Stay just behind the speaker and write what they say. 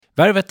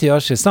Värvet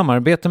görs i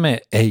samarbete med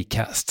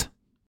Acast.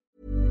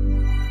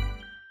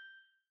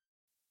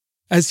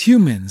 As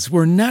humans,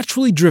 we're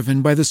naturally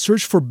driven by the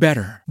search for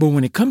better. But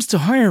when it comes to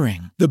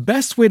hiring, the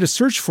best way to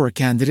search for a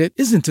candidate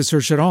isn't to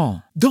search at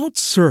all. Don't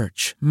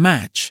search,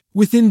 match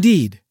with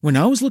Indeed. When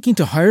I was looking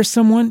to hire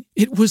someone,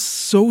 it was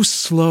so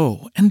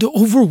slow and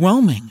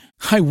overwhelming.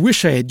 I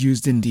wish I had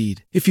used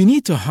Indeed. If you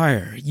need to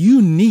hire,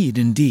 you need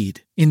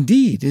Indeed.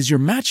 Indeed is your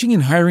matching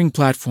and hiring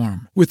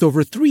platform with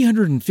over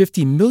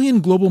 350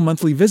 million global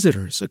monthly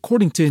visitors,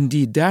 according to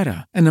Indeed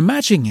data, and a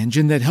matching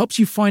engine that helps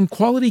you find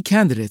quality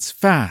candidates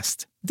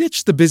fast.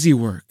 Ditch the busy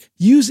work.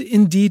 Use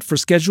Indeed for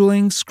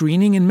scheduling,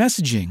 screening, and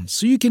messaging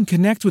so you can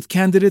connect with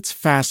candidates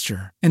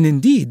faster. And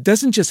Indeed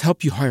doesn't just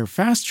help you hire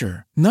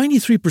faster.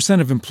 93%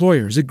 of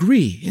employers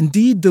agree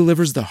Indeed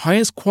delivers the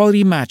highest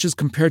quality matches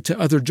compared to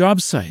other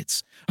job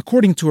sites,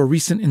 according to a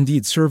recent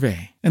Indeed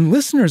survey. And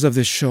listeners of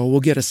this show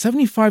will get a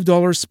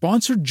 $75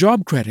 sponsored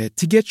job credit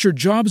to get your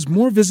jobs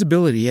more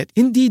visibility at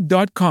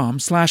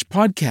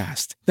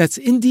Indeed.com/podcast. That's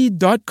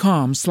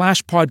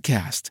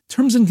Indeed.com/podcast.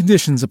 Terms and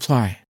conditions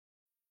apply.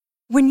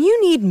 When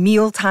you need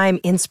mealtime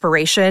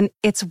inspiration,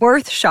 it's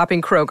worth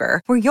shopping Kroger,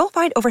 where you'll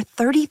find over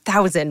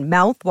 30,000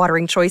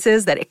 mouth-watering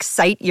choices that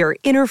excite your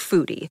inner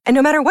foodie. And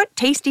no matter what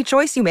tasty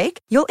choice you make,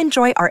 you'll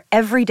enjoy our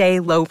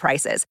everyday low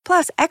prices,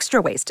 plus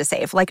extra ways to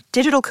save, like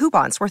digital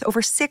coupons worth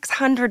over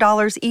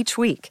 $600 each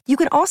week. You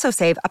can also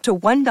save up to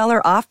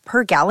 $1 off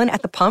per gallon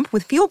at the pump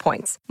with fuel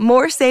points.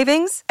 More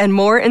savings and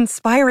more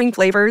inspiring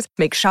flavors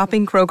make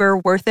shopping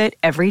Kroger worth it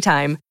every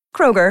time.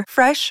 Kroger,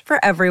 fresh for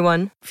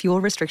everyone.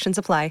 Fuel restrictions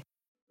apply.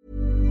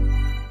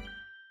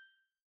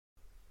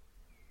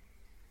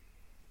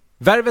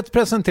 Värvet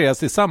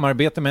presenteras i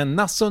samarbete med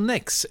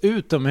Nasonex,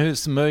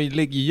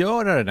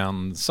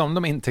 utomhusmöjliggöraren, som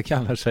de inte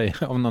kallar sig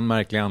av någon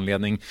märklig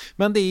anledning.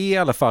 Men det är i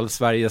alla fall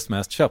Sveriges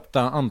mest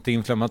köpta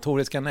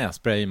antiinflammatoriska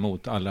nässpray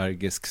mot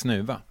allergisk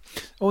snuva.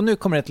 Och nu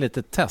kommer ett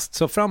litet test,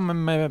 så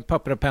fram med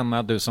papper och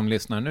penna du som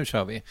lyssnar, nu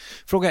kör vi.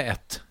 Fråga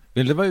 1.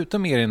 Vill du vara ute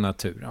mer i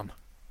naturen?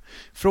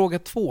 Fråga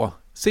 2.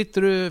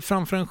 Sitter du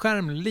framför en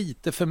skärm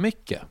lite för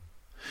mycket?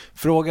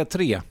 Fråga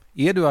 3.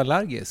 Är du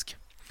allergisk?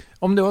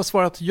 Om du har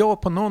svarat ja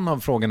på någon av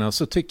frågorna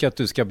så tycker jag att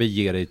du ska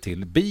bege dig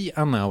till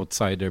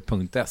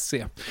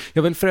beanoutsider.se.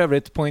 Jag vill för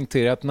övrigt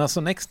poängtera att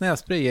Nasonex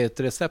nässpray är ett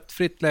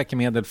receptfritt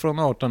läkemedel från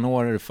 18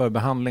 år för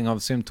behandling av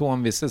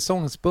symptom vid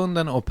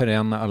säsongsbunden och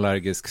perenn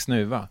allergisk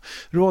snuva.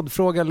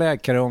 Rådfråga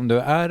läkare om du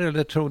är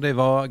eller tror dig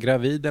vara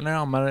gravid eller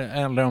ammar,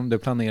 eller om du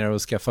planerar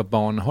att skaffa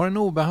barn, har en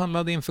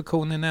obehandlad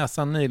infektion i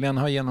näsan, nyligen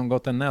har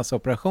genomgått en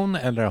näsoperation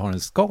eller har en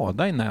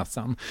skada i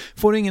näsan.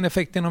 Får ingen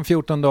effekt inom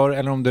 14 dagar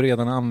eller om du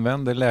redan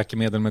använder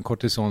läkemedel med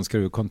kortison ska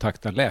du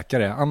kontakta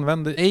läkare.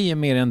 Använd ej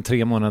mer än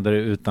 3 månader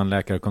utan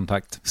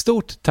läkarkontakt.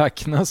 Stort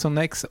tack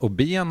Nasonex och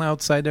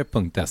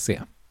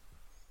beanoutsider.se.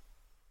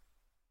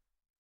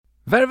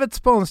 Värvet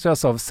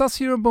sponsras av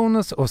SAS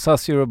Eurobonus och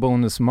SAS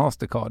Eurobonus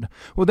Mastercard.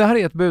 Och det här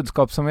är ett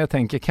budskap som jag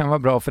tänker kan vara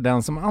bra för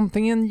den som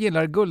antingen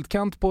gillar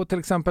guldkant på till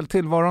exempel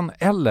tillvaron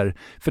eller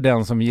för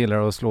den som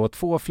gillar att slå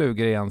 2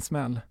 flugor i en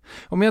smäll.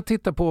 Om jag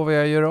tittar på vad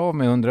jag gör av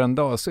med under en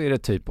dag så är det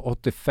typ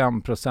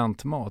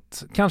 85%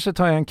 mat. Kanske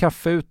tar jag en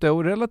kaffe ute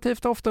och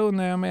relativt ofta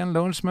unnar jag mig en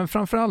lunch, men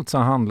framförallt så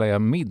handlar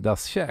jag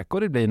middagskäk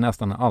och det blir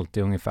nästan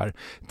alltid ungefär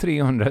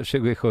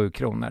 327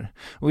 kronor.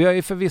 Och jag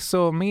är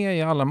förvisso med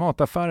i alla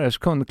mataffärers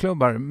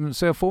kundklubbar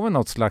så jag får väl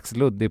något slags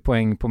luddig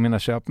poäng på mina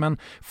köp, men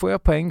får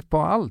jag poäng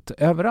på allt,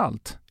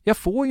 överallt? Jag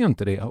får ju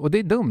inte det och det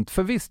är dumt,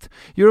 för visst,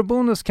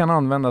 Eurobonus kan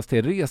användas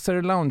till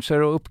resor,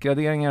 lounger och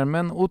uppgraderingar,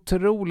 men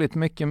otroligt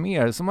mycket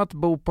mer, som att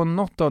bo på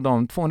något av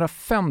de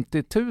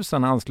 250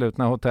 000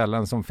 anslutna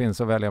hotellen som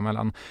finns att välja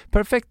mellan.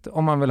 Perfekt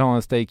om man vill ha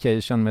en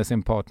staycation med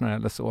sin partner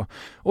eller så.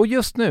 Och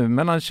just nu,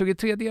 mellan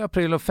 23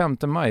 april och 5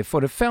 maj,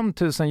 får du 5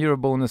 000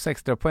 Eurobonus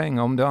extra poäng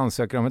om du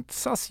ansöker om ett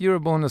SAS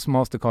Eurobonus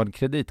Mastercard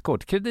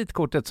kreditkort.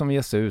 Kreditkortet som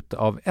ges ut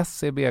av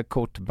SEB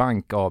Kort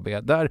Bank AB,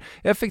 där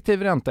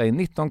effektiv ränta är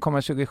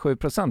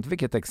 19,27%.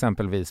 Vilket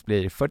exempelvis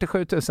blir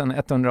 47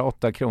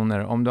 108 kronor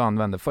om du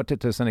använder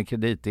 40 000 i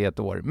kredit i ett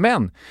år.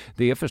 Men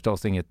det är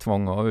förstås inget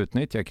tvång att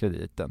utnyttja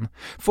krediten.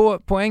 Få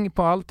poäng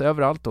på allt,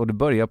 överallt, och du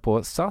börjar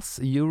på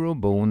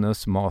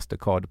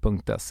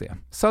saseurobonusmastercard.se.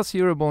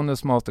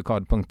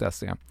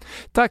 saseurobonusmastercard.se.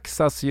 Tack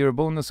SAS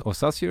Eurobonus och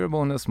SAS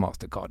Eurobonus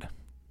Mastercard.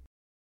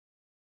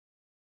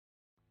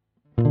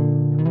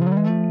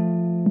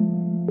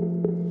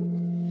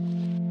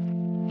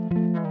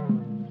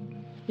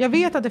 Jag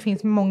vet att det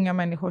finns många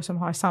människor som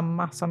har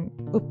samma som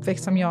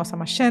uppväxt som jag,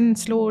 samma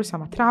känslor,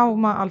 samma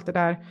trauma, allt det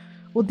där.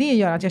 Och det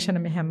gör att jag känner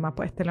mig hemma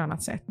på ett eller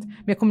annat sätt.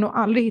 Men jag kommer nog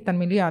aldrig hitta en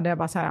miljö där jag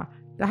bara så här,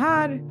 det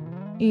här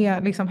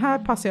är liksom, här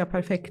passar jag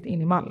perfekt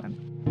in i mallen.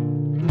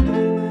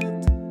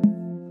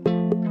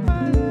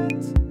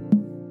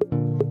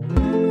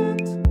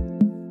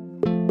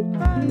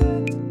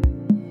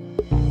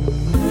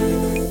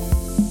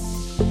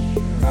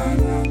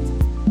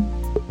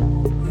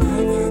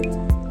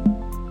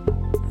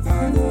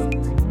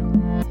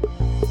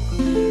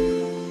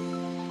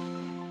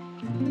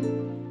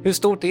 Hur Hur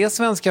stort är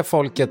svenska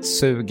folkets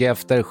sug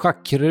efter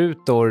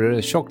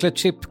schackrutor, chocolate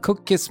chip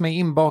cookies med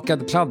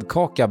inbakad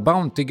kladdkaka,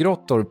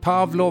 bountygrottor,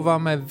 pavlova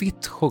med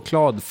vitt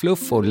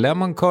chokladfluff och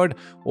lemon curd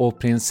och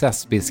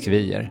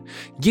prinsessbiskvier?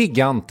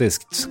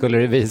 Gigantiskt skulle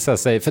det visa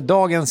sig, för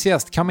dagens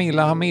gäst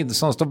Camilla Hamid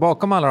som står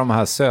bakom alla de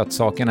här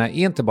sötsakerna är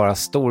inte bara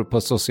stor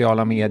på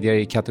sociala medier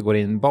i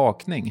kategorin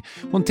bakning.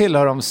 Hon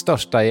tillhör de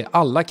största i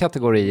alla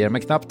kategorier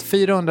med knappt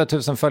 400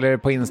 000 följare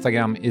på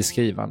Instagram i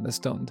skrivande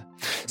stund.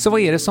 Så vad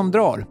är det som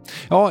drar?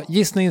 Ja,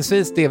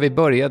 gissningsvis det vi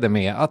började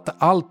med,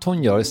 att allt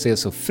hon gör ser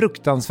så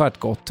fruktansvärt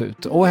gott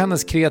ut. Och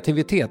hennes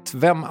kreativitet,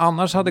 vem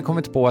annars hade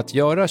kommit på att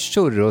göra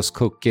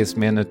churros-cookies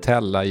med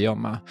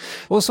Nutella-gömma?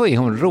 Och så är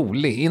hon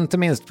rolig, inte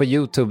minst på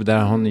YouTube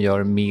där hon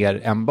gör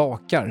mer än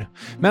bakar.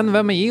 Men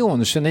vem är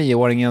hon,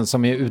 29-åringen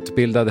som är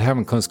utbildad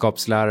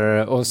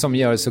hemkunskapslärare och som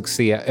gör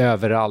succé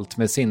överallt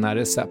med sina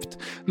recept?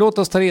 Låt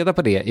oss ta reda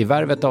på det i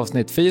Värvet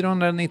avsnitt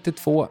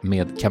 492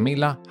 med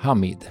Camilla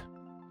Hamid.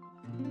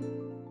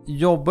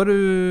 Jobbar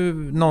du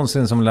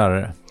någonsin som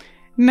lärare?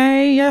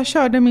 Nej, jag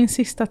körde min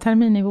sista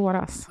termin i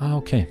våras.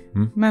 Okej.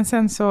 Men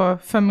sen så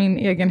för min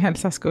egen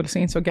hälsas skull så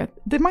insåg jag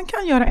att man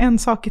kan göra en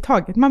sak i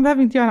taget. Man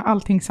behöver inte göra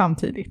allting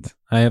samtidigt.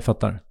 Nej, jag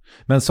fattar.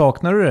 Men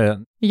saknar du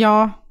det?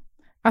 Ja,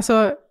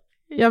 alltså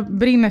jag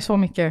brinner så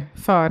mycket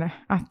för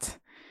att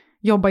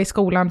jobba i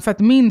skolan. För att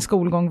min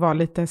skolgång var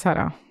lite så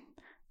här...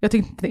 Jag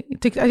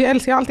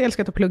har alltid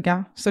älskat att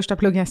plugga, största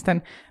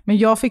plugghästen. Men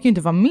jag fick ju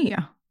inte vara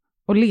med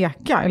och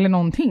leka eller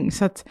någonting.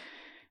 Så att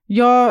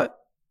jag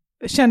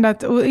kände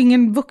att och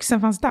ingen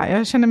vuxen fanns där.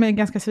 Jag kände mig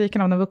ganska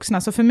sviken av de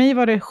vuxna. Så för mig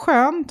var det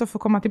skönt att få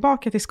komma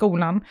tillbaka till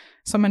skolan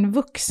som en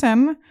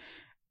vuxen.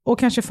 Och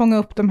kanske fånga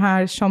upp de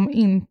här som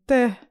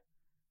inte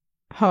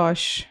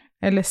hörs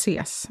eller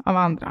ses av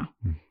andra.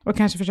 Och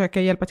kanske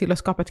försöka hjälpa till att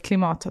skapa ett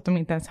klimat så att de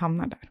inte ens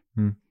hamnar där.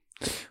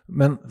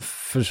 Men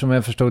för som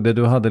jag förstod det,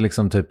 du hade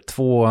liksom typ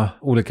 2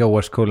 olika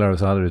årskullar och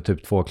så hade du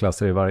typ 2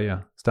 klasser i varje.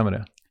 Stämmer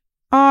det?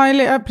 Ja,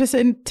 eller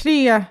precis.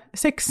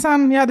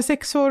 6:an, jag hade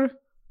 6-år,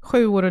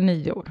 7-år och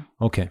 9-år.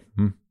 Okej.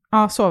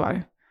 Ja, så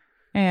var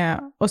det.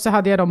 Och så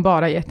hade jag dem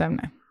bara i ett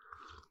ämne.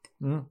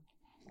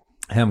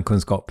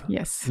 Hemkunskap.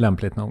 Yes.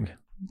 Lämpligt nog.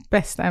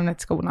 Bästa ämnet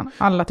i skolan.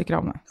 Alla tycker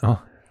om det. Ja,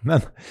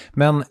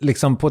 men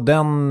liksom på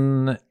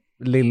den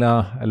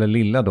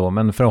lilla då,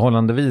 men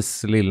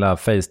förhållandevis lilla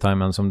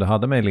FaceTimen som du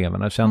hade med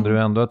eleverna, kände du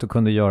ändå att du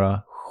kunde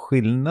göra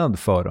skillnad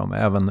för dem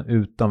även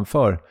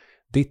utanför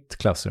ditt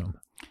klassrum?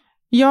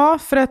 Ja,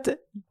 för att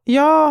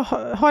jag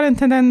har en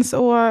tendens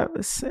och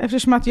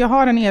eftersom att jag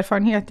har en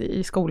erfarenhet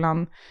i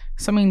skolan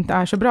som inte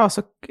är så bra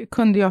så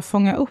kunde jag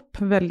fånga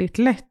upp väldigt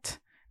lätt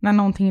när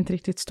någonting inte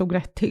riktigt stod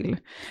rätt till.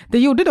 Det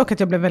gjorde dock att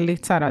jag blev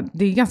väldigt så här,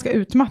 det är ganska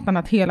utmattande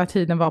att hela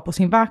tiden vara på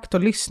sin vakt och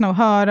lyssna och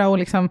höra och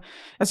liksom,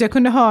 alltså jag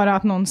kunde höra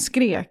att någon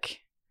skrek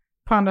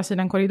på andra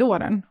sidan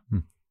korridoren.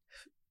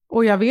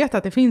 Och jag vet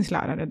att det finns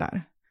lärare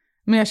där.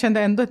 Men jag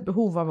kände ändå ett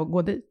behov av att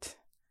gå dit.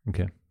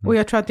 Okay. Och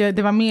jag tror att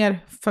det var mer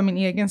för min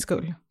egen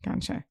skull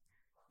kanske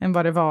än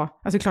vad det var,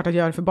 alltså klart att jag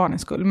gör det för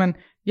barnens skull, men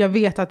jag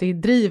vet att det är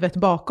drivet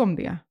bakom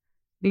det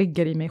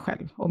ligger i mig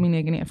själv och min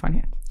egen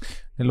erfarenhet.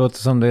 Det låter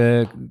som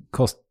det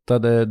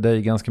kostade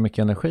dig ganska mycket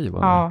energi, va?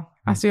 Ja,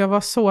 alltså jag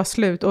var så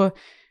slut. Och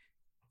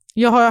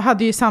jag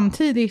hade ju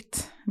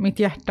samtidigt mitt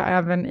hjärta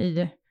även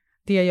i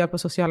det jag gör på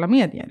sociala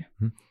medier.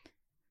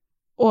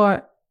 Och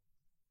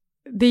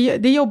det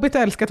är jobbigt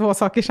att älska 2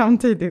 saker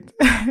samtidigt.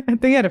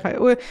 Det är det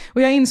faktiskt.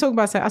 Och jag insåg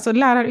bara så här, alltså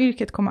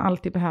läraryrket kommer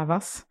alltid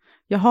behövas.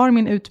 Jag har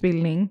min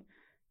utbildning.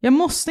 Jag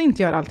måste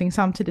inte göra allting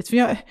samtidigt.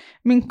 För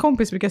min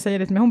kompis brukar säga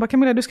det till mig. Hon bara,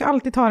 Camilla, du ska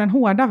alltid ta den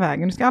hårda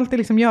vägen. Du ska alltid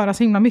liksom göra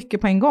så himla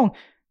mycket på en gång.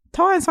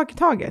 Ta en sak i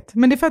taget.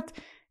 Men det är för att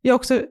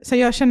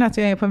jag känner att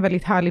jag är på en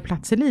väldigt härlig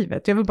plats i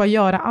livet. Jag vill bara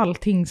göra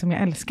allting som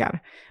jag älskar.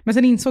 Men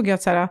sen insåg jag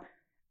att så här,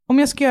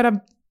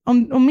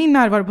 om min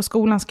närvaro på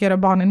skolan ska göra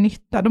barnen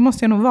nytta, då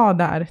måste jag nog vara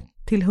där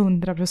till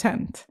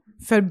 100%.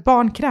 För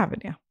barn kräver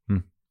det.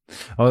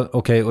 Ja,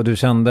 okej, och du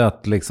kände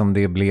att liksom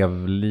det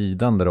blev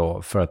lidande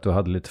då för att du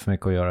hade lite för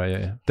mycket att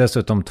göra.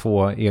 Dessutom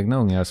 2 egna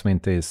ungar som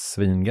inte är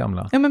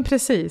svingamla. Ja, men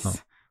precis. Ja.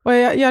 Och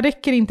jag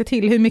räcker inte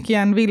till hur mycket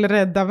jag än vill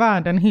rädda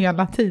världen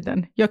hela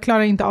tiden. Jag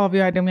klarar inte av att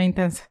göra det om jag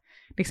inte ens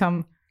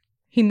liksom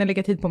hinner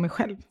lägga tid på mig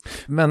själv.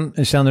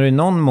 Men känner du i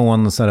någon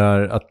mån så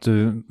där att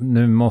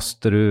nu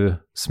måste du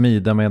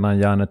smida medan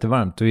järnet är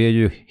varmt? Du är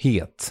ju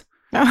het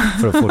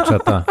för att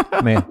fortsätta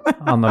med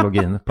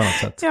analogin på något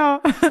sätt.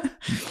 Ja.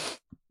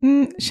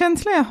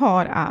 Känslan jag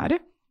har är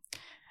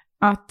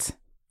att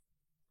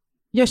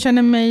jag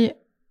känner mig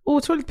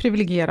otroligt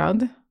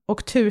privilegierad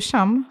och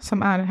tursam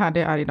som är här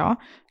det är idag.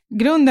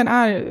 Grunden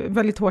är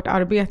väldigt hårt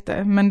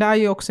arbete, men det är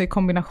ju också i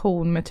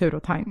kombination med tur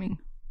och timing.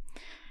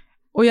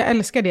 Och jag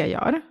älskar det jag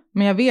gör,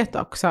 men jag vet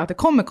också att det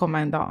kommer komma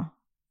en dag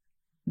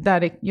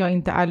där jag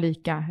inte är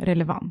lika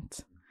relevant.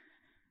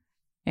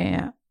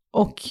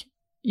 Och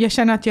jag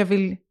känner att jag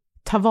vill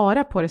ta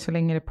vara på det så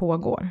länge det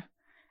pågår.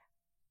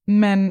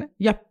 Men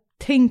jag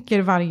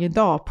tänker varje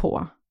dag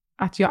på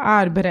att jag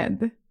är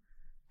beredd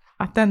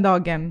att den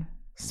dagen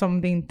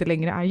som det inte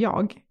längre är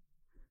jag,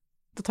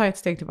 då tar jag ett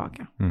steg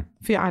tillbaka.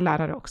 För jag är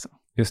lärare också.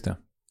 Just det.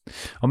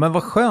 Ja, men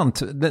vad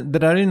skönt. Det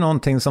där är ju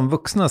någonting som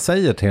vuxna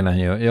säger till en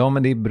ju. Ja,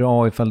 men det är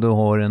bra ifall du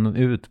har en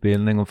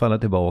utbildning att falla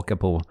tillbaka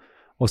på.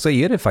 Och så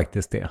är det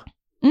faktiskt det.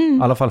 I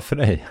alla fall för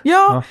dig.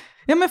 Ja,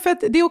 men för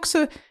att det är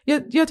också...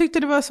 Jag tyckte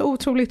det var så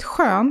otroligt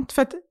skönt.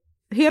 För att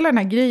hela den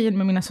här grejen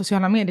med mina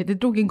sociala medier, det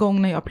drog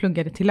igång när jag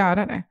pluggade till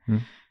lärare.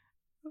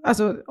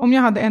 Alltså, om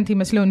jag hade 1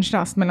 timmes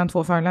lunchrast mellan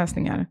 2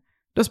 föreläsningar,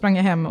 då sprang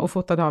jag hem och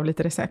fotade av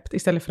lite recept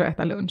istället för att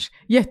äta lunch.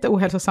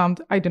 Jätteohälsosamt,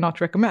 I do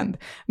not recommend.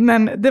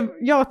 Men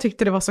jag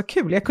tyckte det var så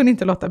kul, jag kunde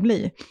inte låta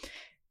bli.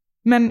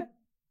 Men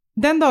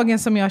den dagen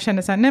som jag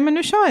kände så här, nej men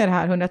nu kör jag det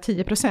här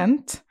 110%.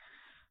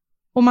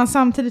 Och man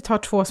samtidigt har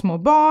 2 små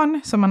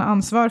barn som man har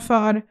ansvar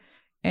för.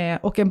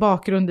 Och en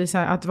bakgrund i så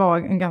här, att vara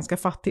en ganska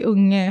fattig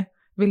unge.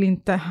 Vill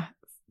inte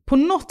på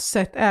något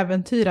sätt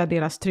äventyra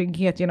deras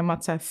trygghet genom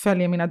att så här,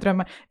 följa mina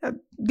drömmar.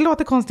 Det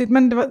låter konstigt,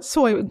 men det var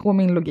så går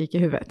min logik i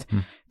huvudet.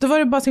 Då var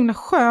det bara så himla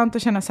skönt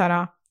att känna så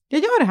här, jag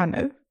gör det här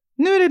nu.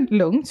 Nu är det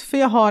lugnt, för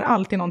jag har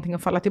alltid någonting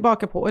att falla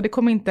tillbaka på. Och det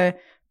kommer inte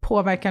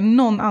påverka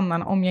någon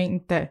annan om jag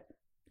inte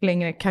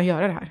längre kan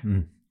göra det här.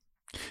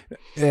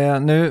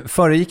 Nu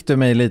föregick du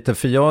mig lite,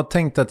 för jag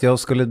tänkte att jag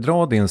skulle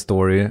dra din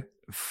story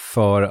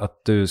för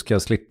att du ska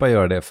slippa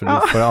göra det, för du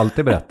får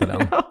alltid berätta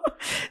den.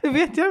 Det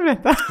vet jag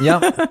berätta.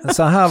 Ja,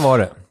 så här var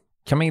det.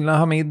 Camilla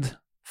Hamid,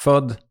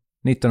 född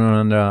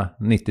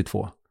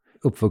 1992,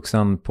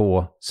 uppvuxen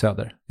på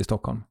Söder i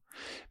Stockholm.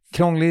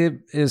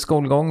 Krånglig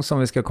skolgång som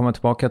vi ska komma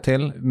tillbaka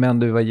till, men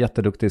du var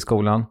jätteduktig i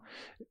skolan.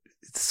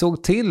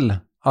 Såg till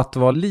att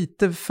vara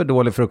lite för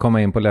dålig för att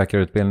komma in på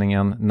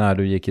läkarutbildningen när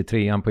du gick i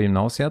 3:an på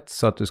gymnasiet,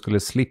 så att du skulle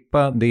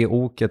slippa det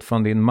åket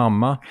från din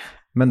mamma.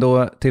 Men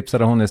då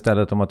tipsade hon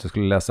istället om att du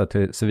skulle läsa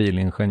till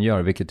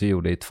civilingenjör, vilket du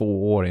gjorde i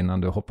 2 år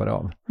innan du hoppade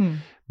av.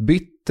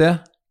 Bytte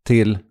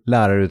till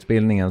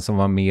lärarutbildningen som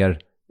var mer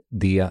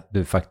det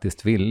du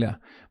faktiskt ville.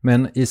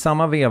 Men i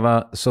samma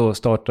veva så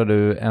startade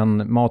du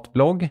en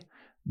matblogg.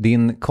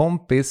 Din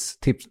kompis,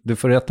 du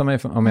får rätta mig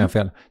om jag har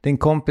fel. Din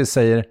kompis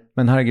säger,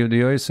 men herregud, du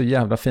gör ju så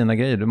jävla fina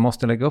grejer. Du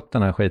måste lägga upp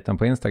den här skiten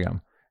på Instagram.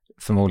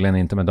 Förmodligen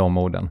inte med de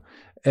orden.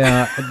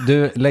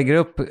 Du lägger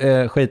upp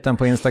skiten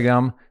på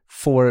Instagram,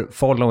 får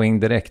following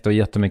direkt och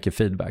jättemycket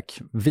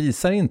feedback.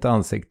 Visar inte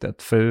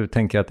ansiktet, för du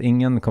tänker att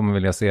ingen kommer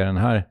vilja se den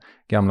här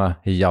gamla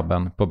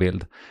hijabben på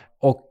bild.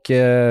 Och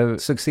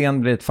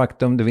succén blir ett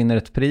faktum, du vinner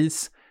ett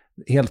pris.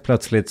 Helt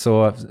plötsligt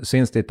så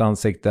syns ditt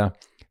ansikte,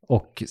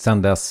 och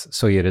sen dess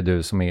så är det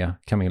du som är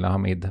Camilla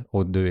Hamid,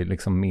 och du är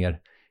liksom mer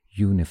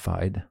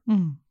unified.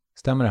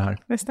 Stämmer det här?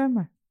 Det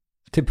stämmer.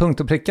 Till punkt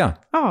och pricka?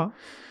 Ja.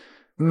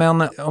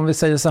 Men om vi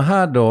säger så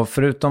här då,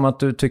 förutom att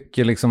du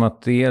tycker liksom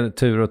att det är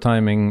tur och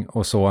timing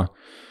och så,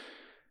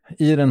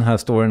 i den här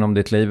storyn om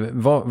ditt liv,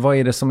 vad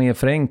är det som är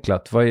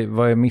förenklat?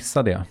 Vad är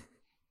missar det?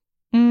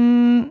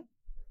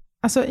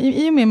 Alltså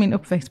i och med min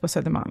uppväxt på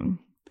Södermalm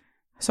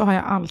så har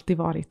jag alltid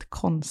varit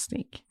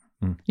konstig.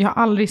 Jag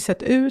har aldrig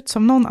sett ut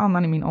som någon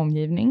annan i min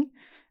omgivning,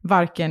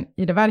 varken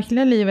i det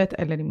verkliga livet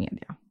eller i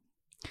media.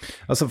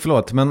 Alltså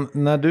förlåt, men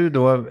när du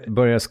då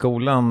började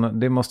skolan,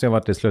 det måste ha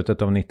varit i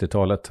slutet av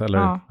 90-talet,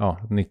 eller ja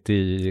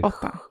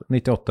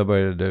 98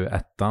 började du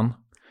 1:an.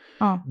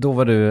 Ja. Då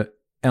var du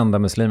enda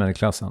muslimen i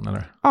klassen,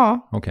 eller?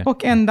 Ja, okay.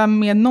 Och enda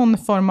med någon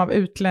form av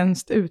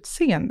utländskt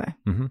utseende.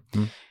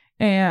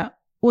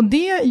 Och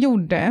det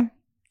gjorde,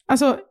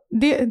 alltså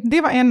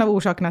det var en av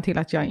orsakerna till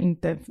att jag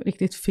inte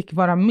riktigt fick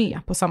vara med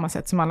på samma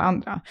sätt som alla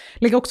andra.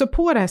 Lägg också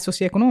på det här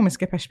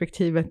socioekonomiska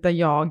perspektivet där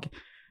jag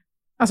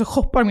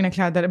shoppar mina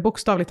kläder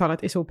bokstavligt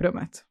talat i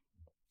soprummet.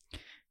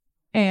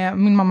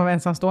 Min mamma var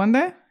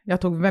ensamstående.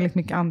 Jag tog väldigt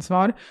mycket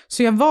ansvar.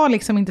 Så jag var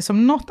liksom inte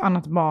som något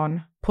annat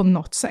barn på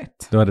något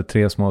sätt. Du hade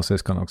 3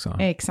 småsyskon också.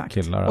 Exakt.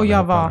 Killar, och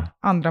jag var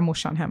andra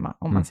morsan hemma,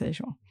 om man säger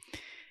så.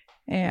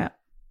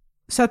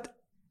 Så att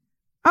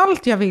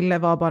allt jag ville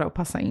var bara att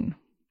passa in.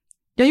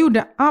 Jag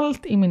gjorde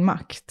allt i min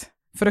makt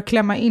för att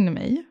klämma in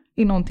mig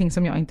i någonting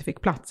som jag inte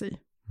fick plats i.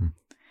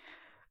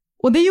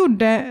 Och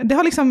det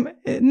har liksom,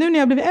 nu när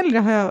jag blivit äldre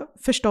har jag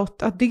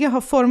förstått att det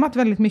har format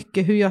väldigt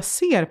mycket hur jag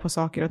ser på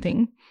saker och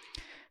ting.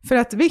 För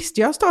att visst,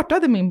 jag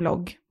startade min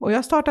blogg och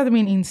jag startade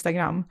min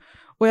Instagram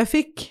och jag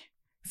fick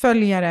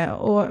följare,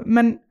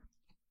 men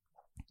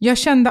jag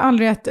kände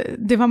aldrig att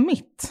det var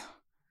mitt.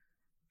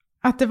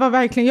 Att det var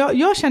verkligen,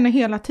 jag känner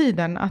hela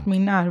tiden att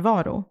min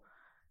närvaro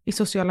i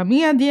sociala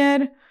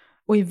medier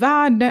och i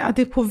världen, att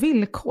det är på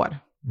villkor.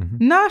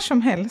 När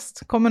som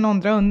helst kommer någon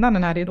dra undan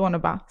den här ridån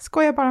och bara,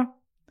 skojar bara.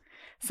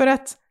 För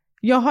att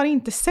jag har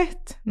inte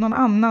sett någon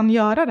annan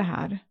göra det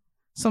här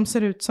som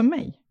ser ut som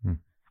mig.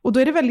 Och då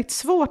är det väldigt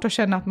svårt att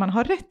känna att man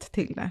har rätt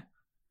till det.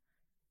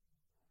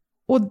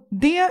 Och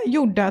det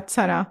gjorde att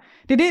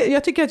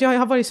jag tycker att jag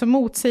har varit så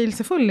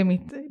motsägelsefull i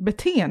mitt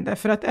beteende.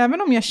 För att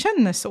även om jag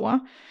känner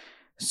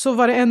så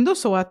var det ändå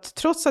så att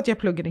trots att jag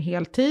pluggade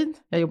heltid,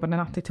 jag jobbade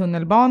natt i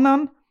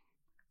tunnelbanan,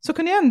 så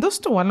kunde jag ändå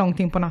stå långt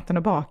in på natten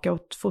och baka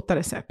och fota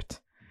recept.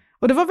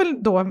 Och det var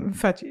väl då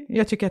för att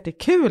jag tycker att det är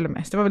kul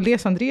mest. Det var väl det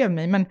som drev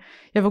mig. Men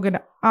jag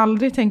vågade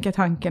aldrig tänka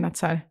tanken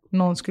att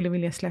någon skulle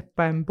vilja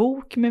släppa en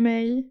bok med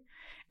mig.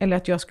 eller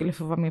att jag skulle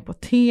få vara med på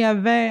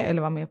tv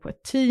eller vara med på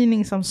ett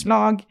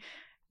tidningsomslag.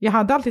 Jag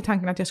hade alltid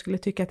tanken att jag skulle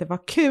tycka att det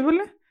var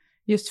kul,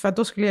 just för att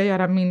då skulle jag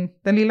göra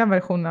den lilla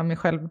versionen av mig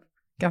själv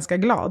ganska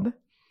glad.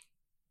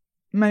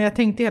 Men jag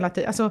tänkte hela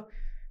tiden, alltså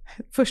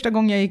första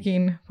gången jag gick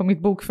in på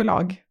mitt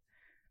bokförlag,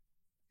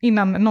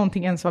 innan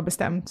någonting ens var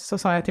bestämt, så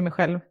sa jag till mig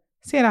själv,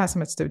 se det här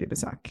som ett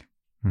studiebesök.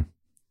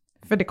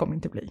 För det kommer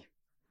inte bli.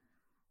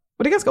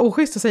 Och det är ganska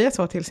oschysst att säga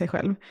så till sig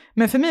själv.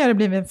 Men för mig har det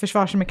blivit en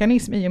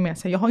försvarsmekanism i och med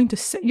att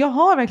jag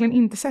har verkligen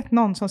inte sett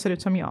någon som ser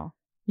ut som jag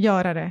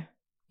göra det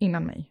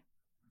innan mig.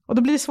 Och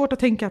då blir det svårt att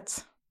tänka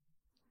att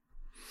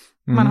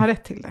man har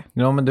rätt till det.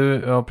 Ja, men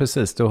ja,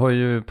 precis. Du har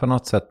ju på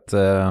något sätt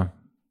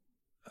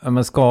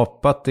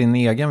skapat din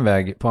egen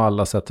väg på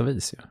alla sätt och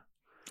vis. Ja.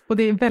 Och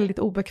det är väldigt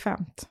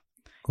obekvämt.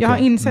 Jag har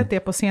insett det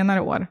på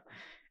senare år.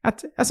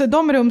 Att, alltså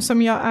de rum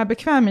som jag är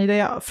bekväm i, där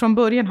jag från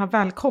början har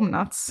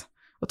välkomnats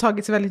och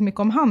tagits väldigt mycket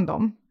om hand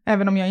om,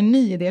 även om jag är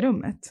ny i det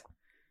rummet.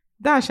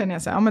 Där känner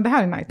jag så här, ja men det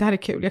här är nice, det här är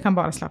kul, jag kan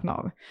bara slappna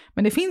av.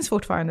 Men det finns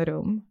fortfarande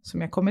rum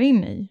som jag kommer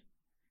in i.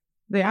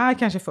 Det är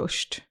kanske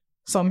först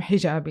som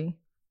hijabi,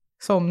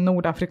 som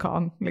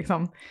nordafrikan,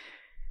 liksom.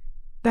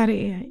 Där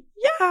det är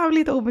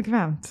jävligt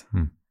obekvämt.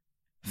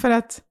 För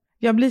att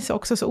jag blir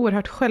också så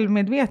oerhört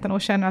självmedveten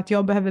och känner att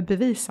jag behöver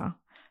bevisa.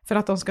 För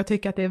att de ska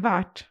tycka att det är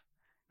värt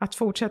att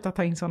fortsätta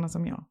ta in sådana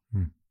som jag.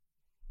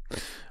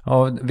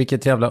 Ja,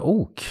 vilket jävla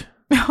ok.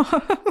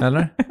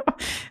 Eller?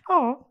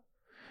 Ja.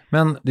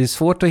 Men det är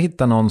svårt att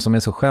hitta någon som är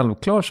så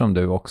självklar som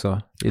du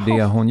också i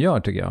det hon gör,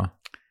 tycker jag.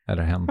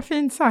 Eller hen. Vad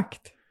fint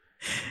sagt.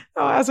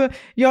 Ja, alltså,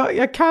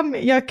 jag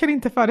kan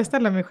inte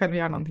föreställa mig själv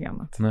göra någonting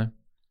annat. Nej.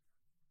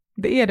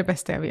 Det är det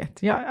bästa jag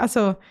vet.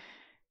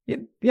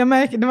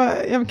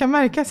 Jag kan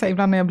märka så här,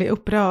 ibland när jag blir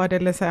upprörd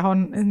eller så här,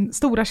 har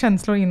stora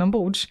känslor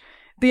inombords.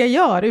 Det jag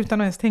gör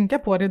utan att ens tänka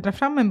på det är att dra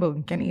fram en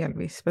bunk, en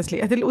Elvis.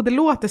 Och det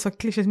låter så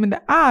klyschigt, men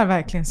det är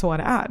verkligen så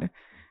det är.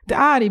 Det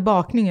är i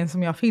bakningen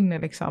som jag finner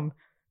liksom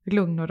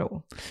lugn och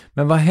ro.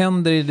 Men vad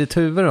händer i ditt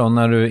huvud då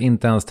när du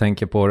inte ens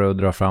tänker på det och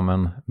drar fram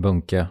en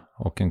bunke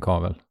och en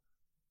kavel?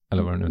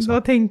 Eller vad du nu sa.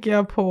 Då tänker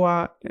jag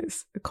på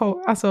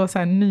alltså, så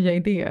här, nya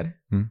idéer.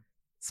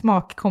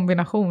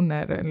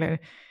 Smakkombinationer eller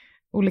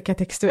olika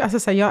texturer. Alltså,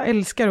 så här, jag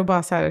älskar att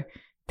bara så här,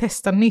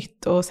 testa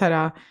nytt och så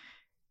här,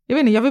 jag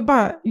vet inte,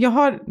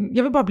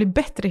 jag vill bara bli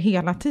bättre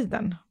hela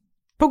tiden.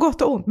 På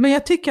gott och ont. Men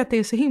jag tycker att det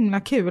är så himla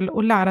kul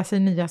att lära sig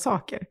nya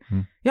saker.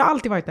 Jag har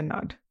alltid varit en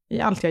nörd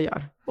i allt jag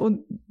gör. Och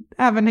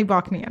även i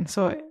bakningen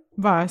så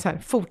bara så här,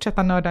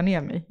 fortsätta nörda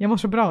ner mig. Jag mår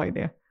så bra i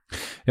det.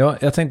 Ja,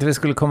 jag tänkte vi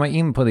skulle komma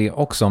in på det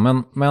också.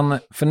 Men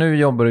för nu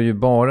jobbar du ju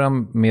bara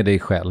med dig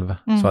själv,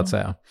 så att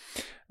säga.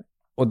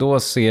 Och då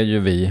ser ju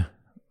vi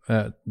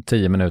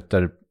 10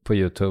 minuter på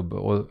YouTube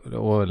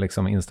och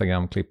liksom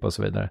Instagram-klipp och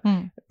så vidare.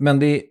 Men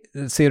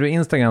ser du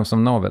Instagram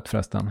som navet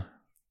förresten?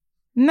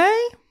 Nej,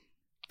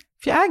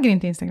 för jag äger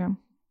inte Instagram.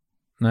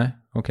 Nej,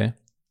 okej.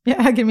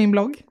 Jag äger min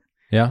blogg,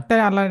 där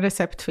alla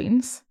recept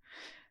finns.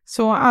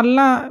 Så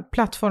alla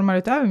plattformar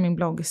utöver min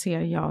blogg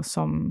ser jag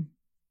som,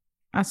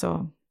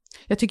 alltså,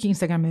 jag tycker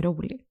Instagram är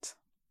roligt.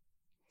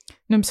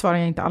 Nu svarar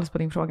jag inte alls på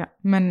din fråga,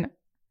 men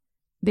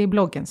det är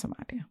bloggen som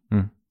är det.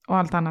 Och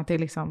allt annat är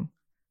liksom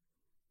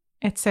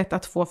ett sätt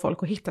att få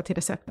folk att hitta till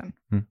recepten.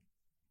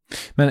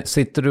 Men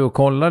sitter du och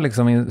kollar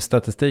liksom i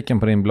statistiken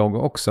på din blogg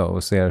också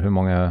och ser hur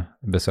många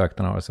besök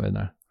den har och så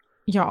vidare?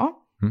 Ja.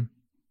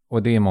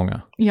 Och det är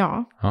många?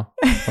 Ja.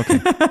 Okay.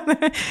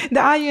 Det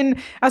är ju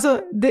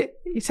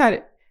så här,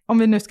 om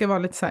vi nu ska vara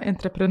lite så här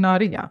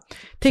entreprenöriga.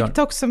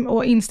 TikTok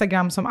och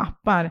Instagram som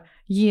appar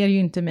ger ju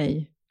inte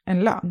mig en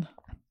lön.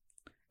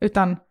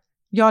 Utan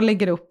jag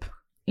lägger upp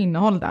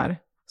innehåll där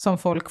som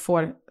folk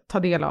får ta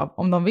del av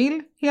om de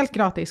vill. Helt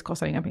gratis,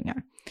 kostar inga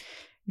pengar.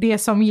 Det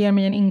som ger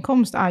mig en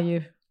inkomst är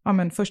ju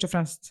först och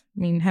främst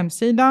min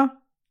hemsida.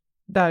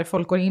 Där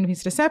folk går in,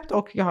 finns recept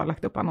och jag har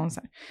lagt upp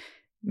annonser.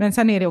 Men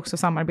sen är det också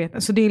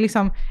samarbeten. Så det är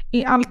liksom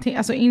i allting,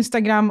 alltså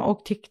Instagram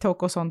och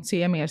TikTok och sånt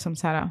ser jag mer som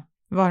så här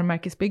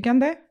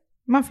varumärkesbyggande.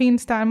 Man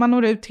finns där, man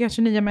når ut till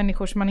kanske nya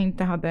människor som man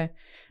inte hade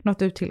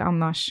nått ut till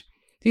annars.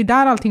 Det är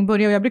där allting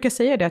börjar och jag brukar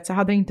säga det att så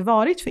hade det inte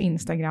varit för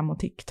Instagram och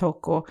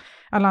TikTok och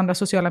alla andra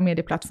sociala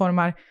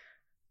medieplattformar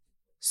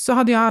så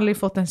hade jag aldrig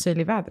fått en syl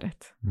i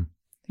vädret.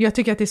 Jag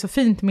tycker att det är så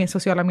fint med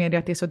sociala medier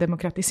att det är så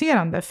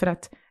demokratiserande för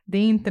att det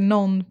är inte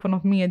någon på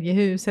något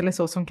mediehus eller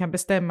så som kan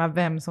bestämma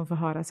vem som får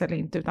höras eller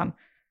inte utan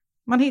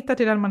man hittar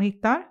till den man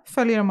hittar,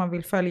 följer om man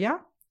vill följa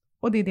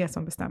och det är det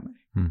som bestämmer.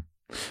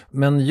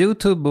 Men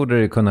YouTube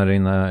borde det kunna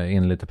rinna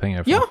in lite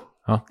pengar för?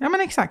 Ja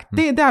men exakt.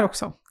 Det är där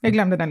också. Jag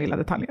glömde den lilla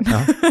detaljen.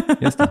 Ja,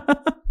 just det.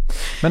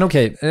 Men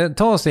okej,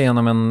 ta oss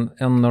igenom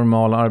en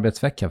normal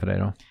arbetsvecka för dig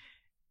då.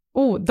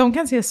 De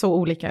kan se så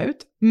olika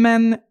ut.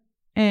 Men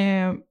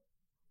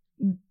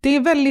det är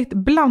väldigt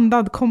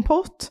blandad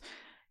kompott.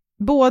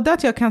 Både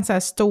att jag kan så här,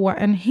 stå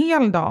en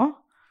hel dag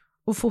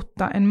och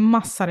fota en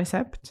massa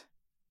recept.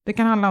 Det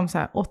kan handla om så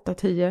här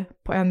 8-10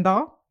 på en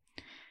dag.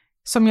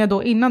 Som jag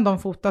då innan de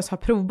fotas har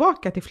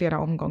provbakat i flera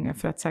omgångar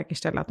för att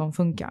säkerställa att de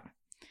funkar.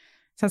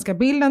 Sen ska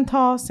bilden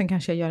tas, sen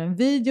kanske jag gör en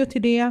video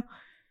till det.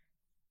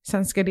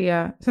 Sen ska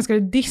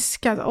det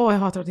diskas. Jag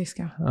hatar att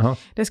diska. Aha.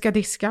 Det ska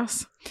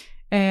diskas.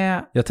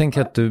 Jag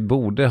tänker att du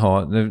borde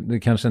ha, det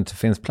kanske inte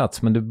finns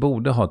plats, men du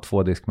borde ha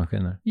 2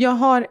 diskmaskiner. Jag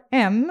har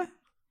en,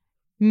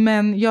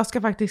 men jag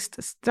ska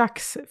faktiskt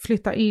strax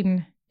flytta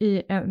in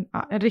i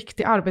en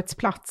riktig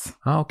arbetsplats.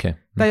 Okay.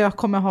 Där jag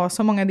kommer ha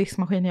så många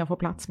diskmaskiner jag får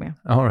plats med.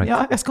 All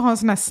right. Jag ska ha en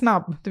sån här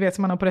snabb, du vet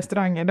som man har på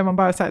restauranger, där man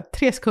bara så här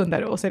 3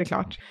 sekunder och så är det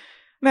klart.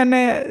 Men,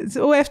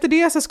 och efter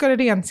det så ska det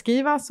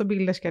renskrivas och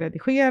bilder ska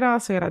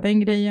redigeras och hela den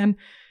grejen.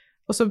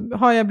 Och så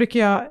brukar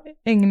jag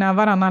ägna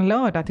varannan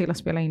lördag till att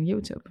spela in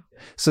YouTube.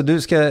 Så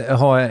du ska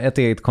ha ett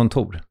eget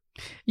kontor?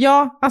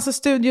 Ja, alltså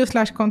studio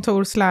 /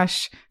 kontor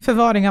 /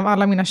 förvaring av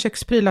alla mina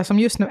köksprylar som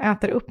just nu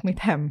äter upp mitt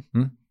hem.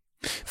 Mm.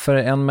 För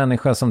en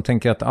människa som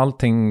tänker att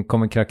allting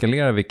kommer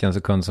krackelera vilken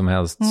sekund som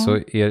helst så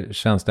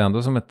känns det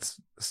ändå som ett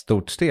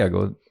stort steg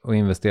att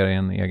investera i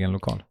en egen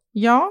lokal.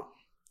 Ja,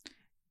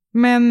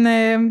 men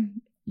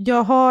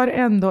jag har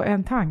ändå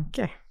en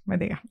tanke med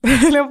det.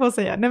 Jag får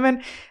säga. Nej,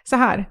 men så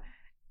här.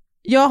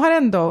 Jag har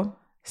ändå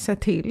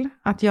sett till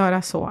att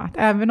göra så att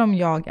även om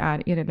jag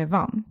är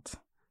irrelevant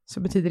så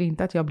betyder det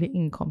inte att jag blir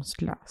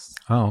inkomstlös.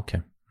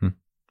 Okej.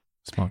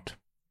 Smart.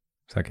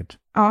 Säkert.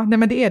 Ja, nej,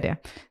 men det är det.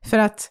 För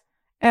att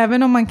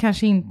även om man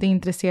kanske inte är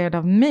intresserad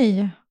av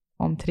mig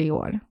om 3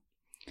 år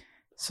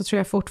så tror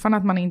jag fortfarande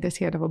att man är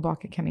intresserad av att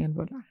baka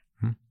kanelbullar.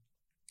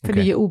 För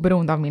det är ju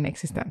oberoende av min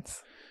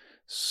existens.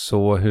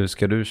 Så hur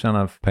ska du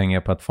tjäna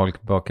pengar på att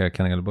folk bakar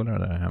kanelbullar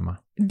där hemma?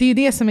 Det är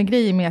det som är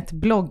grejen med att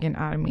bloggen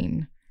är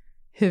min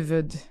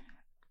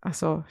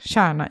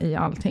kärna i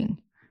allting.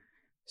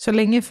 Så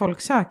länge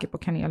folk söker på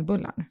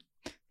kanelbullar,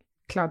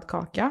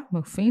 kladdkaka,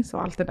 muffins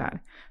och allt det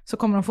där, så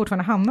kommer de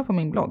fortfarande hamna på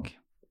min blogg.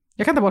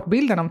 Jag kan ta bort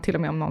bilden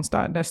om någon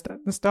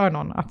stör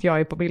någon att jag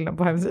är på bilden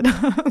på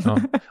hemsidan.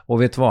 Ja.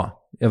 Och vet du vad?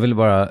 Jag vill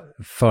bara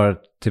för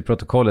till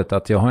protokollet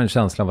att jag har en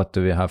känsla av att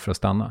du är här för att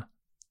stanna.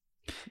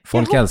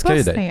 Folk älskar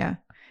ju dig. Det.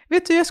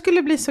 Vet du, jag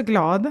skulle bli så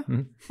glad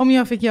om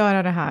jag fick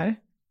göra det här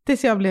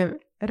tills jag blev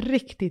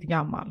riktigt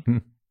gammal.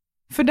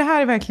 För det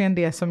här är verkligen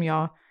det som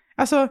jag...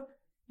 Alltså,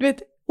 du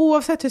vet,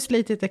 oavsett hur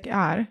slitigt det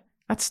är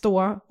att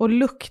stå och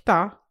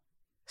lukta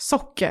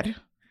socker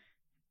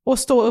och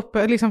stå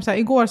uppe, liksom så här,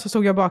 igår så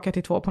stod jag baka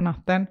till 2 på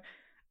natten.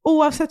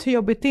 Oavsett hur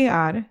jobbigt det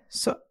är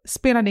så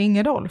spelar det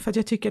ingen roll för att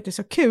jag tycker att det är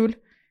så kul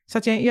så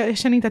att jag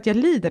känner inte att jag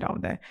lider av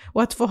det.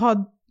 Och att få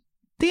ha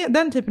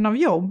den typen av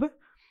jobb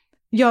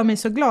gör mig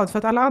så glad för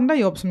att alla andra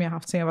jobb som jag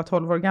haft sedan jag var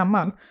 12 år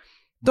gammal,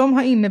 de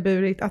har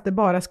inneburit att det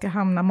bara ska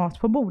hamna mat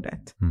på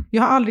bordet.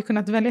 Jag har aldrig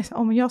kunnat välja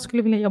om jag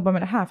skulle vilja jobba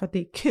med det här för att det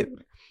är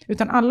kul.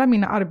 Utan alla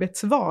mina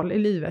arbetsval i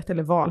livet,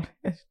 eller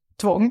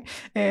tvång,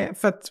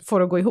 för att få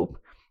det att gå ihop,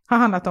 har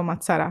handlat om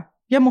att så här,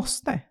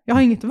 jag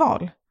har inget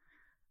val.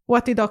 Och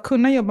att idag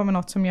kunna jobba med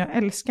något som jag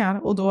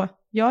älskar och då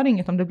gör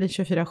inget om det blir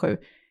 24/7.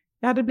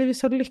 Jag hade blivit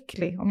så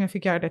lycklig om jag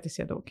fick göra det tills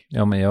jag dog.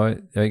 Ja, men jag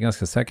är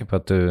ganska säker på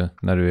att du,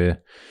 när du är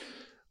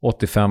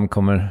 85,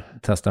 kommer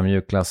testa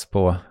mjukglass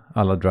på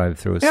alla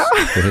drive-thrus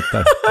du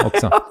hittar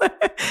också.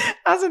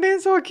 Alltså det är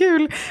så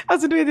kul.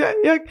 Alltså du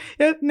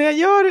vet, när jag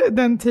gör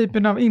den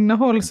typen av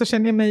innehåll så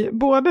känner jag mig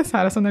både så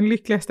här som den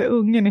lyckligaste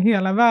ungen i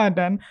hela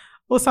världen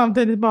och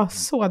samtidigt bara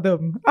så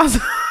dum. Alltså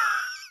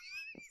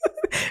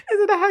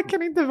det här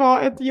kan inte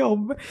vara ett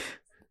jobb.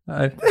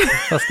 Nej,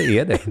 fast det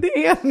är det.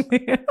 Det är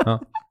det. Ja.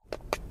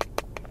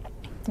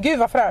 Gud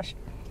vad fräsch.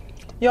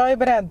 Jag är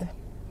beredd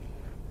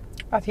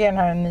att ge den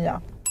här en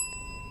 9.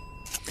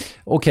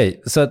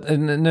 Okej, så att,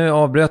 nu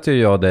avbröt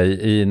jag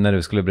dig när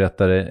du skulle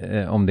berätta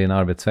om din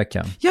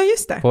arbetsvecka. Ja,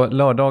 just det. På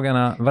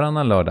lördagarna,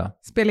 varannan lördag.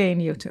 Spelar jag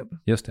in YouTube.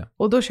 Just det.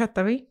 Och då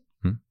chattar vi.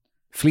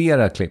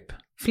 Flera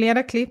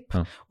klipp.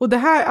 Ja. Och det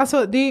här,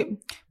 alltså det är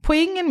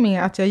poängen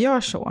med att jag gör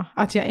så,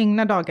 att jag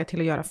ägnar dagar till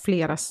att göra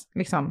flera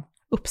liksom,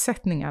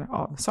 uppsättningar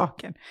av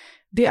saker.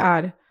 Det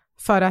är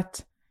för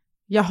att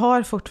jag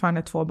har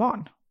fortfarande 2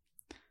 barn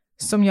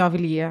som jag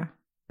vill ge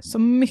så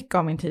mycket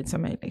av min tid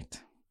som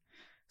möjligt.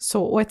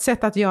 Och ett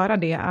sätt att göra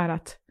det är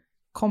att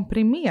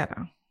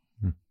komprimera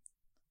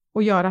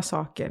och göra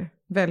saker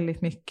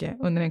väldigt mycket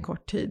under en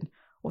kort tid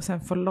och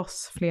sen få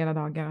loss flera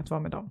dagar att vara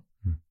med dem.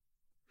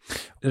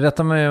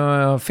 Rätta mig om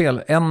jag har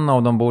fel. En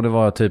av dem borde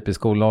vara typ i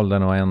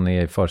skolåldern och en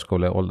i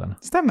förskoleåldern.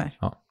 Stämmer.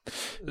 Ja.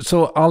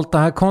 Så allt det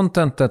här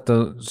contentet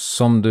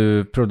som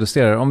du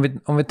producerar,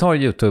 om vi tar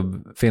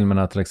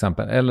YouTube-filmerna till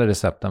exempel, eller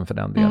recepten för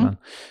den delen.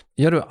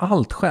 Gör du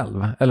allt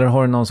själv? Eller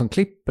har du någon som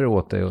klipper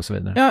åt dig och så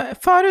vidare? Ja,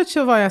 förut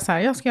så var jag så här,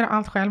 jag ska göra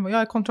allt själv och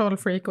jag är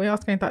kontrollfreak och jag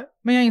ska inte...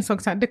 Men jag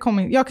insåg så här,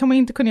 jag kommer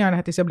inte kunna göra det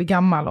här tills jag blir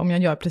gammal om jag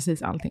gör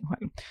precis allting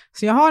själv.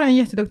 Så jag har en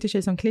jätteduktig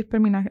tjej som klipper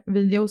mina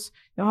videos.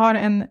 Jag har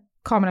en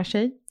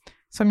kameratjej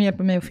som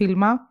hjälper mig att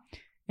filma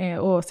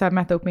och så här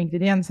mäta upp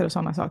ingredienser och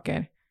sådana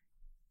saker.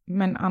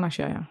 Men annars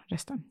gör jag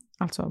resten.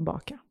 Alltså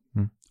baka.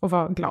 Och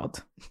vara glad.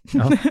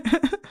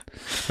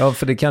 Ja,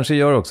 för det kanske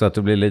gör också att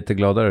du blir lite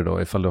gladare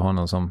då ifall du har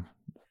någon som...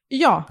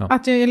 Ja,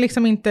 att jag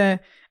liksom inte...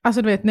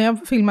 Alltså du vet, när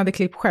jag filmade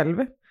klipp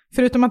själv,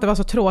 förutom att det var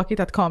så tråkigt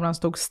att kameran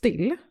stod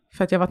still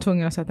för att jag var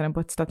tvungen att sätta den på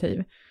ett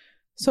stativ,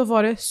 så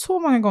var det så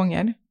många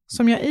gånger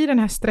som jag i den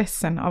här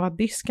stressen av att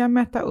diska,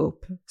 mäta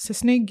upp, se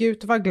snygg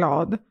ut och vara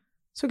glad,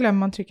 så glömmer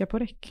man trycka på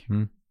räck.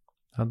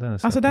 Ja,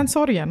 alltså den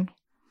sorgen.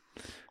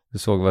 Du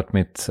såg vart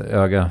mitt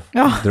öga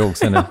drog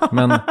sig nu.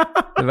 Men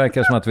det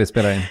verkar som att vi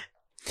spelar in.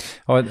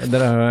 Ja, det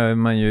där har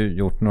man ju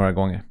gjort några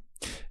gånger.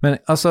 Men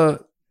alltså,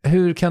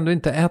 hur kan du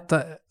inte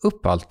äta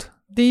upp allt?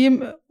 Det är ju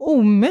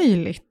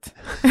omöjligt.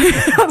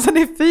 Alltså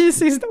det är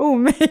fysiskt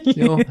omöjligt.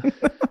 Jo.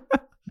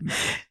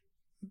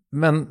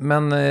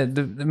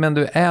 Men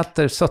du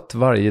äter sött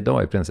varje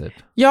dag i princip.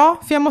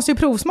 Ja, för jag måste ju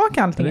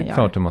provsmaka allting jag gör. Det är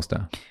klart du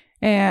måste.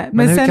 Men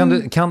hur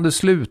sen... kan du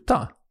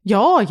sluta?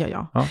 Ja.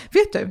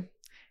 Vet du,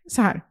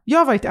 så här. Jag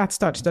har varit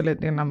ätstörd större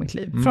delen av mitt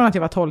liv. Från att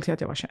jag var 12 till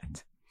att jag var 21.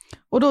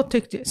 Och då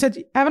tyckte jag, så att,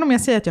 även om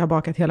jag säger att jag har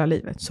bakat hela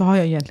livet, så har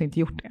jag egentligen inte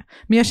gjort det.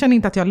 Men jag känner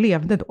inte att jag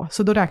levde då.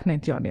 Så då räknar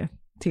inte jag det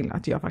till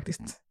att jag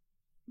faktiskt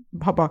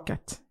har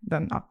bakat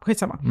den. Ja,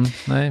 skitsamma.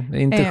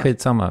 Nej, inte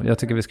skitsamma. Jag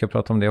tycker vi ska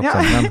prata om det också.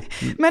 Ja.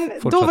 Men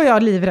då var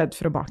jag livrädd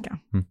för att baka.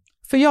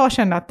 För jag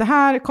kände att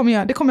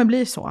det kommer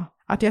bli så.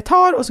 Att jag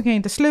tar och så kan jag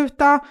inte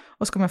sluta.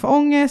 Och så kommer jag få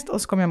ångest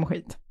och så kommer jag må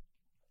skit.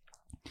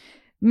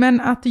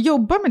 Men att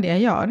jobba med det jag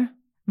gör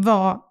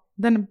var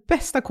den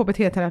bästa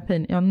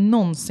KBT-terapin jag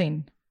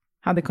någonsin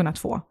hade kunnat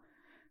få.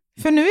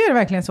 För nu är det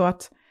verkligen så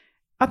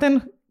att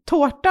en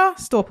tårta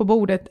står på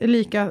bordet är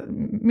lika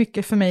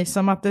mycket för mig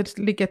som att det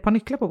ligger ett par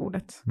nycklar på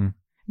bordet.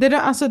 Det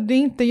är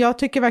inte, jag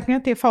tycker verkligen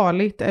att det är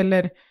farligt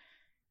eller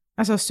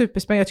alltså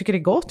superspännande. Jag tycker det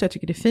är gott, jag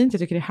tycker det är fint, jag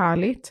tycker det är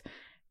härligt.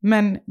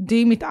 Men det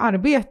är mitt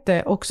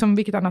arbete och som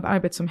vilket annat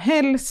arbete som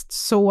helst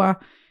så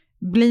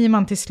blir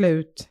man till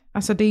slut,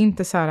 alltså det är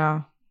inte så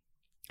här,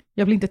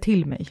 jag blir inte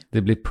till mig.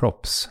 Det blir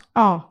props.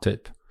 Ja.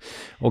 Typ.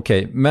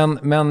 Okej,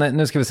 men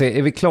nu ska vi se,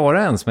 är vi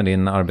klara ens med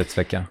din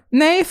arbetsvecka?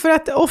 Nej, för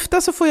att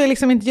ofta så får jag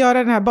liksom inte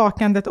göra det här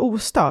bakandet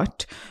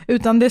ostört.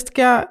 Utan det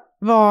ska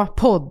vara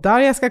poddar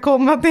jag ska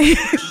komma till.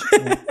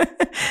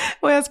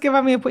 Och jag ska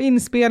vara med på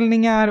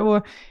inspelningar.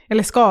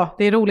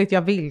 Det är roligt,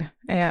 jag vill.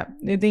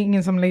 Det är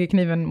ingen som lägger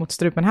kniven mot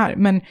strupen här.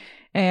 Men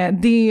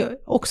det är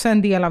också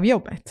en del av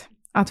jobbet.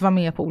 Att vara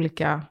med på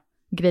olika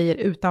grejer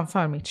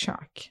utanför mitt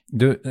kök.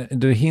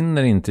 Du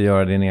hinner inte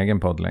göra din egen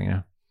podd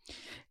längre?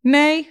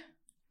 Nej,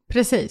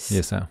 precis.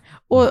 Gissar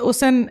jag. Och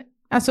sen,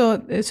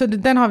 alltså, så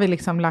den har vi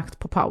liksom lagt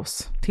på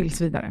paus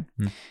tills vidare.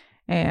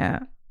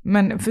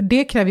 Men för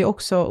det kräver ju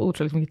också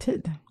otroligt mycket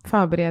tid.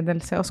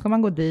 Förberedelse och ska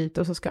man gå dit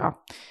och så ska,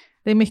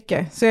 det är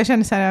mycket. Så jag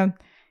känner så här,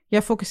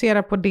 jag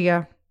fokuserar på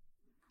det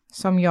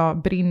som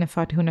jag brinner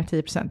för till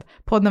 110%.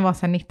 Podden var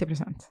så här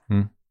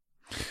 90%.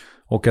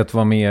 Och att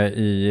vara med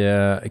i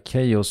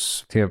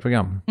Keyos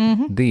tv-program,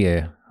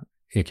 det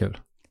är kul.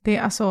 Det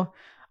är alltså,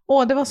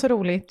 det var så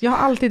roligt. Jag har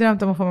alltid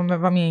drömt om att få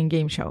vara med i en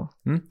gameshow.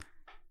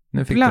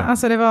 Nu fick du.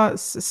 Alltså det var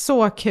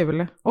så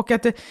kul. Och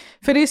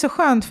för det är så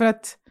skönt för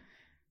att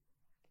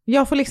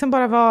jag får liksom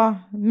bara vara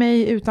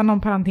mig utan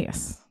någon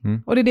parentes.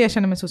 Och det är det jag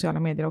känner med sociala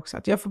medier också.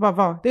 Att jag får bara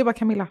vara, det är bara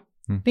Camilla.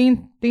 Det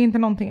är inte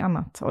någonting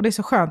annat. Och det är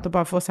så skönt att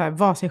bara få så här,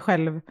 vara sig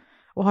själv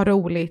och ha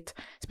roligt.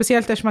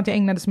 Speciellt eftersom att jag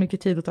ägnade så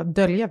mycket tid åt att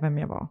dölja vem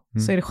jag var.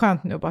 Så är det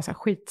skönt nu att bara säga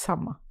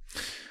skitsamma.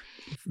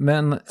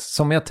 Men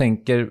som jag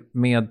tänker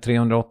med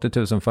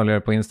 380 000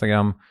 följare på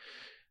Instagram,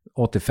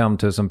 85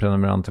 000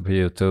 prenumeranter på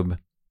YouTube,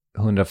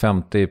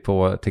 150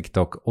 på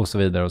TikTok och så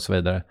vidare,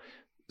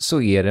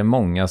 så är det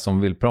många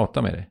som vill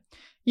prata med dig.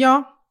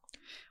 Ja,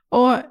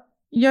 och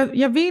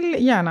jag vill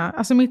gärna,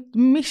 alltså mitt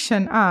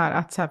mission är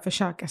att så här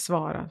försöka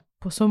svara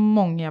på så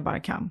många jag bara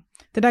kan.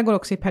 Det där går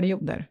också i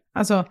perioder.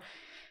 Alltså,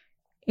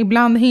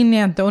 ibland hinner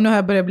jag inte och nu har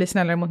jag börjat bli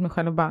snällare mot mig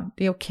själv och bara,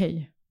 det är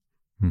okej.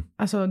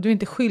 Alltså, du är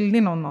inte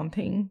skyldig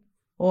någonting.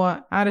 Och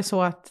är det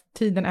så att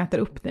tiden äter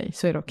upp dig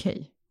så är det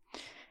okej.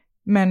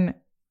 Men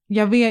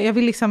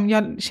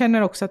jag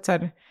känner också att så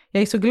här,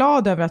 jag är så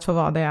glad över att få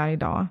vara där jag är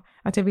idag.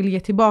 Att jag vill ge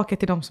tillbaka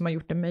till de som har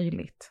gjort det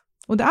möjligt.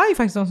 Och det är ju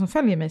faktiskt de som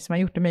följer mig som har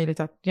gjort det möjligt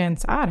att jag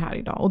ens är här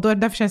idag. Och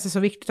därför känns det så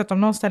viktigt att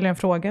om någon ställer en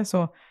fråga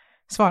så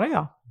svarar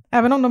jag.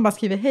 Även om de bara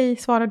skriver, hej,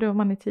 svarar du om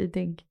man är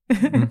tidig?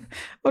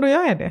 Och då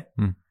gör jag det.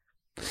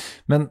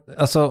 Men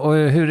alltså, och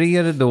hur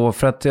är det då?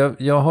 För att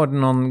jag hörde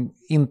någon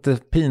inte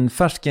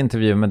pinfärsk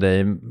intervju med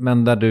dig,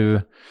 men där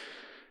du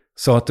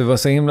sa att du var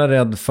så himla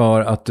rädd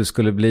för att du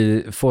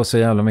skulle få så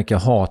jävla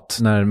mycket hat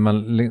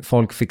när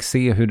folk fick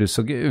se hur du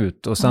såg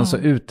ut. Och sen så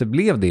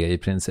uteblev det i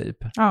princip.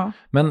 Ja.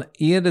 Men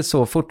är det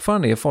så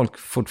fortfarande? Är folk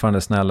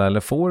fortfarande snälla? Eller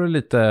får du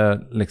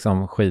lite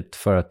liksom skit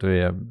för att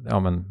du är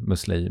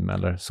muslim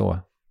eller så?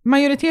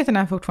 Majoriteten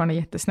är fortfarande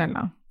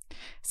jättesnälla.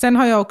 Sen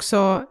har jag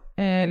också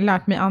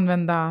lärt mig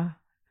använda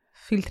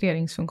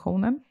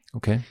filtreringsfunktionen.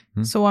 Okay.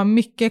 Så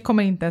mycket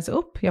kommer inte ens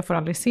upp. Jag får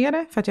aldrig se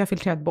det för att jag har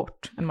filtrerat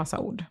bort en massa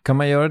ord. Kan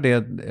man göra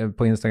det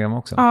på Instagram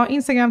också? Ja,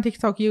 Instagram,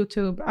 TikTok,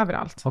 YouTube,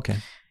 överallt. Okay.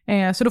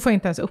 Så då får jag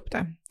inte ens upp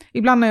det.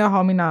 Ibland när jag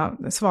har mina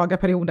svaga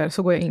perioder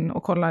så går jag in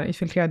och kollar i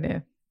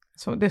filtrerade.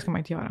 Så det ska man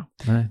inte göra.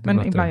 Nej,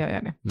 men ibland gör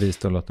jag det.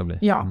 Vist att låta bli.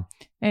 Ja.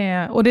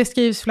 Och det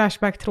skrivs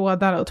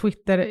flashback-trådar och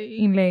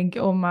Twitter-inlägg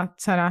om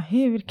att så här,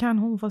 hur kan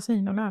hon få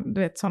sina lön?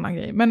 Du vet, sådana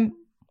grejer. Men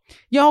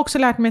jag har också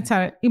lärt mig att så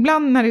här,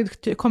 ibland när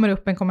det kommer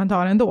upp en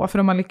kommentar ändå, för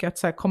de har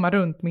lyckats så här, komma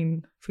runt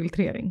min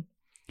filtrering,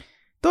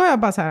 Då har jag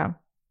bara så här,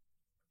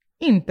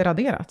 inte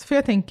raderat. För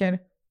jag tänker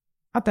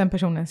att den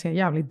personen ser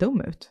jävligt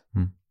dum ut.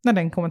 När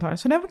den kommentaren.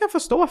 Så den kan få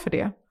stå för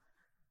det.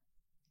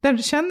 Den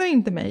känner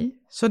inte mig.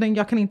 Så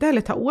jag kan inte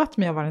heller ta åt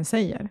mig av vad den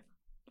säger.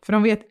 För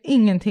de vet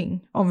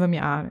ingenting om vem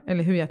jag är.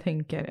 Eller hur jag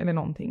tänker. Eller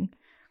någonting.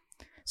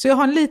 Så jag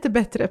har en lite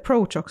bättre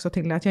approach också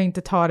till det. Att jag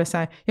inte tar det så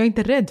här. Jag är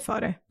inte rädd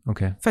för det.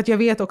 Okay. För att jag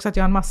vet också att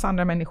jag har en massa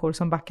andra människor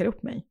som backar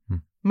upp mig.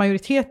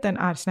 Majoriteten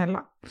är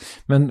snälla.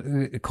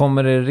 Men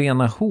kommer det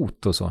rena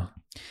hot och så?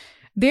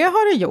 Det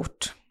har det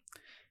gjort.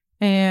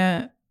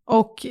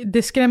 Och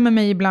det skrämmer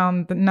mig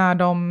ibland när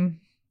de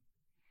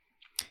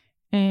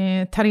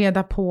tar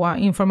reda på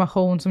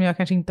information som jag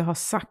kanske inte har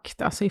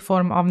sagt. Alltså i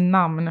form av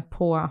namn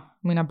på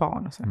mina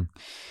barn. Och så.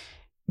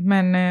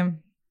 Men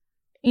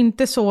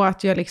inte så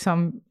att jag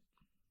liksom...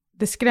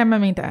 Det skrämmer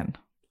mig inte än.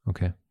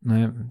 Okej.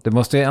 Nej, det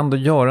måste ju ändå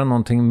göra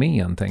någonting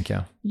med en, tänker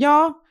jag.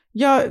 Ja,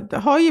 jag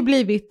har ju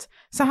blivit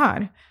så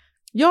här.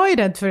 Jag är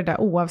rädd för det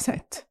där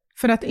oavsett.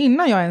 För att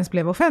innan jag ens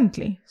blev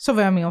offentlig så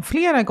var jag med om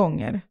flera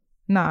gånger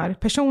när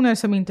personer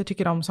som inte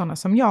tycker om sådana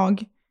som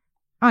jag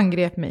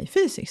angrep mig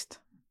fysiskt.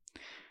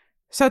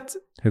 Så att,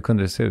 hur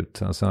kunde det se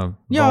ut? Alltså,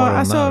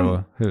 när och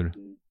hur?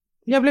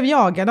 Jag blev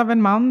jagad av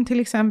en man till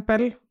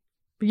exempel.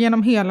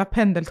 Genom hela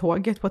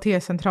pendeltåget på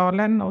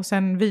T-centralen. Och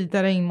sen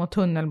vidare in mot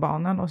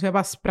tunnelbanan. Och så jag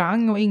bara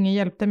sprang och ingen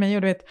hjälpte mig.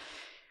 Och du vet,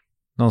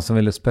 någon som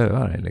ville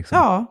spöa dig liksom?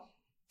 Ja.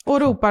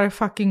 Och ropar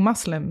fucking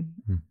muslim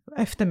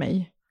efter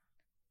mig.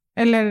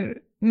 Eller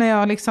när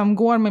jag liksom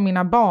går med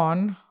mina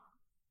barn.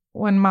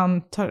 Och en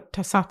man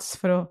tar sats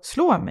för att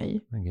slå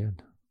mig. Men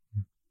gud.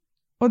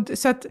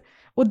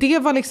 Och det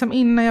var liksom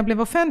innan jag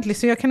blev offentlig.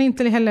 Så jag kan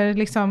inte heller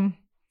liksom...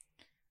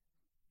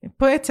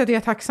 På ett sätt är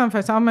jag tacksam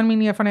för. Men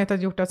min erfarenhet har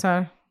gjort att så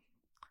här...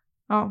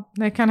 Ja,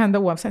 det kan hända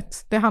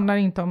oavsett. Det handlar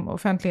inte om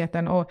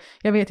offentligheten. Och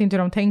jag vet inte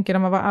hur de tänker.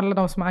 Alla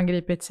de som har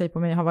angripit sig på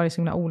mig har varit så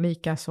himla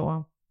olika.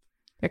 Så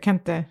jag kan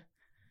inte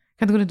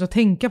gå ut och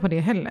tänka på det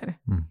heller.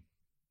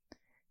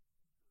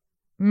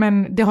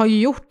 Men det har ju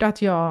gjort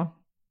att jag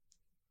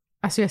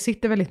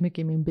sitter väldigt mycket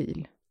i min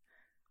bil.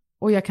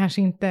 Och jag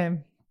kanske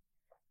inte...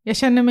 Jag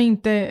känner mig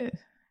inte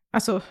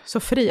så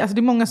fri. Alltså det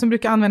är många som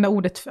brukar använda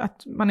ordet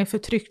att man är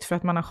förtryckt för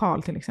att man har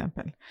sjal till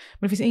exempel. Men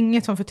det finns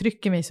inget som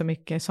förtrycker mig så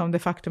mycket som det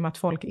faktum att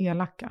folk är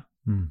elaka.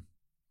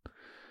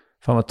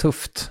 Fan vad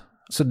tufft.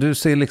 Så du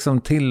ser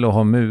liksom till att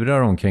ha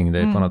murar omkring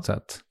dig på något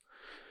sätt?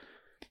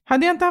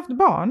 Hade jag inte haft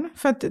barn,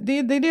 för att det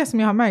är det som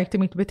jag har märkt i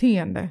mitt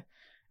beteende.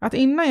 Att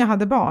innan jag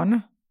hade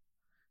barn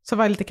så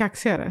var jag lite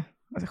kaxigare.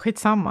 Alltså,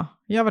 skitsamma,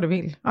 gör vad du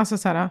vill. Alltså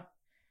så här,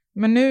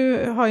 men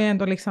nu har jag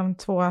ändå liksom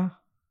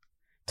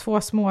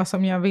två små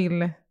som jag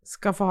vill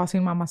ska få ha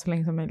sin mamma så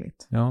länge som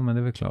möjligt. Ja, men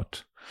det är väl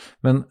klart.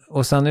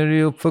 Och sen är du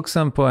ju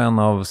uppvuxen på en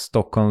av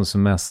Stockholms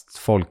mest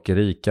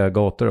folkrika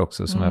gator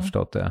också, som jag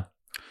förstått det.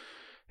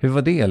 Hur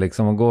var det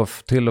liksom att gå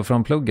till och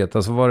från plugget?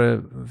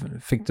 Alltså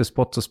fick du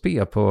spott och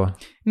spe på...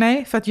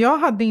 Nej, för att jag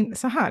hade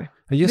så här.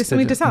 Just det som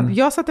är intressant,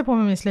 jag satte på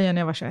mig min slöja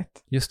när jag var 21.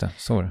 Just det,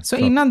 så var det. Så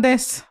innan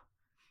dess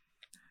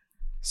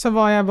så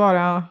var jag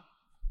bara...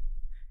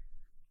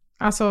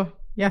 Alltså...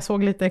 Jag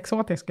såg lite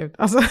exotisk ut.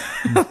 Alltså,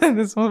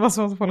 det var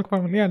så folk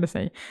formulerade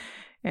sig.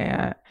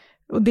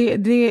 Och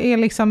det är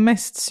liksom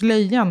mest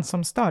slöjan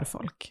som stör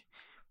folk.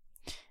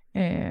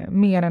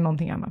 Mer än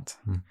någonting annat.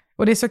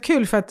 Och det är så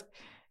kul för att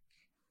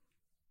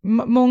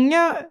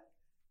många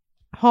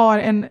har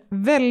en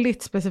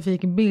väldigt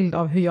specifik bild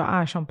av hur jag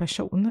är som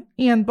person.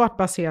 Enbart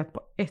baserat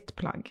på ett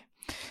plagg.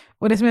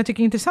 Och det som jag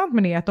tycker är intressant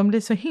med det är att de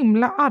blir så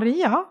himla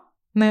arga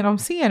när de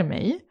ser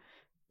mig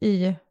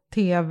i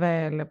tv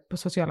eller på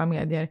sociala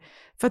medier.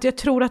 För att jag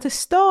tror att det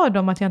stör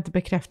dem att jag inte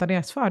bekräftar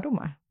deras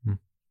fördomar.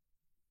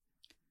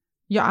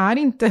 Jag är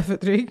inte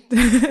förtryckt.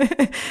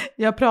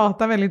 Jag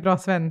pratar väldigt bra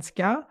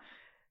svenska.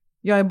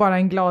 Jag är bara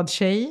en glad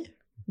tjej.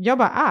 Jag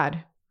bara är.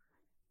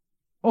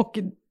 Och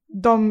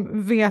de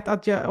vet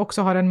att jag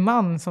också har en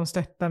man som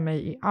stöttar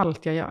mig i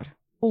allt jag gör.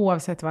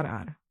 Oavsett vad det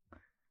är.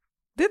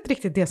 Det är inte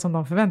riktigt det som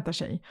de förväntar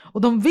sig.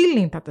 Och de vill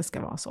inte att det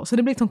ska vara så. Så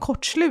det blir en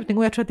kortslutning.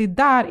 Och jag tror att det är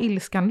där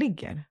ilskan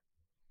ligger.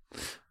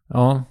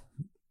 Ja,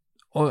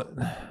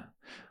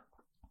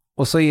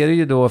 och så är det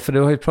ju då, för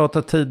du har ju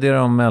pratat tidigare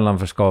om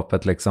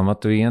mellanförskapet liksom,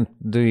 att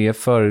du är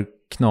för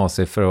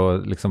knasig för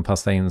att liksom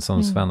passa in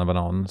som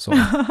svennebanan så.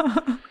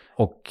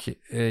 Och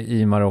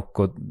i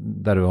Marocko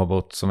där du har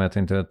bott, som jag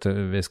tänkte att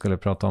vi skulle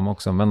prata om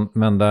också,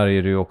 men där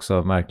är du ju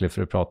också märklig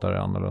för du pratar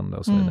annorlunda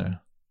och så vidare.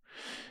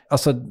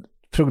 Alltså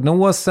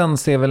prognosen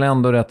ser väl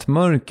ändå rätt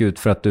mörk ut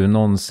för att du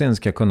någonsin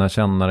ska kunna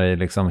känna dig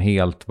liksom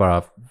helt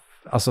bara...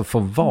 Alltså få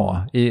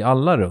vara i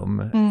alla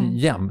rum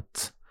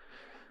jämt.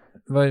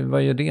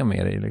 Vad gör det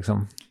med dig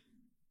liksom?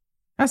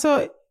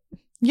 Alltså,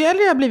 ju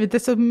äldre jag har blivit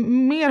desto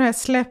mer har jag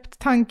släppt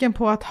tanken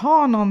på att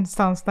ha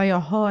någonstans där jag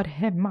hör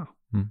hemma.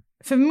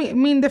 För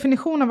min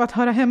definition av att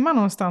höra hemma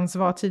någonstans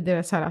var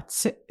tidigare så här att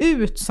se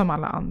ut som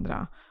alla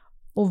andra.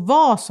 Och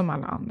vara som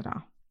alla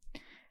andra.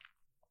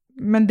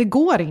 Men det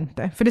går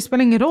inte. För det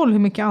spelar ingen roll hur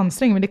mycket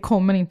ansträngning, men det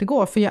kommer inte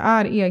gå. För jag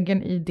är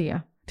egen i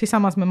det.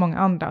 Tillsammans med många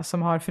andra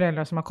som har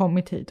föräldrar som har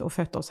kommit hit och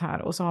fött oss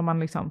här. Och så har man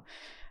liksom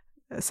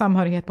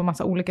samhörighet på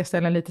massa olika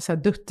ställen lite så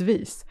här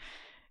duttvis.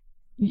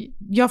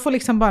 Jag får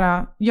liksom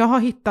jag har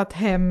hittat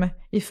hem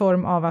i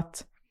form av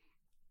att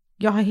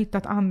jag har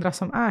hittat andra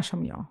som är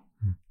som jag.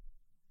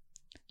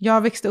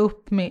 Jag växte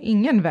upp med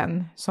ingen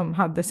vän som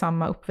hade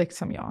samma uppväxt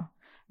som jag.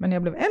 Men när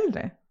jag blev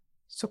äldre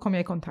så kom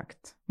jag i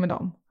kontakt med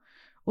dem.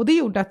 Och det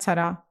gjorde att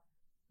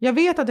jag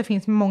vet att det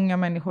finns många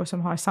människor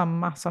som har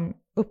samma som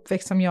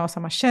uppväxt som jag,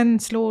 samma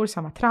känslor,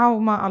 samma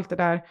trauma, allt det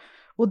där.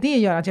 Och det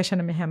gör att jag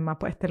känner mig hemma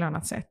på ett eller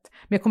annat sätt.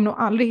 Men jag kommer nog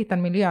aldrig hitta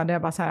en miljö där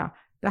jag bara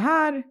det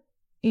här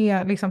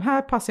är liksom,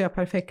 här passar jag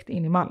perfekt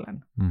in i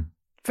mallen.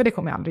 För det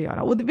kommer jag aldrig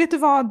göra. Och vet du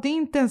vad, det är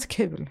inte ens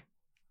kul.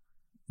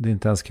 Det är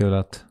inte ens kul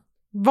att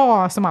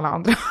vara som alla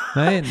andra.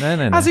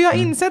 Nej. Alltså jag har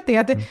insett det.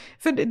 Att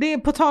för det är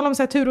på tal om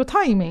tur och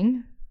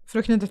timing, för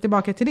att knyta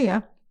tillbaka till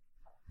det.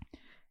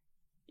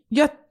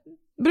 Jag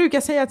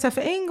brukar säga att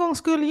för en gång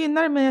skulle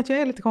gynna det mig att jag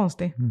är lite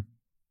konstig.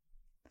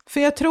 För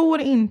jag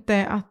tror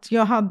inte att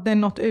jag hade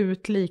nått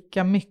ut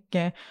lika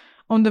mycket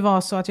om det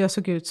var så att jag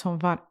såg ut som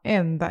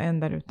varenda en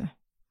där ute.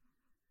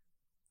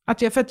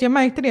 För att jag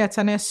märkte det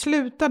att när jag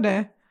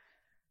slutade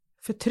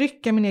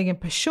förtrycka min egen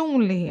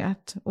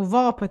personlighet och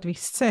vara på ett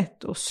visst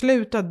sätt och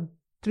slutade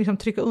liksom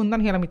trycka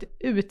undan hela mitt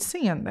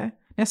utseende. När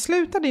jag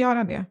slutade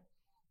göra det,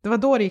 det var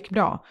då det gick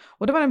bra.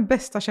 Och det var den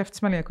bästa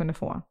käftsmällen jag kunde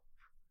få.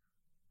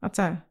 Att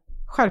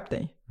skärp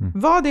dig.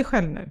 Var dig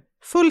själv nu.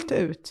 Fullt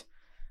ut.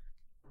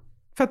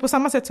 För att på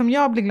samma sätt som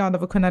jag blir glad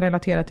av att kunna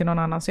relatera till någon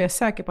annan, så är jag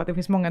säker på att det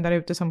finns många där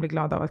ute som blir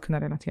glada av att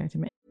kunna relatera till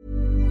mig.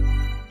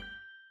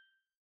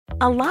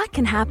 A lot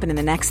can happen in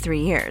the next 3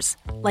 years.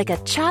 Like a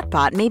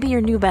chatbot may be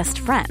your new best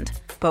friend.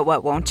 But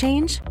what won't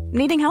change?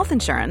 Needing health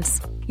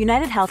insurance.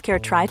 United Healthcare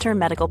Tri-Term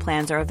Medical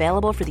Plans are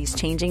available for these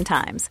changing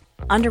times.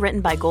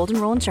 Underwritten by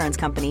Golden Rule Insurance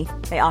Company,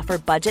 they offer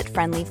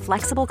budget-friendly,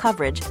 flexible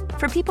coverage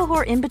for people who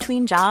are in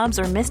between jobs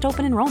or missed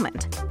open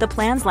enrollment. The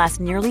plans last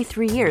nearly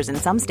 3 years in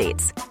some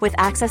states, with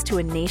access to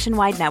a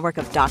nationwide network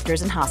of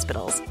doctors and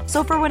hospitals.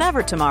 So for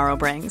whatever tomorrow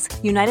brings,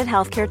 United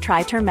Healthcare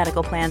Tri-Term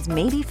Medical Plans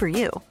may be for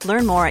you.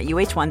 Learn more at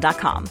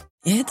uh1.com.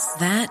 It's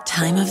that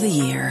time of the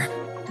year.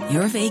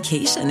 Your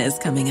vacation is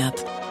coming up.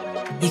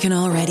 You can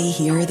already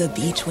hear the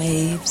beach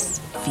waves,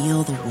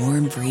 feel the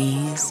warm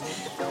breeze,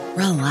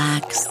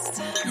 relax,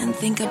 and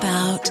think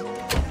about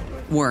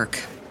work.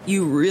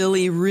 You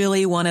really,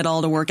 really want it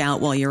all to work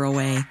out while you're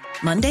away.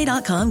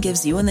 Monday.com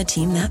gives you and the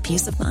team that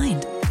peace of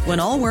mind. When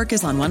all work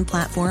is on one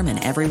platform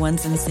and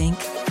everyone's in sync,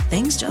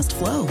 things just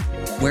flow.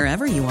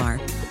 Wherever you are,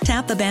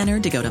 tap the banner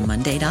to go to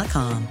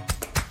Monday.com.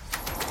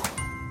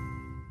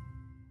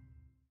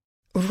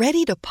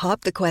 Ready to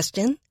pop the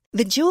question?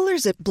 The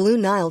jewelers at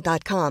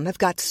BlueNile.com have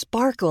got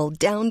sparkle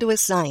down to a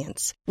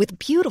science with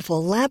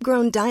beautiful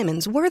lab-grown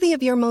diamonds worthy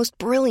of your most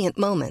brilliant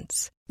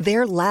moments.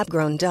 Their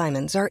lab-grown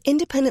diamonds are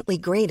independently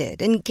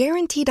graded and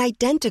guaranteed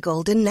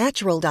identical to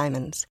natural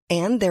diamonds,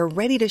 and they're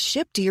ready to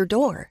ship to your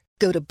door.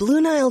 Go to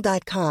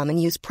BlueNile.com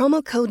and use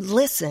promo code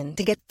LISTEN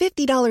to get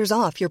 $50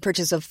 off your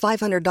purchase of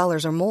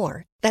 $500 or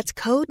more. That's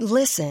code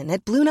LISTEN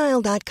at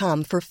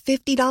BlueNile.com for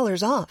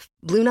 $50 off.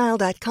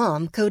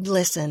 BlueNile.com, code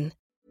LISTEN.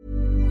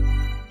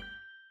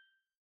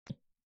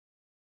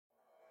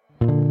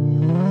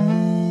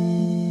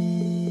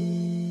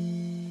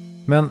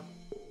 Men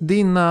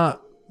dina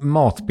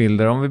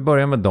matbilder, om vi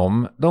börjar med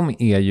dem, de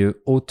är ju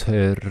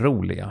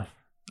otroliga.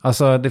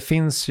 Alltså det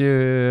finns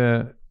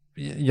ju,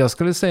 jag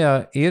skulle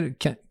säga,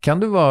 kan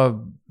du vara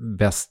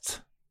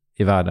bäst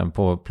i världen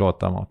på att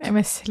plåta mat? Nej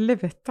men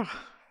sluta.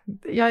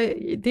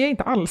 Det är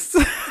inte alls.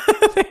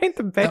 Det är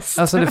inte bäst.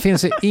 Alltså det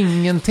finns ju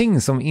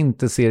ingenting som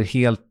inte ser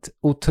helt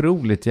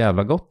otroligt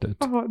jävla gott ut.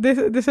 Det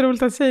är så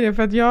roligt att säga det,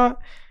 för att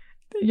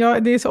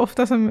jag det är så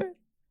ofta som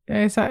jag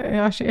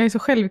är så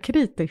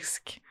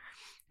självkritisk.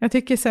 Jag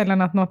tycker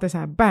sällan att något är så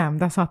här, bam,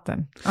 där satt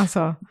den.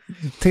 Alltså.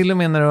 Till och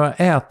med när du har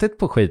ätit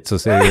på skit så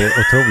ser det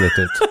otroligt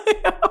ut.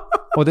 Ja.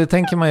 Och det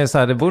tänker man ju så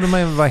här, det borde man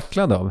ju vara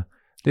äcklad av.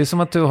 Det är som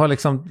att du har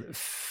liksom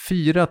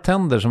 4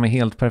 tänder som är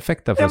helt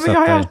perfekta för att sätta. Ja,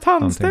 men jag har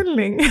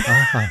tandställning.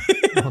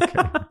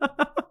 Okay.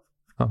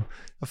 Ja,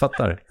 jag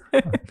fattar.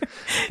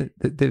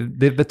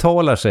 Det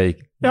betalar sig,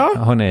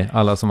 hörni,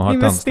 alla som har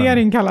tandställning.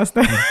 Investering kallas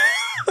det.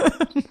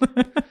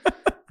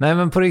 Nej,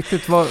 men på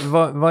riktigt,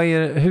 vad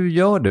är, hur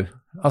gör du?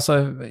 Alltså,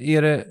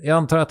 jag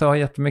antar att det har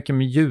jättemycket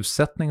med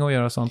ljussättning att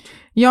göra och sånt.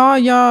 Ja,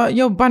 jag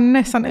jobbar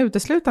nästan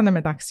uteslutande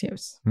med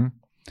dagsljus.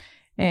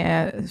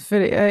 För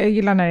jag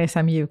gillar när det är så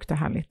här mjukt och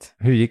härligt.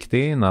 Hur gick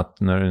det i natt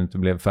när du inte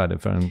blev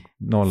färdig förrän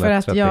 01:30? För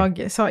att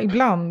jag sa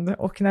ibland,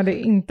 och när det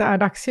inte är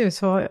dagsljus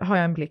så har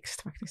jag en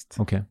blixt faktiskt.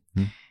 Okay.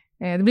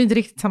 Det blir inte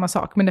riktigt samma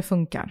sak, men det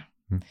funkar.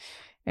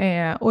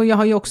 Och jag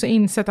har ju också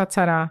insett att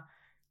så här,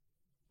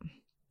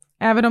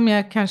 även om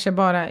jag kanske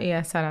bara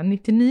är så här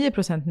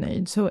 99%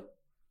 nöjd, så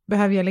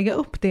behöver jag lägga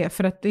upp det,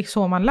 för att det är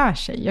så man lär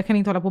sig. Jag kan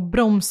inte hålla på och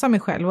bromsa mig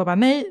själv och bara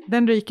nej,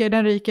 den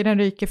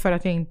ryker för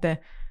att jag inte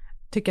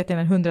tycker att det är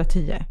en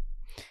 110.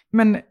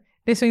 Men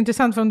det är så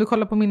intressant, för om du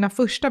kollar på mina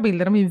första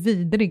bilder, de är ju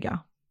vidriga.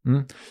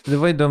 Det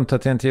var ju dumt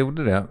att jag inte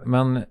gjorde det,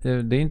 men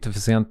det är inte för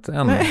sent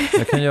än.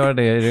 Jag kan göra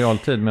det i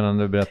realtid medan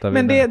du berättar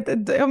vidare.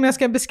 Men om jag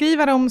ska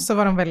beskriva dem så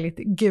var de väldigt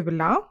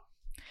gula,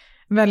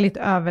 väldigt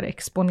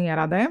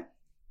överexponerade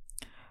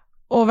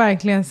och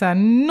verkligen så här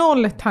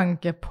noll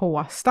tanke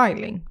på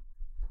styling.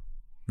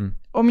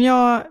 Om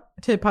jag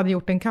typ hade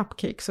gjort en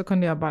cupcake så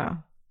kunde jag bara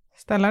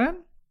ställa den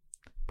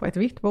på ett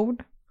vitt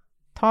bord,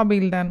 ta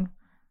bilden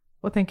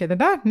och tänka det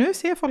där, nu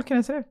ser folk hur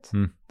den ser ut.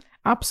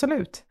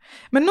 Absolut.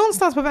 Men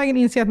någonstans på vägen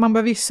inser jag att man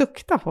behöver ju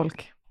sukta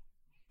folk.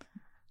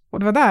 Och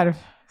det var där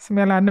som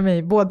jag lärde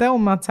mig både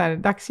om att så här,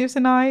 dagsljus är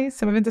nice,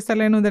 jag behöver inte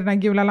ställa den under den här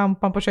gula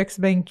lampan på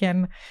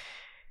köksbänken.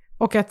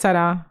 Och att så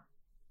här,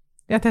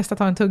 jag testar att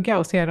ta en tugga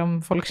och ser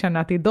om folk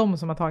känner att det är de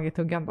som har tagit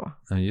tuggan då.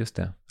 Ja, just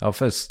det. Ja,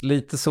 för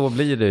lite så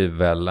blir det ju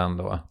väl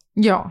ändå.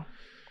 Ja.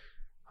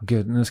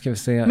 Gud, nu ska vi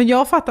se. Men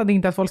jag fattade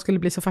inte att folk skulle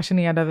bli så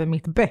fascinerade över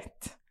mitt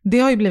bett. Det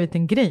har ju blivit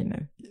en grej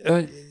nu.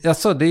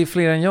 Alltså, det är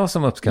fler än jag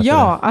som uppskattar det.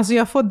 Ja, alltså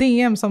jag får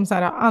DM som så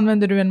här,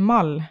 använder du en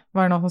mall?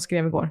 Var det någon som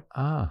skrev igår.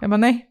 Jag bara,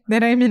 nej, det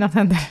där är mina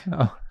tänder.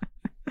 Ja.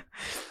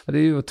 Det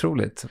är ju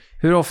otroligt.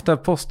 Hur ofta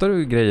postar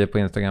du grejer på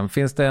Instagram?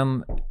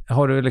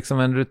 Har du liksom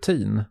en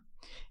rutin?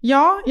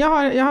 Ja,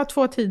 jag har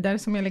 2 tider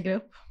som jag lägger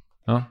upp.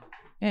 Ja.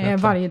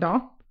 Varje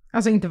dag.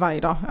 Alltså inte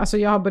varje dag. Alltså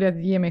jag har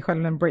börjat ge mig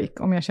själv en break.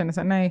 Om jag känner så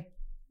här, nej,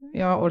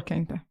 jag orkar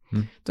inte.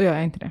 Då gör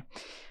jag inte det.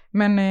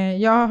 Men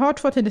jag har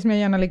 2 tider som jag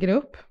gärna lägger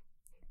upp.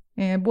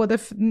 Både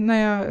när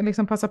jag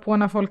liksom passar på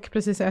när folk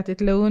precis har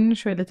ätit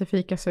lunch och är lite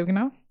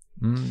fikasugna.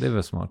 Det är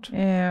väl smart.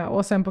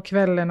 Och sen på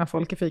kvällen när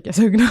folk är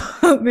fikasugna.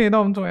 Det är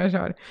de 2 jag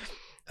kör.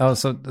 Ja,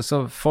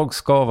 så folk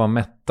ska vara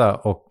mätta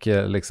och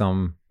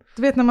liksom...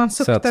 Du vet när man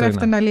suktar sötsugna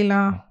efter den där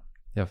lilla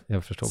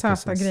jag förstår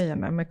söta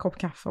grejen där med kopp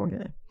kaffe och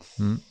grejer.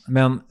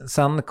 Men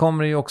sen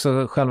kommer ju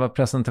också själva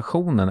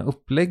presentationen,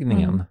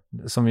 uppläggningen,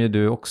 som ju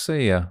du också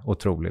är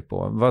otrolig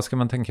på. Vad ska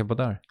man tänka på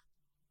där?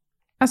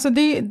 Alltså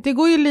det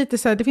går ju lite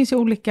så här, det finns ju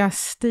olika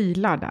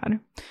stilar där.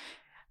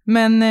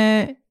 Men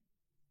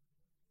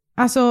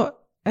alltså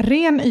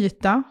ren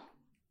yta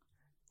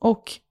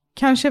och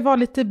kanske var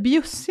lite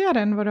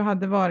bjussigare än vad du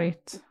hade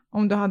varit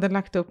om du hade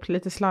lagt upp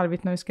lite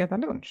slarvigt när du ska äta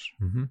lunch.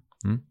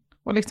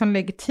 Och liksom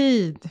lägg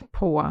tid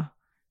på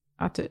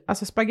att,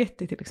 alltså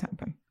spaghetti till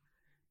exempel.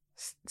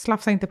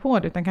 Slafsa inte på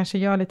det utan kanske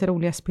gör lite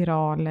roliga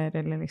spiraler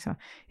eller liksom.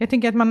 Jag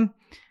tänker att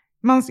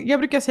jag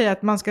brukar säga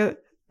att man ska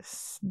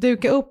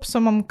duka upp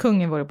som om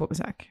kungen vore på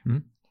besök.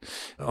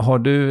 Har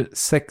du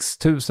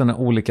 6000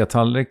 olika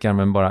tallrikar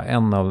men bara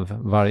en av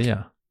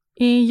varje?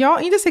 Ja,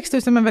 inte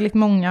 6000 men väldigt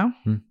många.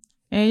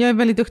 Jag är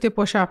väldigt duktig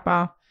på att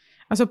köpa,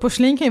 alltså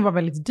porslin kan ju vara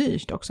väldigt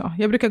dyrt också.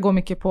 Jag brukar gå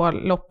mycket på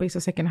loppis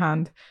och second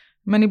hand.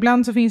 Men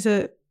ibland så finns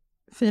det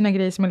fina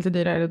grejer som är lite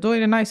dyrare. Då är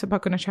det nice att bara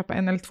kunna köpa 1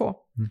 eller 2.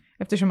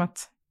 Eftersom att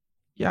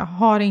jag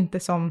har inte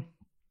som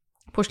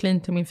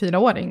porslin till min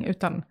 4-åring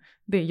utan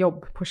det är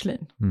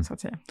jobbporslin så att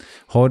säga.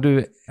 Har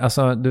du,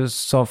 alltså du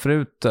sa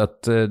förut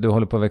att du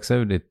håller på att växa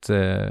ur ditt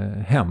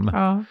hem.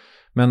 Ja.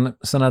 Men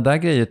sådana där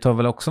grejer tar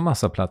väl också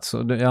massa plats?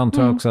 Och jag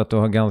antar också att du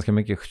har ganska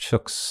mycket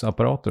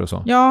köksapparater och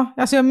så. Ja,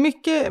 alltså jag har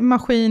mycket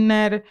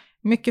maskiner,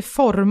 mycket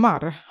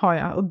formar har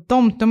jag. Och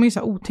de är ju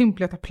så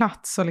otympliga att ta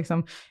plats. Och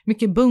liksom,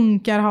 mycket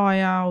bunkar har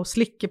jag och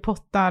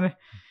slickepottar.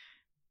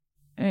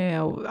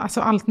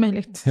 Alltså allt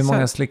möjligt. Hur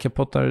många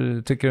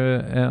slickepottar tycker du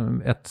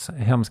ett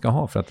hem ska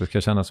ha för att det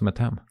ska kännas som ett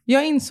hem?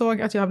 Jag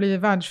insåg att jag har blivit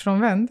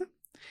världsfrånvänd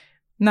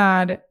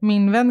när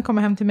min vän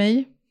kommer hem till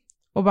mig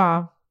och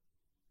bara,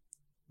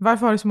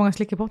 varför har du så många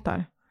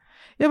slickepottar?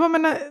 Jag bara,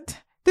 men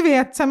du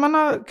vet, sen man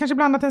har kanske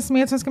blandat en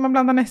smet, sen ska man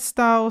blanda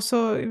nästa och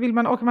så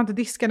orkar man inte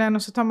diska den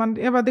och så tar man,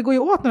 jag bara, det går ju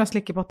åt några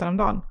slickepottar om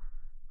dagen.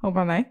 Och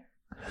bara, nej,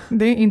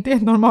 det är inte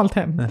ett normalt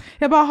hem. Nej.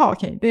 Jag bara,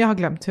 okej, jag har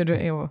glömt hur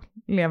det är att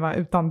leva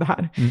utan det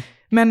här.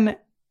 Men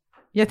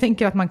jag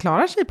tänker att man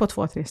klarar sig på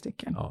 2-3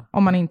 stycken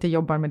om man inte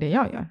jobbar med det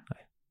jag gör.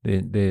 Nej.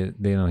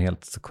 Det är nog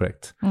helt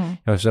korrekt.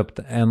 Jag har köpt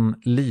en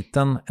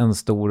liten, en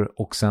stor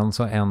och sen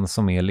så en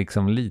som är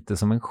liksom lite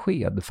som en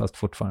sked fast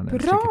fortfarande en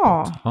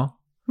slickepott. Ja.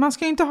 Man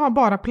ska ju inte ha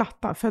bara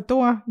platta för att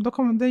då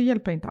kommer det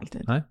hjälper inte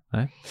alltid.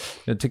 Nej.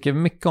 Jag tycker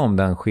mycket om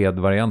den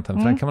skedvarianten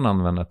för den kan man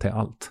använda till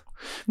allt.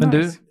 Men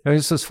nice. Jag är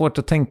så svårt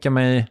att tänka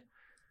mig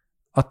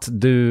att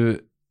du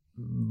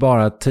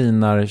bara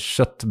tinar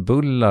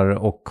köttbullar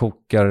och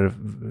kokar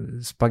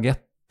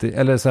spaghetti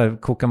eller så här,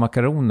 kokar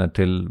makaroner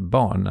till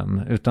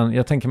barnen. Utan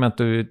jag tänker mig att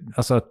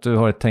du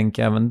har ett tänk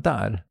även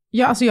där.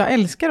 Ja, alltså jag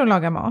älskar att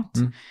laga mat.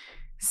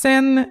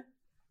 Sen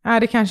är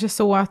det kanske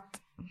så att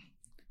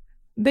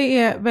det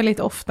är väldigt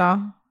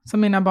ofta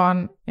som mina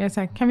barn är så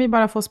här, kan vi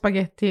bara få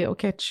spaghetti och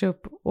ketchup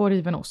och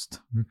riven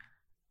ost?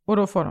 Och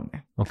då får de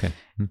det. Okay.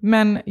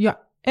 Men jag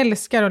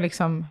älskar att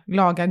liksom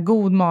laga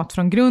god mat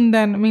från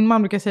grunden. Min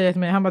man brukar säga till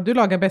mig, han bara, du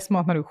lagar bäst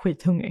mat när du är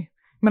skithungrig.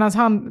 Medan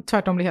han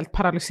tvärtom blir helt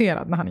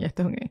paralyserad när han är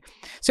jättehungrig.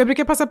 Så jag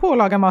brukar passa på att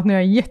laga mat när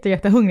jag är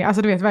jättehungrig.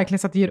 Alltså du vet verkligen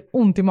så att det gör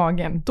ont i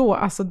magen. Då,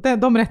 alltså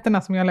de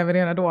rätterna som jag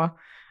levererar då,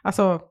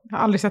 alltså jag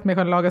har aldrig sett mig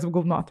själv laga så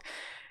god mat.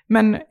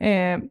 Men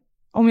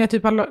om jag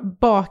typ har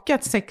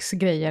bakat 6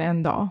 grejer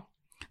en dag,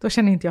 då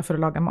känner inte jag för att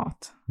laga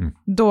mat.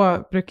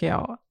 Då brukar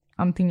jag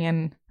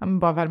antingen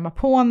bara värma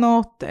på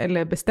något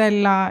eller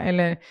beställa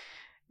eller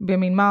be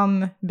min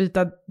man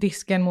byta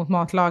disken mot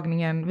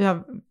matlagningen.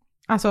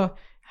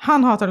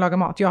 Han hatar att laga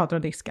mat, jag hatar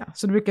att diska.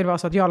 Så det brukar vara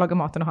så att jag lagar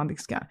maten och han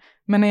diskar.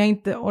 Men när jag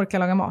inte orkar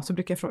laga mat så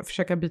brukar jag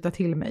försöka byta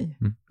till mig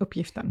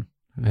uppgiften.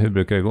 Hur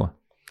brukar det gå?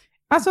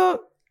 Alltså,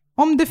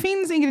 om det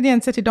finns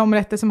ingredienser till de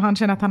rätter som han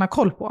känner att han har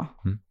koll på,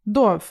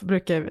 då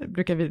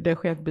brukar vi det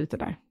ske ett byte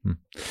där.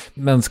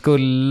 Men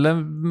skulle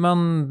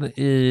man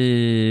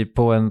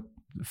på en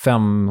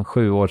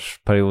 5-7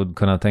 årsperiod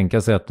kunna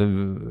tänka sig att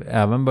du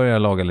även börjar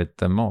laga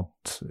lite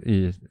mat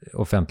i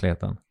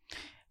offentligheten?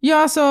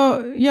 Ja,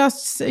 alltså,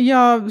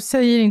 jag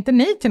säger inte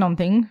nej till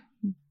någonting.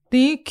 Det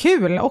är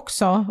kul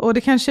också. Och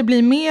det kanske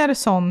blir mer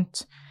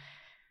sånt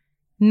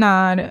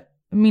när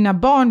mina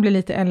barn blir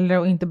lite äldre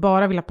och inte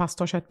bara vill ha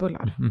pasta och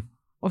köttbullar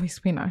och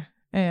fiskpinnar.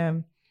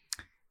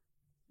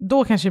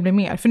 Då kanske det blir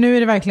mer. För nu är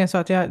det verkligen så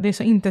att det är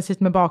så intensivt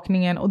med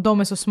bakningen och de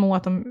är så små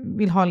att de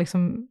vill ha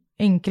liksom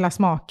enkla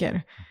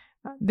smaker.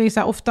 Det är så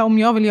här, ofta om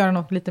jag vill göra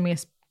något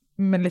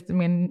med lite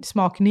mer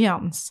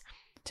smaknyans,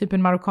 typ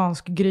en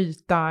marockansk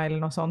gryta eller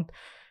något sånt.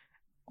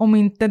 Om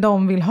inte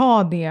de vill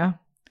ha det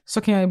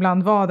så kan jag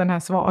ibland vara den här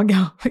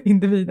svaga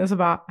individen så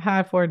bara,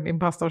 här får du din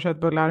pasta och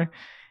köttbullar.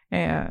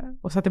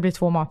 Och så att det blir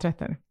 2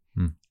 maträtter.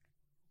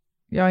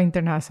 Jag är inte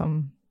den här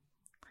som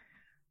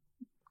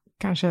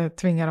kanske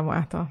tvingar dem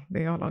att äta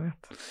det jag har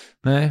lagat.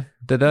 Nej,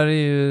 det där är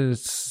ju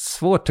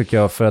svårt tycker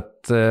jag för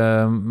att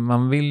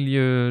man vill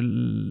ju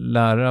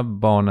lära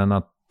barnen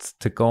att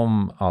tycka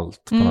om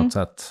allt på något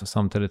sätt.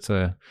 Samtidigt så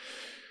är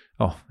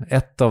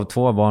 1 av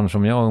 2 barn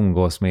som jag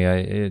umgås med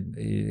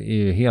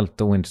är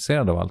helt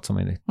ointresserade av allt som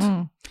är nytt.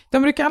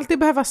 De brukar alltid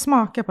behöva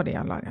smaka på det jag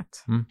har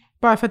lagat.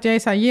 Bara för att jag är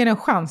så här, ger en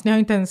chans. Ni har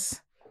inte ens,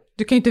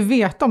 du kan ju inte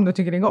veta om du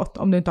tycker det är gott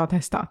om du inte har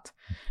testat.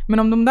 Men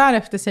om de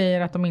därefter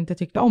säger att de inte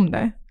tyckte om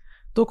det,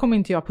 då kommer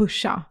inte jag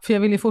pusha. För jag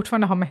vill ju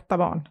fortfarande ha mätta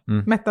barn.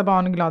 Mätta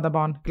barn,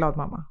 glad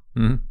mamma.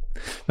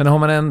 Men har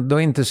man ändå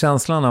inte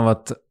känslan av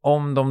att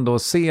om de då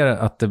ser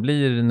att det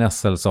blir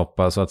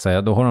nässelsoppa så att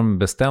säga, då har de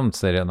bestämt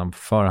sig redan på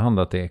förhand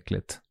att det är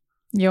äckligt?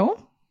 Jo,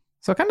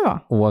 så kan det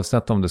vara.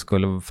 Oavsett om det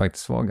skulle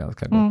faktiskt vara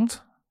ganska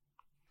gott.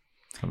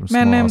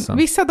 Men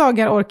vissa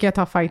dagar orkar jag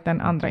ta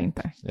fighten, andra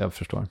inte. Jag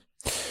förstår.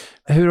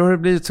 Hur har du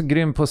blivit så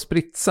grym på att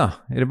spritsa?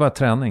 Är det bara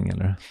träning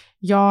eller?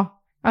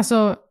 Ja,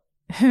 alltså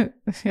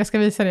jag ska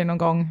visa dig någon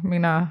gång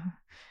mina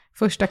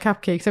första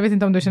cupcakes. Jag vet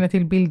inte om du känner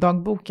till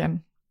bilddagboken.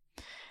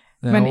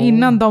 Men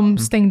innan de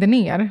stängde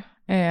ner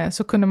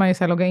så kunde man ju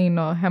så här logga in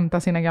och hämta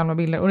sina gamla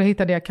bilder. Och då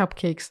hittade jag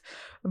cupcakes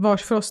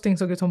vars frosting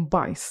såg ut som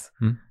bajs.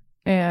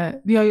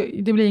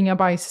 Det blir inga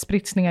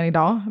bajsspritsningar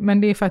idag,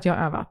 men det är för att jag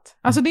har övat.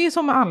 Alltså det är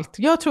som med allt.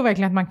 Jag tror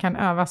verkligen att man kan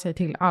öva sig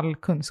till all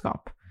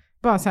kunskap.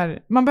 Bara så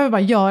här, man behöver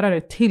bara göra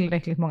det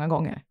tillräckligt många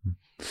gånger.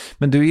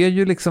 Men du är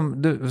ju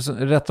liksom,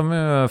 rätt om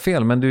jag har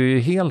fel, men du är ju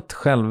helt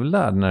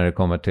självlärd när det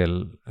kommer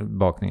till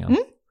bakningen.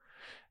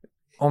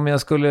 Om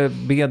jag skulle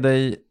be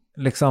dig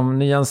liksom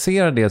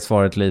nyansera det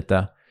svaret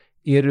lite,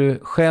 är du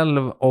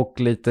själv och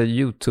lite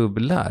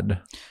YouTube-lärd?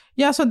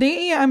 Ja, alltså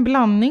det är en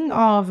blandning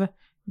av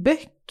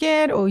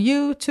böcker och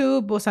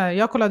YouTube och så här.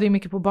 Jag kollade ju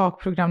mycket på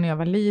bakprogram när jag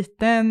var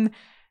liten.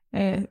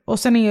 Och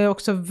sen är jag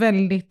också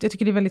jag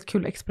tycker det är väldigt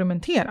kul att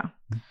experimentera.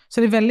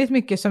 Så det är väldigt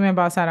mycket som jag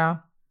bara så här,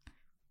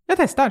 jag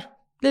testar.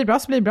 Blir det bra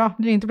så blir det bra.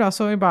 Blir det inte bra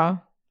så är det bara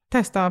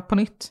testa på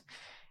nytt.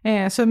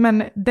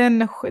 Men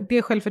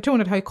det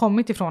självförtroendet har ju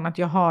kommit ifrån att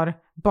jag har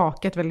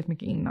bakat väldigt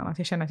mycket innan. Att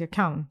jag känner att jag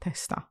kan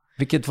testa.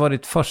 Vilket var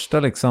ditt första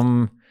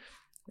liksom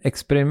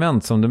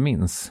experiment som du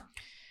minns?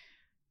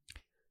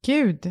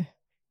 Gud.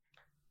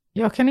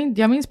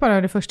 Jag minns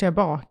bara det första jag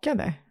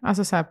bakade.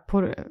 Alltså så här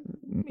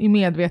i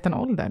medveten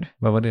ålder.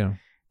 Vad var det då?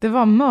 Det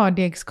var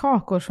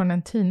mördegskakor från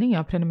en tidning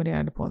jag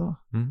prenumererade på då.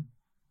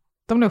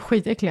 De blev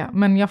skitäckliga,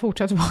 men jag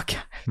fortsatte baka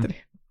efter det.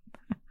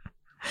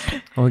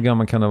 Och hur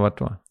gammal kan det ha varit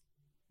då?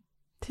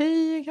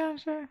 10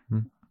 kanske.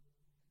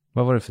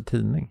 Vad var det för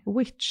tidning?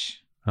 Witch.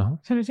 Jaha.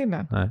 Känner du till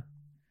den? Nej.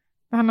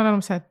 Det handlade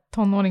om så här,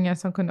 tonåringar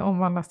som kunde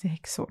omvandlas till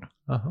häxor.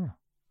 Jaha.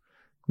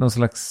 Någon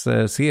slags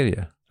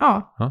serie?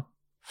 Ja. Ja,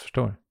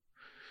 förstår.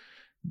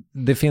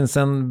 Det finns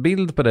en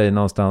bild på dig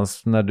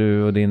någonstans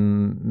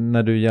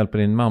när du hjälper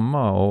din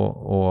mamma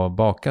och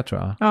baka,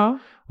 tror jag. Ja.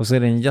 Och så är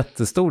det en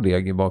jättestor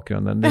deg i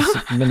bakgrunden.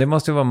 Men det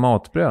måste ju vara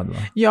matbröd, va?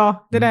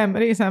 Ja, det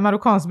är så här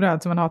marockanskt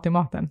bröd som man har till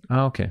maten.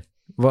 Okej.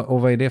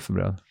 Och vad är det för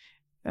bröd?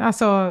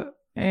 Alltså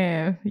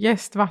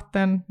jäst,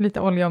 vatten, lite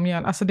olja och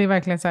mjöl. Alltså det är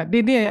verkligen så här, det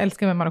är det jag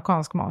älskar med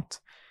marockansk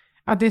mat.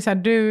 Att det är så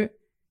här,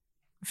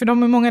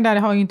 för många där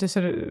har ju inte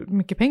så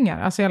mycket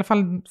pengar. Alltså i alla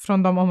fall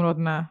från de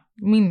områdena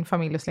min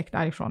familj och släkt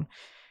är ifrån.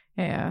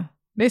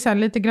 Det är så här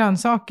lite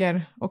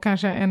grönsaker och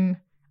kanske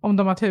om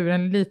de har tur,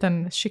 en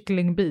liten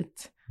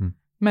kycklingbit.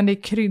 Men det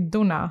är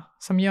kryddorna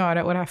som gör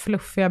det och det här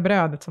fluffiga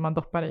brödet som man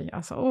doppar i.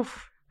 Alltså,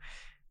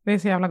 det är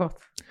så jävla gott.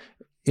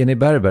 Är ni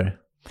berber?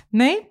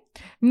 Nej,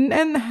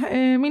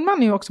 min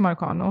man är ju också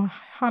marockan och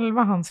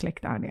halva hans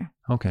släkt är det.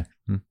 Okej.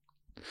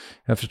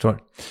 Jag förstår.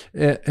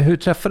 Hur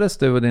träffades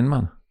du och din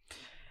man?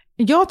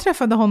 Jag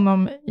träffade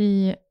honom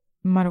i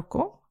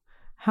Marocko.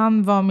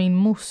 Han var min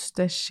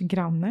mosters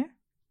granne.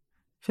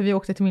 För vi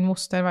åkte till min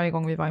moster varje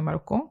gång vi var i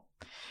Marocko.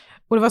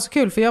 Och det var så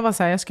kul för jag var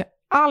så här, jag ska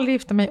aldrig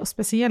gifta mig och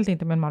speciellt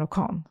inte med en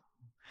marockan.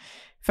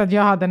 För att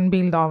jag hade en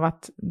bild av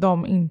att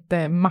de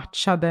inte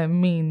matchade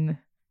min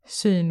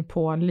syn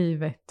på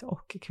livet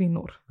och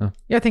kvinnor. Ja.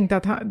 Jag tänkte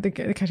att det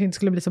kanske inte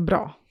skulle bli så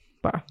bra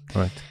bara.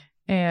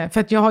 Right. För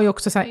att jag har ju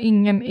också så här,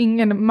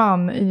 ingen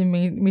man i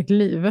mitt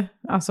liv,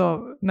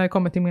 alltså när det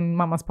kommer till min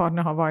mammas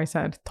partner har varit så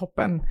här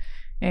toppen.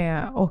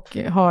 Och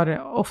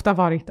har ofta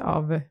varit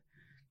av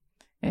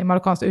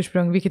marockanskt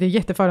ursprung, vilket är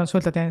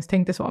jättefördomsfullt att jag ens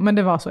tänkte så. Men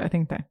det var så jag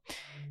tänkte.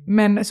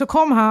 Men så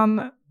kom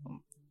han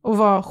och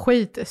var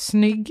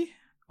skitsnygg.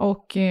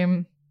 Och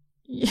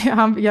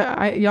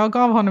jag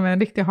gav honom en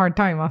riktig hard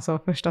time alltså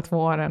första 2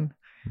 åren.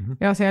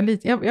 Jag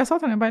sa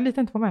till honom, jag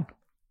litar inte på män.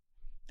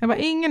 Jag bara,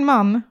 ingen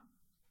man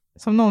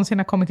som någonsin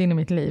har kommit in i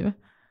mitt liv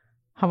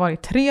har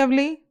varit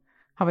trevlig,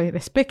 har varit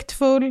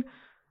respektfull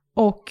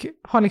och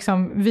har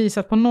liksom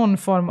visat på någon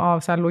form av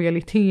så här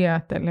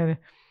lojalitet eller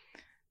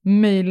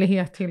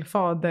möjlighet till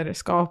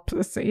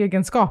faderskaps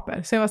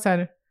egenskaper. Så jag var så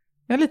här,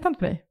 jag litar inte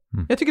på dig.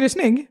 Jag tycker du är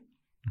snygg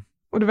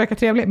och du verkar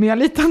trevlig, men jag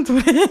litar inte på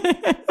dig.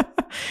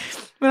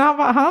 Men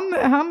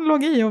han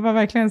låg i och var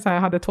verkligen så här,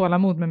 hade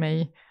tålamod med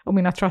mig och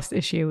mina trust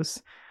issues.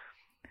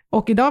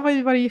 Och idag var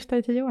vi bara gifta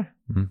i 10 år.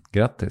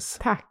 Grattis.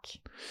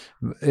 Tack.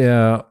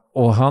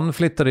 Och han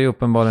flyttade ju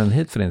uppenbarligen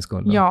hit för din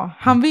skull. Då. Ja,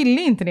 han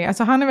ville inte det.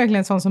 Alltså han är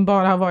verkligen sån som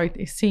bara har varit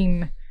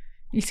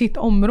i sitt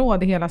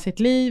område hela sitt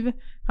liv.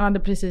 Han hade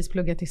precis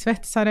pluggat till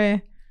svetsare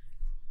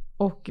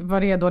och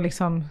var redo att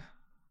liksom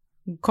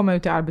komma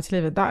ut i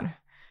arbetslivet där.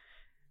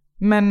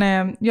 Men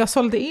jag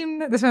sålde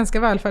in det svenska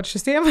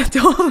välfärdssystemet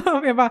till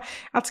honom. Jag bara,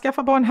 att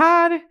skaffa barn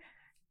här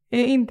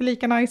är inte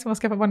lika nice som att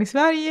skaffa barn i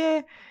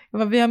Sverige.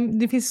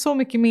 Det finns så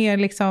mycket mer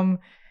liksom,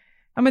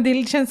 ja men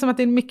det känns som att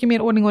det är mycket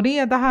mer ordning och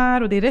reda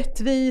här och det är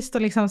rättvist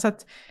och liksom så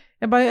att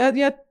jag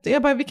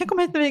bara vi kan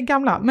komma hit när vi är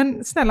gamla,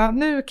 men snälla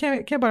nu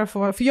kan jag bara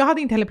få, för jag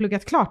hade inte heller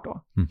pluggat klart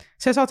då.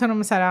 Så jag sa till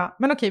honom så här,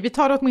 men okej, vi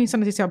tar det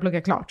åtminstone tills jag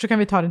pluggar klart så kan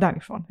vi ta det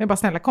därifrån. Jag bara,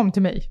 snälla kom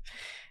till mig.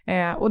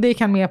 Och det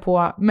kan med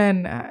på,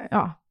 men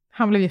ja,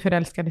 han blev ju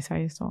förälskad i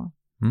Sverige så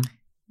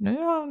nu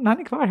han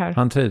är kvar här.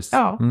 Han trivs?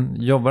 Ja.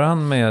 Jobbar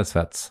han med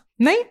svets?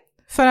 Nej,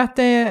 för att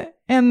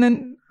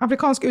en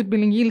afrikansk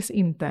utbildning gills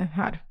inte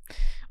här.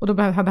 Och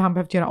då hade han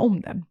behövt göra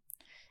om den.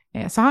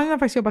 Så han har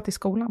faktiskt jobbat i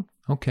skolan.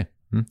 Okej.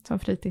 Som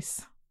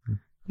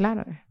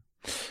fritidslärare.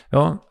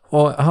 Ja,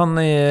 och han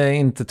är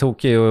inte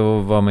tokig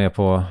att vara med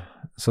på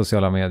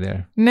sociala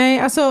medier? Nej,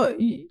 alltså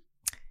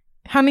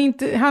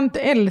han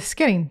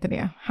älskar inte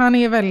det. Han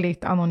är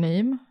väldigt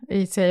anonym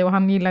i sig och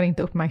han gillar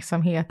inte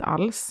uppmärksamhet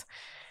alls.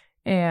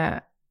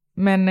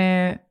 Men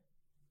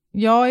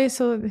jag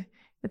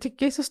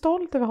tycker jag är så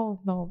stolt över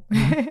honom.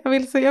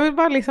 Jag vill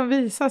bara liksom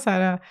visa så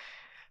här.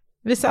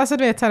 Alltså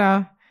du vet så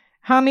här,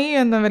 han är ju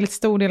en väldigt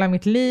stor del av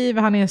mitt liv.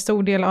 Han är en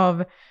stor del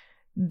av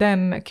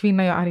den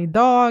kvinna jag är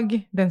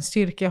idag. Den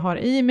styrka jag har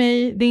i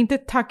mig. Det är inte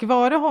tack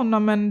vare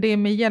honom, men det är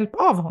med hjälp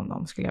av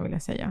honom skulle jag vilja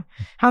säga.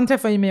 Han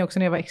träffade mig också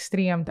när jag var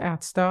extremt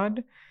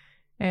ätstörd.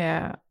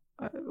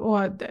 Och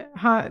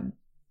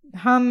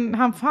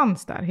han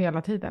fanns där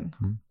hela tiden.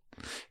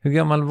 Hur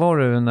gammal var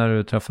du när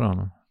du träffade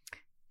honom?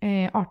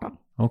 18.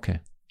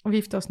 Okej. Och vi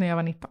gifte oss när jag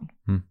var 19.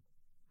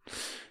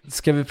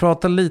 Ska vi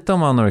prata lite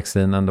om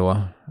anorexin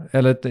ändå?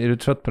 Eller är du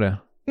trött på det?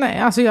 Nej,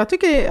 alltså jag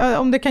tycker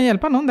om det kan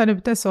hjälpa någon där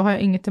ute så har jag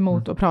inget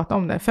emot att prata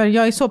om det. För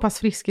jag är så pass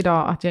frisk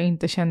idag att jag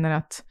inte känner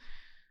att...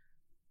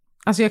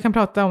 Alltså jag kan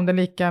prata om det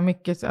lika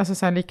mycket, alltså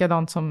så här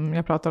likadant som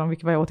jag pratar om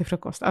vad jag åt till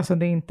frukost. Alltså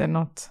det är inte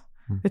något...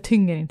 Det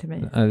tynger inte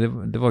mig. Nej,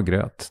 det var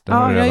gröt.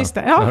 Just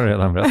det. Ja. Det har du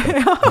redan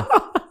berättat.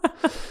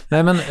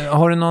 Nej, men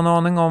har du någon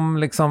aning om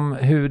liksom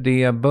hur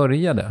det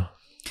började?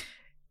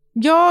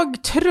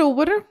 Jag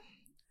tror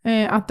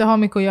att det har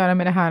mycket att göra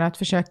med det här att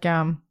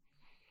försöka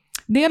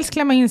dels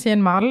klämma in sig i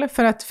en mall.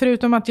 För att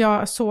förutom att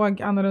jag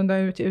såg annorlunda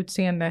ut i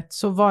utseendet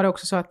så var det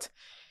också så att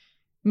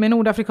med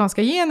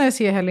nordafrikanska gener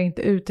ser jag heller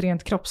inte ut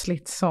rent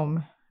kroppsligt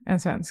som en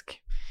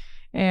svensk.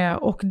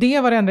 Och det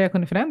var det enda jag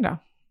kunde förändra.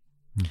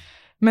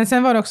 Men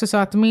sen var det också så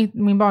att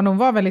min barndom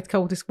var väldigt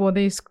kaotisk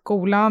både i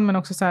skolan men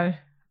också så här,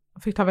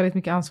 jag fick ta väldigt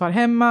mycket ansvar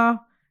hemma,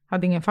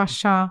 hade ingen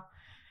farsa.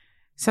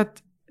 Så att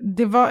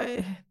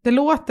det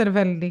låter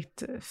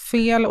väldigt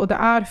fel och det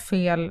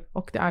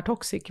är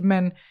toxic,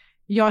 men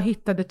jag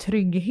hittade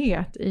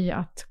trygghet i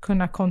att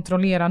kunna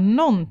kontrollera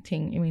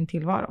någonting i min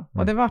tillvaro.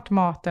 Och det var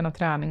maten och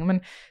träning,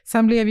 men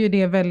sen blev ju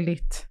det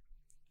väldigt,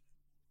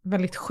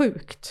 väldigt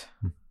sjukt.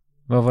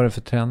 Vad var det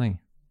för träning?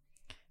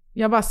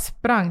 Jag bara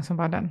sprang som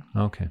bara den.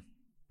 Okej.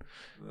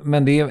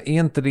 Men det är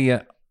inte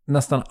det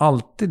nästan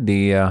alltid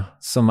det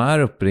som är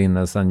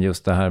upprinnelsen,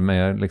 just det här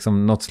med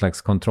liksom något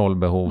slags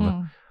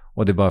kontrollbehov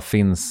och det bara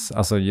finns,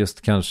 alltså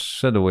just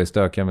kanske då i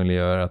stökiga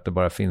miljöer att det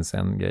bara finns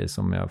en grej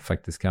som jag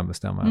faktiskt kan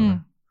bestämma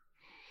över.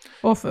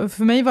 Och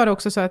för mig var det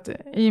också så att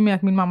i och med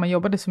att min mamma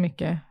jobbade så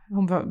mycket,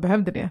 hon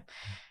behövde det,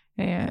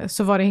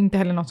 så var det inte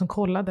heller någon som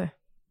kollade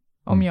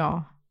om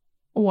jag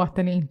åt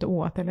eller inte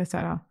åt eller så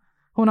här.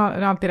 Hon har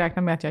alltid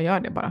räknat med att jag gör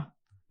det bara.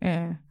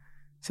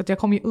 Så att jag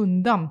kom ju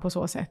undan på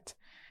så sätt.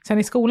 Sen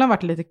i skolan var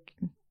det lite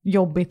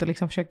jobbigt att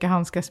liksom försöka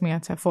handskas med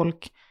att så här,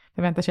 folk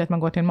förväntar sig att man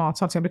går till en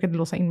matsal. Så jag brukade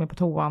låsa in mig på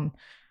toan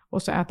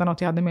och så äta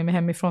något jag hade med mig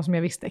hemifrån som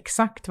jag visste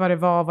exakt vad det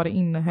var, vad det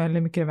innehöll,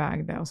 hur mycket det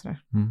vägde och sådär.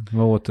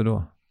 Vad åt du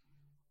då?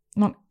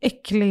 Någon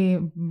äcklig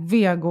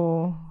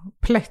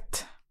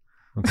vegoplätt.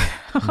 Okay.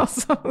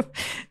 Alltså,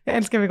 jag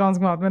älskar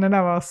vegansk mat, men den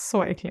där var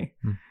så äcklig.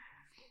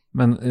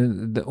 Men,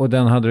 och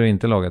den hade du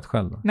inte lagat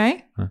själv då?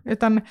 Nej,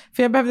 utan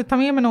för jag behövde ta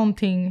med mig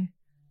någonting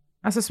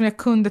alltså som jag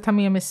kunde ta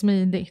med mig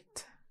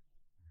smidigt.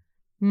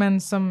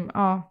 Men som,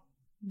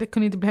 det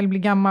kunde inte heller bli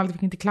gammalt, det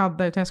fick inte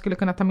kladda, utan jag skulle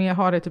kunna ta med,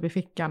 ha det typ i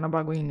fickan och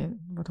bara gå in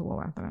i toa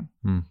och äta den.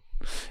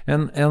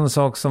 En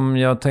sak som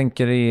jag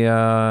tänker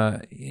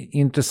är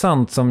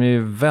intressant, som är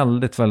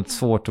väldigt, väldigt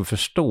svårt att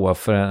förstå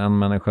för en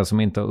människa som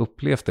inte har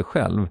upplevt det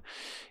själv.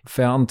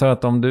 För jag antar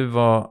att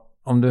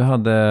om du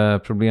hade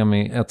problem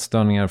med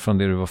ätstörningar från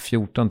det du var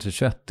 14 till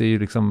 21, det är ju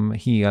liksom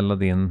hela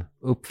din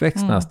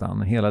uppväxt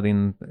nästan, hela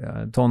din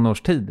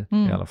tonårstid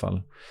i alla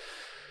fall.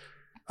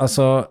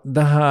 Alltså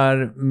det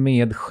här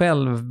med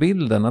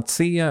självbilden, att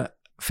se,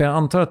 för jag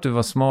antar att du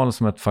var smal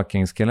som ett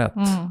fucking skelett.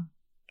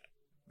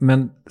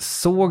 Men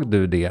såg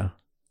du det?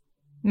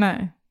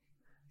 Nej.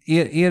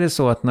 Är det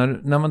så att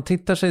när man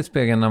tittar sig i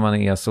spegeln när man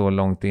är så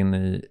långt in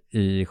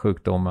i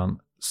sjukdomen,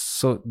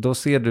 så då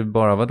ser du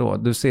bara vad då?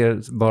 Du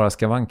ser bara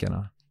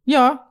skavankerna?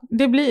 Ja,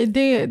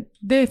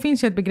 det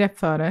finns ju ett begrepp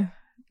för det.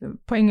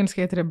 På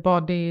engelska heter det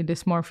body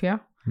dysmorphia.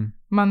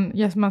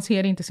 Man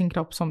ser inte sin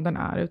kropp som den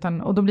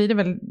är. Och då blir det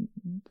väl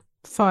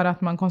för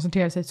att man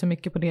koncentrerar sig så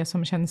mycket på det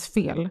som känns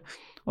fel.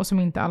 Och som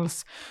inte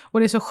alls... Och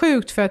det är så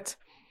sjukt för att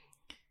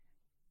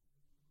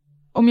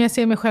om jag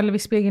ser mig själv i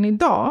spegeln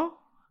idag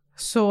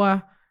så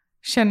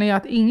känner jag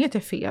att inget är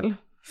fel.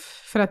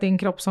 För att det är en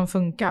kropp som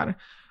funkar.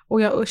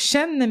 Och jag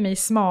känner mig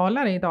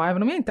smalare idag,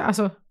 även om jag inte...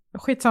 Alltså,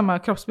 skitsamma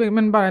kroppsbygg,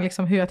 men bara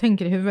liksom hur jag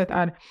tänker i huvudet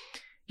är...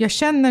 Jag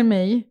känner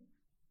mig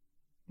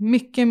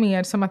mycket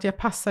mer som att jag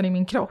passar i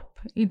min kropp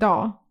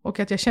idag. Och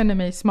att jag känner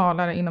mig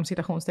smalare inom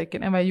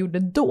citationstecken än vad jag gjorde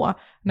då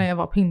när jag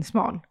var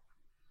pinsmal.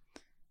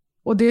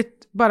 Och det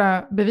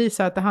bara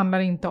bevisar att det handlar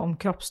inte om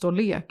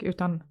kroppsstorlek,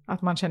 utan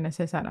att man känner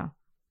sig så här: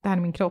 det här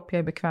är min kropp, jag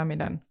är bekväm i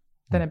den.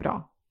 Den är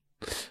bra.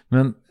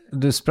 Men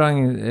du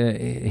sprang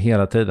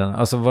hela tiden.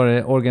 Alltså var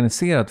det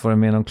organiserat? Var det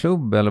med någon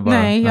klubb? Eller bara?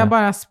 Nej, jag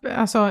bara...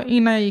 Alltså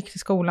innan jag gick till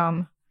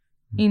skolan,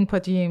 in på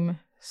ett gym,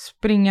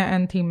 springa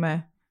 1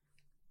 timme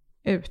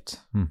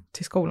ut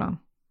till skolan.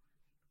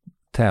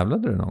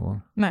 Tävlade du någon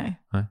gång? Nej.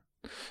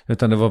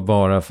 Utan det var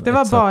bara... Det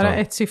var bara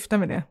ett syfte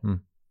med det.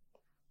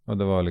 Och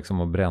det var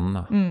liksom att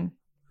bränna.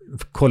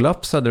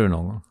 Kollapsade du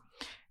någon gång?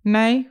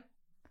 Nej.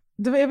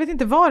 Jag vet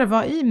inte vad det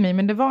var i mig,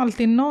 men det var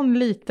alltid någon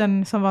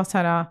liten som var så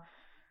här...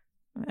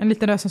 En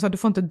liten röst som sa, du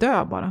får inte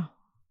dö bara.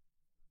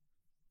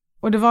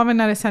 Och det var väl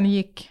när det sen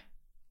gick...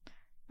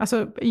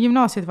 Alltså i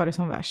gymnasiet var det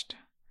som värst.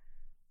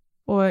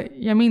 Och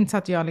jag minns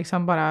att jag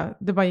liksom bara...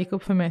 Det bara gick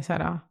upp för mig så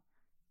här...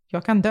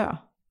 Jag kan dö.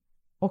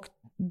 Och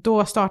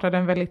då startade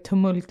en väldigt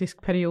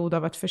tumultisk period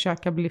av att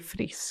försöka bli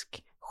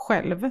frisk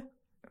själv.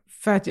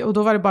 Och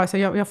då var det bara så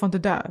här, jag får inte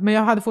dö. Men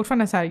jag hade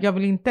fortfarande så här, jag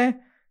vill inte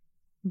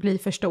bli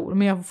för stor,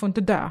 men jag får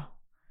inte dö.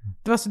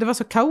 Det var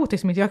så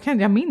kaotiskt.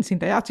 Jag minns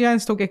inte. Att jag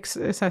ens stod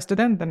så här,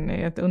 studenten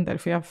i ett under,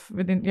 för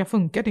jag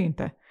funkade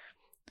inte.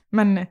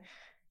 Men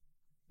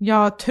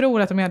jag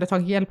tror att om jag hade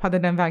tagit hjälp hade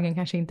den vägen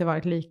kanske inte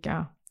varit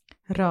lika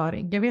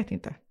rörig. Jag vet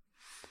inte.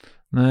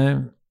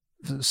 Nej,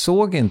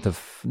 såg inte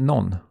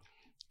någon?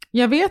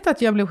 Jag vet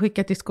att jag blev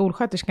skickad till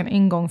skolsköterskan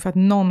en gång för att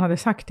någon hade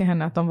sagt till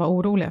henne att de var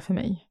oroliga för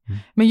mig.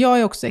 Men jag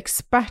är också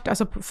expert,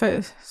 alltså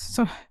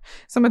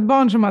som ett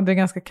barn som hade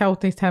ganska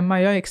kaotiskt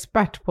hemma, jag är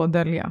expert på att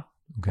dölja.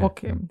 Okay.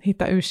 Och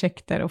hitta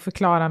ursäkter och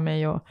förklara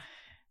mig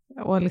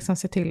och liksom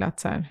se till att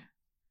så här,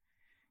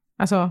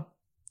 alltså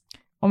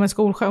om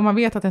man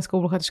vet att en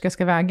skolsköterska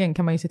ska vägen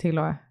kan man ju se till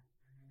att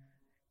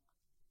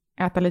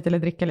äta lite eller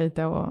dricka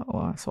lite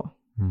och så.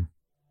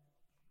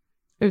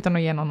 Utan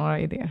att ge några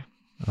idéer.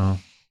 Ja.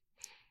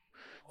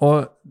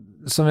 Och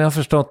som jag har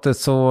förstått det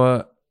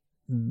så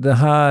det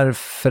här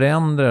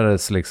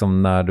förändrades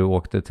liksom när du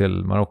åkte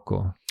till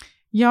Marocko?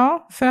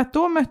 Ja, för att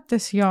då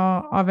möttes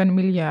jag av en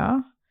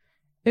miljö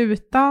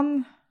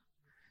utan...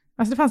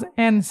 Alltså det fanns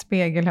en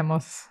spegel hemma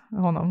hos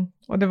honom.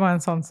 Och det var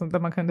en sån där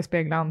man kunde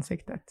spegla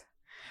ansiktet.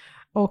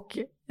 Och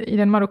i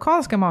den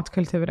marockanska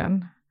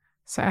matkulturen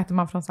så äter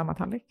man från samma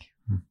tallrik.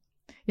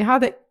 Jag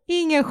hade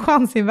ingen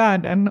chans i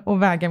världen att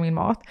väga min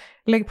mat.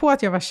 Lägg på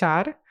att jag var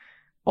kär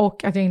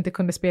och att jag inte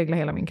kunde spegla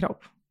hela min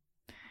kropp.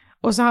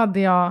 Och så hade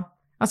jag...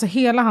 Alltså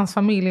hela hans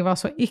familj var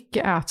så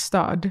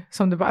icke-ätstörd.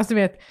 Som det var. Alltså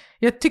du vet,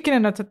 jag tycker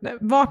ändå att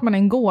vart man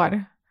än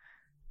går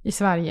i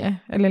Sverige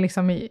eller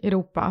liksom i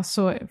Europa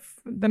så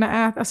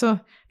alltså,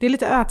 det är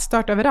lite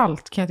ätstört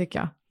överallt kan jag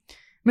tycka.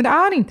 Men det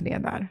är inte det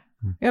där.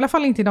 I alla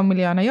fall inte i de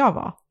miljöerna jag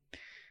var.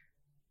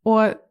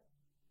 Och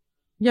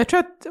jag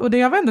tror och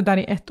jag var ändå där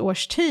i 1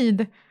 års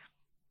tid.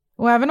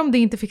 Och även om det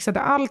inte fixade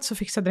allt så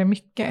fixade det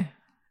mycket.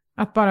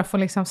 Att bara få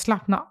liksom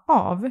slappna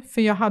av.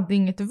 För jag hade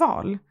inget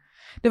val.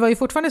 Det var ju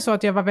fortfarande så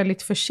att jag var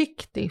väldigt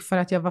försiktig för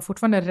att jag var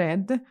fortfarande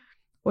rädd.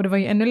 Och det var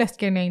ju ännu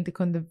läskigare när jag inte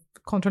kunde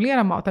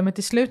kontrollera maten. Men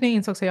till slut när jag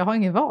insåg att jag har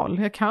ingen val.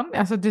 Jag kan,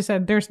 alltså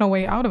there's no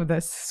way out of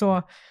this.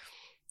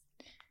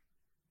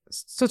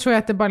 Så tror jag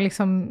att det bara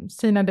liksom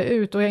sinade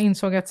ut. Och jag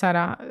insåg att så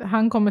här,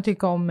 han kommer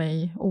tycka om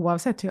mig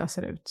oavsett hur jag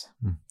ser ut.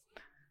 Mm.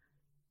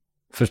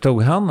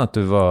 Förstod han att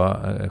du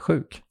var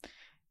sjuk?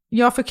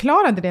 Jag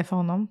förklarade det för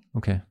honom.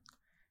 Okej.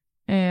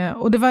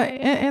 Och det var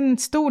en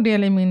stor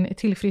del i min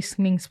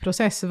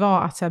tillfriskningsprocess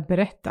var att så här,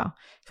 berätta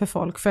för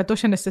folk. För att då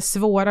kändes det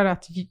svårare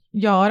att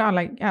göra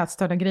alla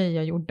ätstörda grejer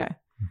jag gjorde.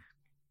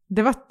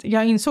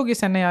 Jag insåg ju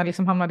sen när jag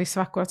liksom hamnade i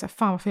svackor att så här,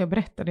 fan varför jag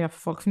berättade det för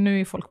folk. För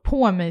nu är folk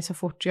på mig så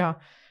fort jag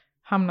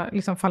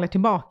liksom faller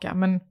tillbaka.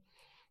 Men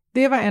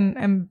det var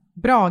en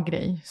bra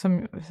grej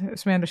som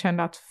jag ändå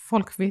kände att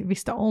folk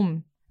visste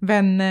om.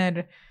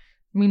 Vänner,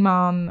 min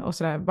man och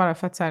sådär. Bara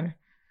för att så här,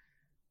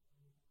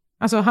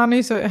 alltså han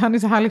är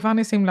så härlig för han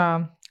är så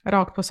himla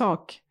rak på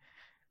sak.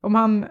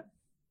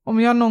 Om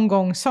jag någon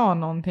gång sa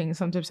någonting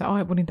som typ såhär,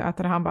 jag borde inte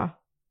äta det, han bara,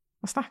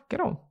 vad snackar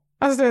du om?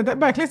 Alltså det är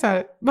verkligen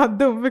såhär, bara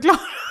dumförklara.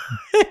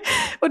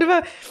 Och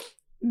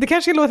det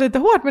kanske låter lite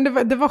hårt,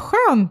 men det var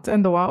skönt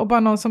ändå. Och bara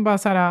någon som bara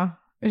såhär,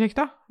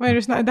 ursäkta, vad är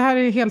det det här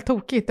är helt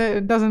tokigt,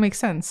 it doesn't make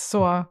sense.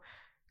 Så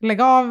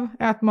lägg av,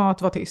 ät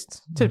mat, var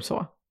tyst. Typ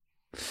så.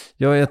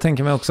 Ja, jag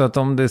tänker mig också att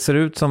om det ser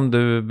ut som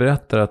du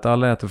berättar att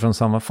alla äter från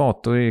samma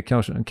fat, då är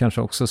det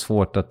kanske också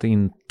svårt att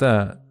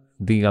inte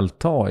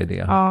delta i det.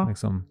 Ja,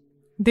 liksom.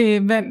 Det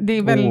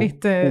är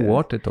väldigt...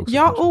 oartigt också.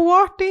 Ja, kanske.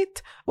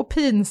 Oartigt och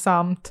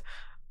pinsamt.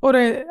 Och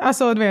det,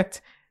 alltså du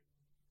vet,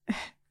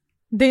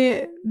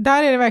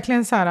 där är det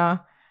verkligen så här,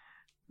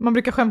 man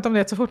brukar skämta om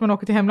det, så fort man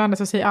åker till hemlandet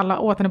så säger alla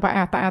åt henne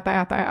bara äta.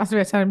 Alltså du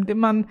vet, så här,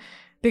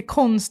 det är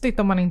konstigt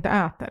om man inte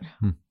äter.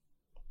 Mm.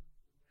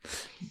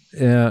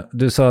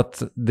 Du sa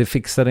att det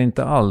fixade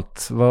inte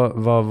allt.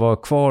 Vad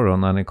var kvar då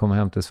när ni kom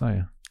hem till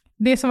Sverige?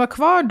 Det som var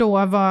kvar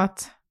då var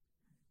att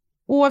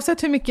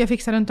oavsett hur mycket jag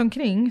fixar runt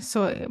omkring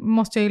så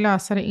måste jag ju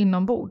lösa det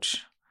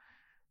inombords.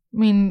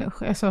 Min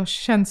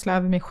känsla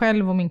över mig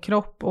själv och min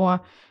kropp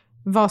och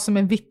vad som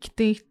är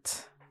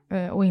viktigt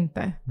och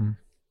inte. Mm.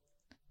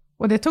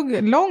 Och det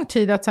tog lång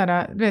tid att så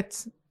här, du vet,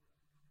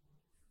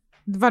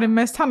 vad det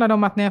mest handlade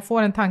om att när jag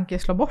får en tanke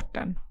slå bort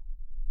den.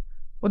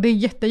 Och det är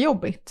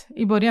jättejobbigt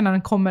i början när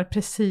den kommer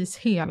precis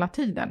hela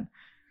tiden.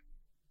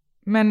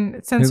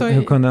 Men sen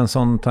hur kunde en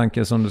sån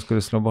tanke som du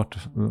skulle slå bort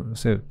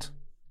se ut?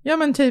 Ja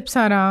men typ så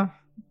här,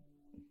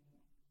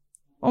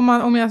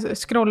 om jag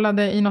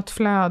scrollade i något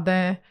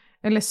flöde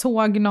eller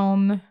såg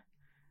någon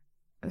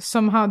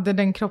som hade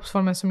den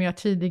kroppsformen som jag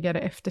tidigare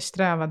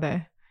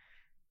eftersträvade,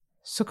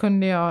 så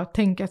kunde jag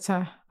tänka att så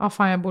här,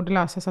 fan jag borde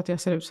lösa så att jag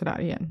ser ut så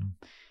där igen.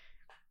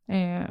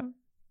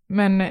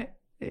 Men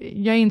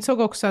jag insåg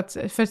också att,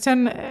 för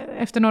sen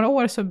efter några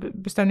år så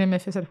bestämde jag mig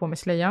för att sätta på mig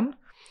slöjan.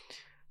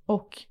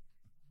 Och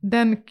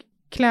den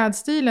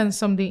klädstilen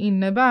som det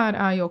innebär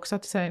är ju också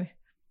att så här,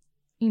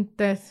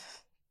 inte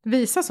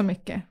visa så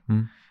mycket.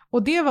 Mm.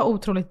 Och det var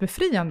otroligt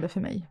befriande för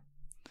mig.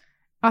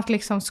 Att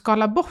liksom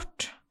skala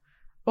bort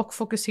och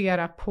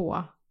fokusera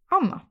på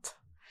annat.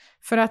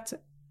 För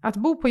att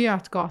bo på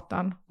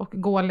Götgatan och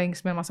gå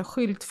längs med en massa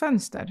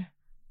skyltfönster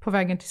på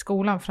vägen till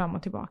skolan fram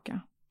och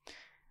tillbaka.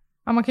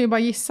 Ja, man kan ju bara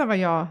gissa vad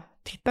jag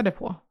tittade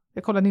på.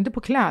 Jag kollade inte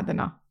på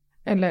kläderna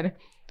eller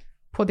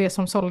på det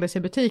som såldes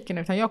i butiken,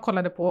 utan jag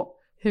kollade på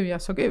hur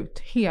jag såg ut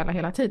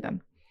hela tiden.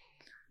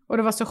 Och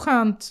det var så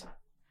skönt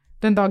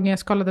den dagen jag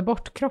skalade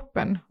bort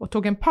kroppen och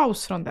tog en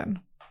paus från den.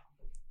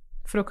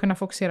 För att kunna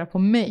fokusera på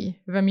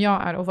mig, vem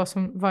jag är och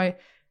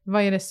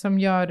vad är det som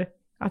gör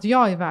att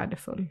jag är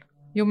värdefull.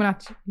 Jo, men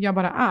att jag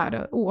bara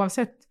är,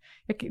 oavsett.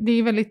 Det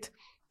är väldigt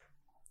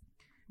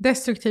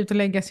destruktivt att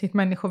lägga sitt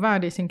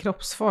människovärde i sin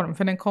kroppsform,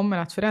 för den kommer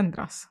att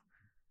förändras.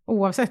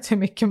 Oavsett hur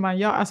mycket man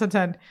gör, alltså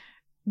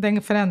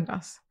den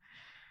förändras.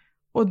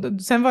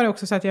 Och sen var det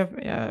också så att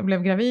jag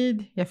blev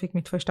gravid, jag fick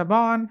mitt första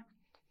barn.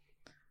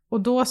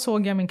 Och då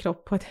såg jag min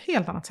kropp på ett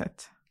helt annat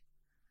sätt.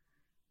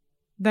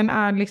 Den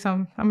är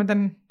liksom,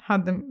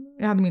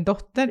 jag hade min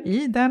dotter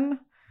i den.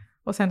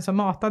 Och sen så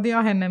matade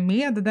jag henne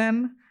med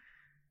den.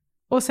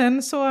 Och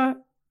sen så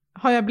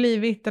har jag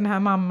blivit den här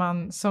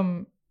mamman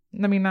som,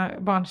 när mina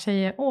barn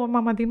säger, åh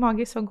mamma din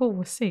mage är så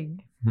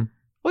gosig. Mm.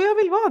 Och jag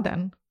vill vara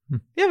den.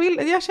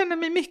 Mm. Jag känner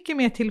mig mycket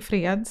mer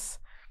tillfreds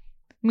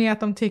med att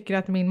de tycker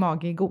att min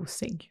mage är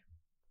gosig.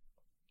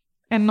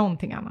 Än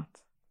någonting annat.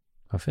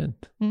 Vad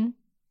fint. Mm.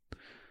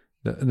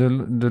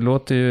 Du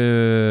låter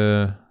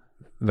ju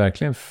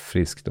verkligen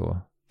frisk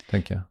då,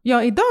 tänker jag.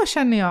 Ja, idag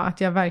känner jag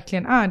att jag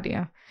verkligen är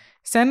det.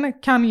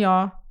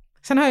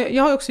 Sen har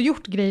jag också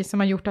gjort grejer som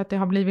har gjort att det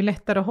har blivit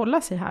lättare att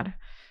hålla sig här.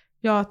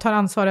 Jag tar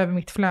ansvar över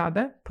mitt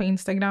flöde på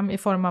Instagram i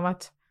form av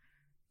att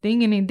det är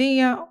ingen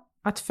idé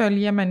att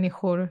följa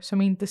människor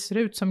som inte ser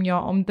ut som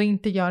jag om det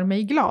inte gör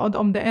mig glad.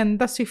 Om det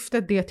enda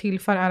syftet det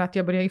tillför är att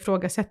jag börjar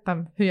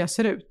ifrågasätta hur jag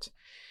ser ut.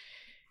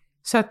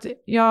 Så att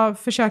jag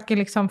försöker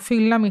liksom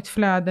fylla mitt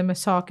flöde med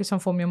saker som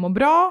får mig att må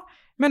bra.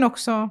 Men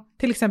också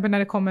till exempel när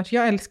det kommer,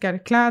 jag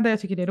älskar kläder, jag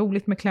tycker det är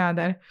roligt med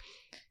kläder.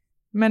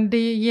 Men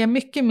det ger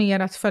mycket mer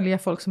att följa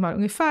folk som har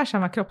ungefär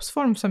samma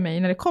kroppsform som mig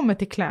när det kommer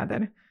till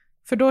kläder.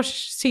 För då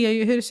ser jag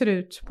ju hur det ser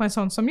ut på en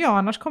sån som jag.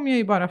 Annars kommer jag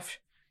ju bara...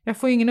 Jag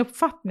får ju ingen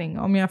uppfattning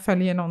om jag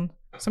följer någon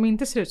som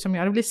inte ser ut som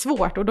jag. Det blir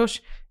svårt och då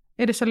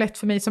är det så lätt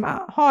för mig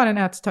som har en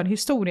ätstörd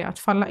historia att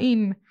falla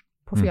in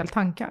på fel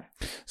tankar.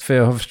 För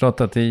jag har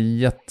förstått att det är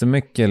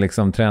jättemycket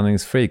liksom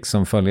träningsfreaks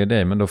som följer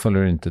dig, men då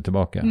följer du inte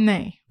tillbaka.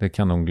 Nej. Det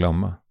kan de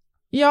glömma.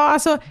 Ja,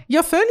 alltså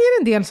jag följer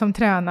en del som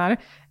tränar,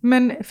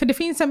 men för det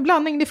finns en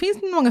blandning. Det finns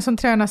många som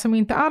tränar som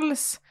inte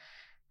alls...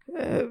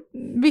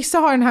 vissa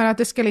har den här att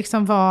det ska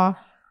liksom vara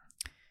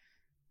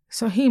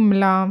så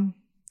himla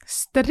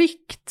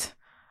strikt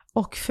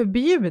och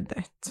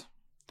förbjudet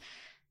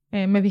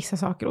med vissa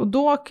saker. Och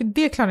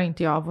det klarar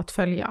inte jag av att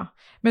följa.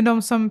 Men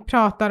de som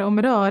pratar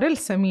om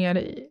rörelse mer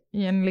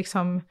i en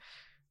liksom...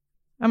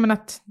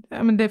 att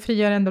det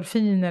frigör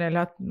endorfiner eller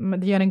att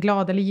det gör en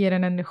glad eller ger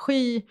en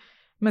energi,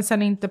 men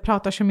sen inte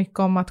pratar så mycket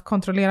om att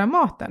kontrollera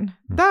maten.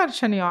 Där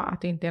känner jag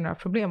att det inte är några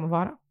problem att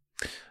vara.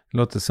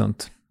 Låter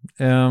sunt.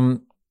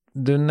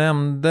 Du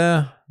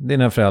nämnde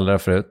dina föräldrar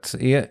förut.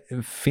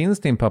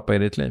 Finns din pappa i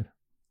ditt liv?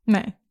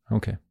 Nej.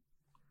 Okej.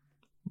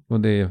 Och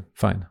det är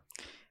fine?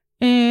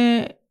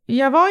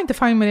 Jag var inte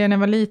fine med det när jag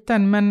var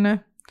liten, men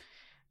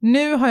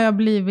nu har jag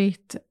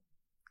blivit...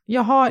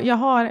 Jag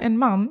har en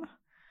man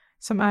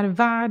som är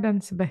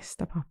världens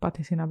bästa pappa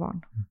till sina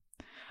barn.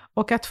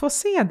 Och att få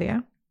se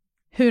det,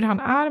 hur han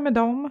är med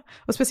dem,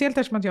 och speciellt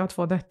eftersom att jag har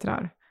 2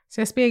 döttrar.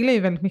 Så jag speglar ju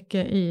väldigt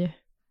mycket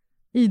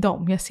i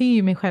dem. Jag ser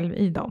ju mig själv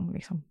i dem.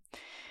 Liksom.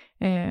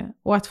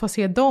 Och att få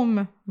se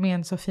dem med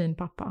en så fin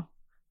pappa.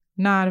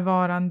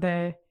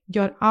 Närvarande,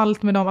 gör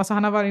allt med dem. Alltså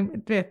han har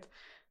varit, du vet,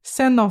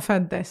 sen de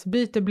föddes,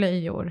 byter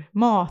blöjor,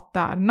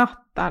 matar,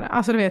 nattar.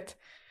 Alltså du vet,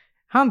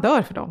 han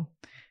dör för dem.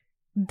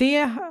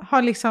 Det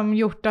har liksom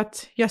gjort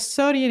att jag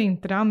sörjer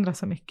inte det andra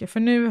så mycket. För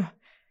nu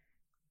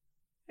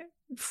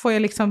får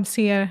jag liksom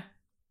se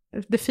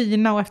det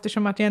fina, och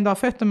eftersom att jag ändå har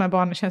fött de här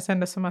barnen känns det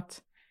ändå som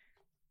att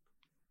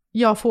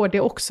jag får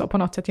det också på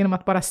något sätt genom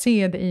att bara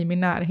se det i min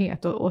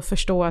närhet och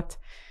förstå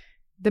att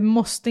det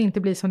måste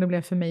inte bli som det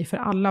blev för mig för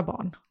alla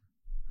barn.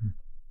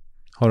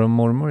 Har de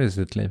mormor i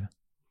sitt liv?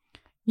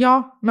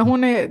 Ja, men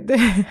hon är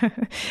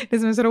det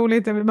som är så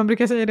roligt, man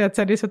brukar säga det att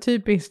det är så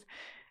typiskt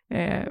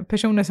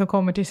personer som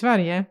kommer till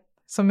Sverige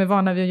som är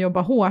vana vid att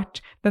jobba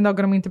hårt, den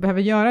dagen de inte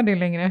behöver göra det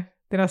längre,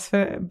 deras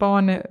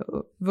barn är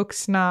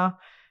vuxna,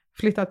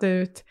 flyttat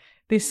ut,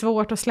 det är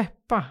svårt att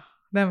släppa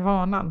den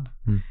vanan.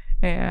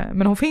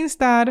 Men hon finns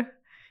där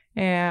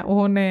och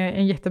hon är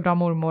en jättebra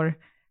mormor.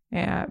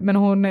 Men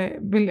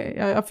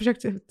jag har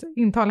försökt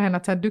intala henne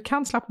att så här, du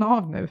kan slappna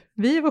av nu.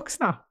 Vi är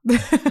vuxna.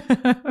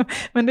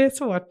 Men det är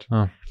svårt.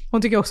 Ja.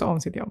 Hon tycker också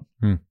om sitt jobb.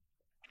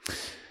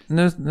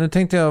 Nu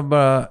tänkte jag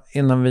bara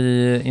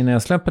innan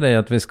jag släpper dig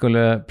att vi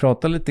skulle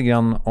prata lite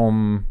grann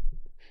om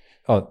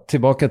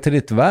tillbaka till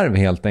ditt värv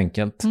helt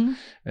enkelt.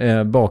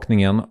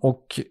 Bakningen.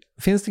 Och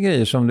finns det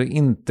grejer som du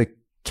inte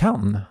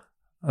kan?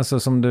 Alltså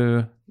som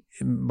du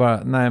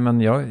bara, nej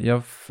men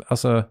jag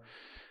alltså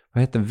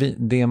vad heter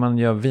det man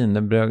gör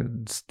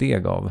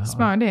wienerbrödsteg av?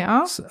 Smör,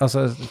 ja.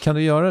 Alltså kan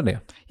du göra det?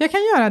 Jag kan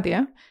göra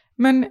det,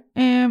 men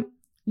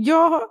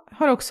jag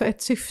har också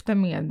ett syfte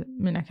med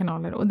mina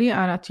kanaler, och det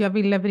är att jag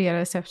vill leverera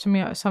recept som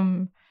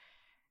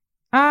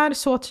är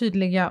så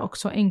tydliga och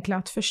så enkla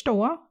att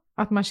förstå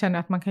att man känner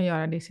att man kan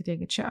göra det i sitt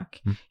eget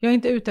kök. Jag är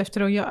inte ute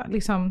efter att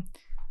liksom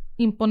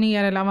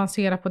imponera eller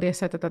avancera på det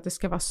sättet att det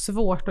ska vara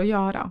svårt att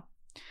göra.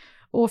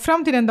 Och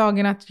fram till den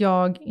dagen att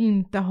jag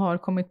inte har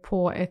kommit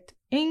på ett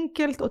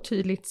enkelt och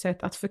tydligt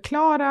sätt att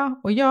förklara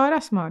och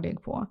göra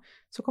smördeg på,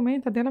 så kommer jag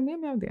inte att dela med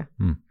mig av det.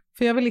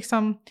 För jag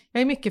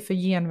är mycket för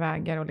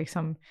genvägar och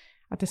liksom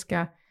att det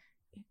ska...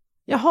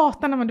 Jag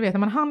hatar när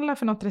man handlar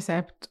för något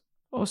recept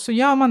och så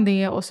gör man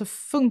det och så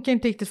funkar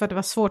inte riktigt för att det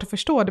var svårt att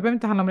förstå. Det behöver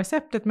inte handla om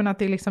receptet, men att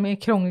det liksom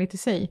är krångligt i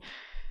sig.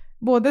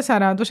 Både så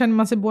här, då känner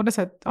man sig både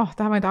så att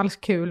det här var inte alls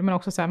kul, men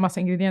också så här massa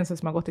ingredienser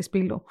som har gått i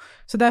spillo.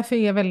 Så därför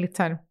är jag väldigt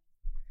så här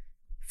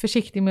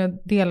försiktig med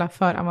att dela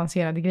för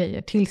avancerade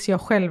grejer tills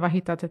jag själv har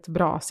hittat ett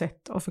bra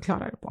sätt att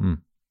förklara det på.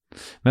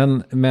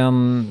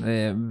 Men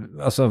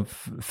alltså,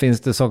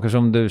 finns det saker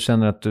som du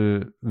känner att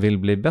du vill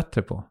bli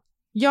bättre på?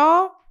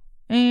 Ja,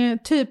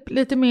 typ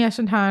lite mer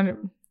sån här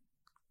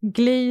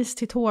glis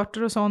till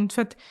tårtor och sånt.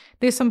 För att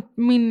det är som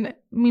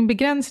min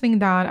begränsning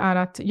där är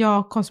att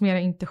jag konsumerar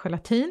inte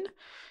gelatin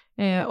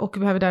och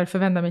behöver därför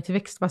vända mig till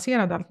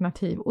växtbaserade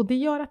alternativ. Och det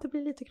gör att det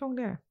blir lite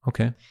krångligare.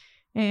 Okej.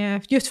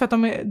 Just för att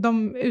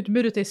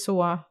utbudet är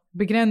så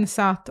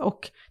begränsat och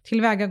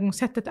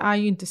tillvägagångssättet är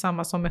ju inte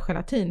samma som med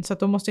gelatin, så att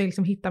då måste jag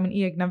liksom hitta min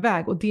egna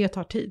väg och det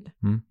tar tid.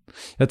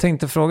 Jag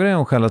tänkte fråga dig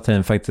om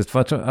gelatin faktiskt.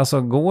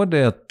 Alltså, går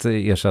det att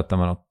ersätta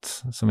med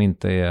något som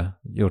inte är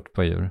gjort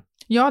på djur?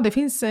 Ja, det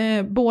finns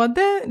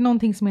både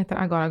någonting som heter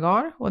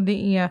agar-agar och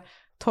det är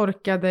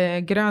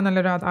torkade grön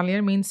eller röd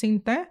alger, minns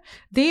inte.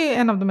 Det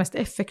är en av de mest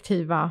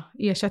effektiva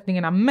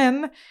ersättningarna,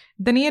 men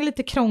den är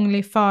lite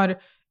krånglig för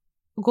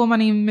går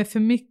man in med för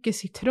mycket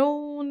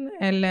citron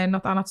eller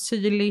något annat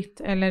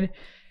syrligt eller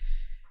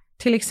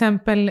till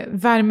exempel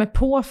värmer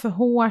på för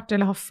hårt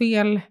eller har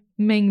fel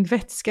mängd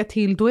vätska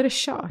till, då är det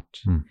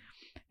kört.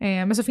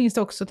 Men så finns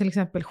det också till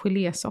exempel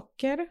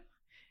gelésocker.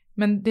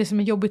 Men det som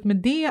är jobbigt med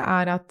det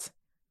är att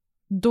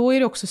då är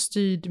det också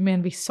styrd med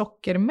en viss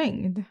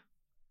sockermängd.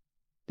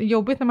 Det är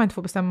jobbigt när man inte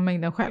får bestämma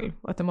mängden själv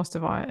och att det måste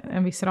vara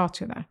en viss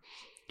ratio där.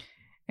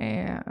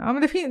 Ja,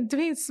 men det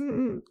finns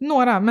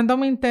några, men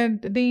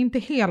det är inte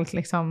helt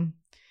liksom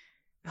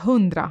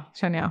 100,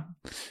 känner jag.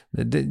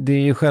 Det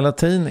är ju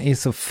gelatin i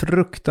så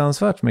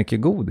fruktansvärt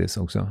mycket godis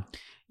också.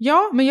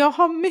 Ja, men jag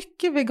har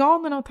mycket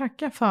veganerna att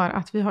tacka för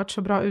att vi har ett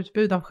så bra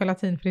utbud av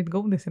gelatinfritt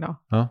godis idag.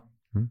 Ja.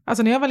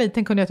 Alltså när jag var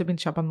liten kunde jag typ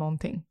inte köpa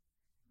någonting.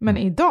 Men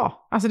idag,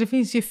 alltså det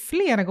finns ju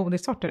flera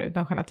godissorter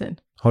utan gelatin.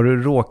 Har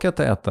du råkat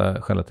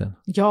äta gelatin?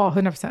 Ja,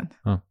 100%.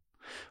 Ja.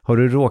 Har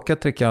du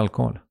råkat dricka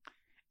alkohol?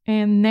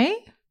 Nej,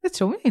 det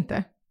tror jag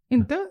inte.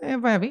 Inte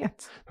vad jag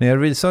vet. När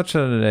jag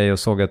researchade dig och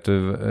såg att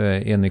du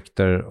är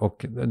nykter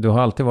och du har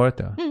alltid varit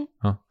det.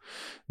 Ja.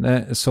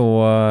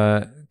 Så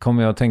kom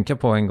jag att tänka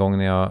på en gång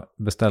när jag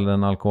beställde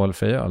en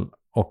alkoholfri öl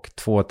och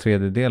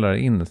 2/3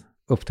 in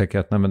upptäcker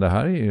att nej, men det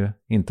här är ju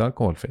inte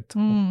alkoholfritt.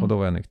 Och då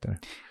var jag nykter.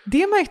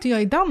 Det märkte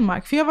jag i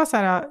Danmark. För jag var så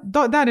här,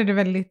 där är det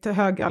väldigt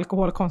hög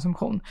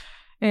alkoholkonsumtion.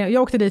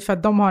 Jag åkte dit för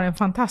att de har en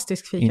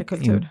fantastisk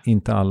fikakultur.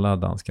 Inte alla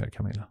danskar,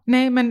 Camilla.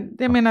 Nej, men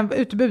jag menar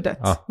utbudet.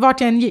 Ja.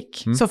 Vart jag än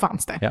gick så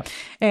fanns det.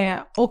 Ja.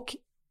 Och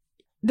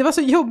det var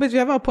så jobbigt.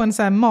 Jag var på en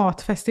så här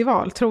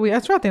matfestival.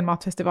 Jag tror att det är en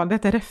matfestival. Det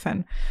heter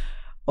Reffen.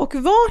 Och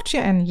vart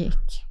jag än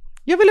gick.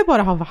 Jag ville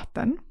bara ha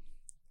vatten.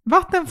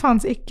 Vatten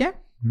fanns icke.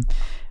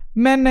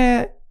 Men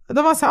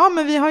de var så här,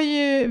 men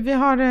vi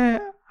har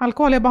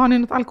alkohol. Jag bara, har ni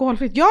något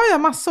alkoholfritt? Ja,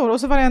 massor.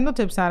 Och så var det ändå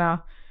typ så här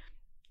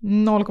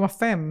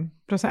 0,5%.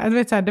 Du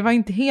vet, så här, det var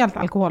inte helt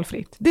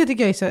alkoholfritt. Det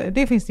tycker jag är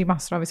det finns det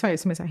massor av i Sverige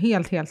som är så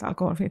här helt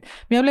alkoholfritt.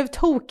 Men jag blev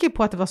tokig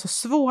på att det var så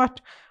svårt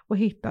att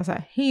hitta så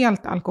här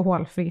helt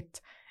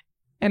alkoholfritt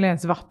eller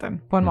ens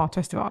vatten på en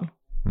matfestival.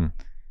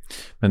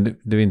 Men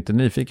du är inte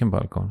nyfiken på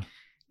alkohol?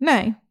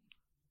 Nej.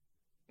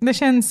 Det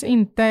känns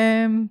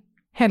inte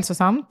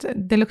hälsosamt.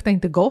 Det luktar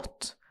inte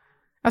gott.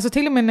 Alltså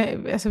till och med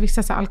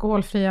vissa så här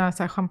alkoholfria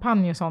så här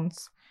champagne och sånt.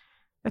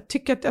 Jag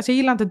tycker att, jag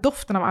gillar inte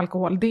doften av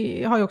alkohol.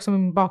 Det har ju också med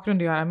min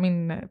bakgrund att göra.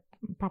 Min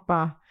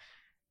pappa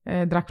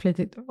drack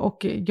flitigt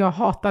och jag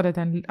hatade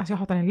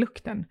den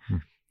lukten.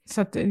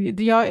 Så att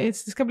det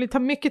ska ta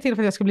mycket till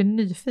för att jag ska bli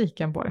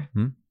nyfiken på det.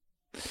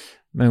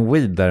 Men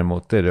weed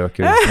däremot, det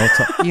röker något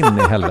så in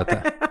i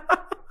helvete.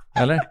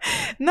 Eller?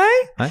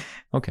 Nej.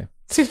 Okej.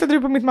 Syftade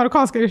du på mitt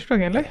marockanska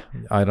ursprung, eller?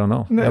 I don't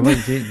know. Jag bara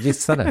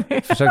gissade.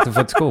 Försökte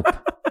få ett skop.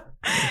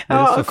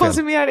 Ja,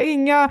 konsumerar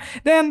inga.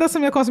 Det enda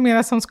som jag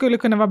konsumerar som skulle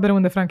kunna vara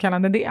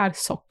beroendeframkallande, det är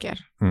socker.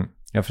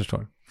 Jag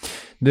förstår.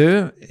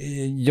 Du,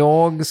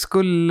 jag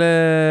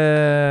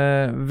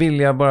skulle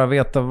vilja bara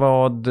veta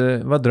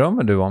vad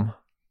drömmer du om?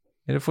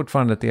 Är det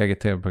fortfarande ett eget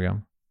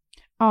tv-program?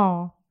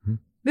 Ja,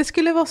 det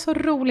skulle vara så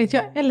roligt.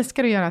 Jag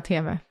älskar att göra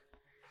tv.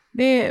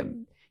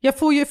 Jag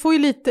får ju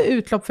lite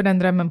utlopp för den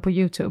drömmen på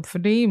YouTube, för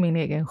det är ju min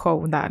egen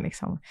show där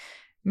liksom.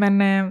 Men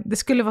det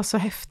skulle vara så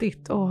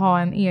häftigt att ha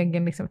en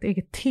egen, liksom, ett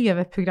eget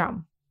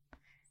tv-program.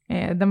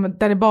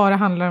 Där det bara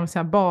handlar om så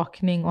här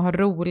bakning och ha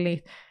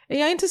roligt.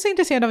 Jag är inte så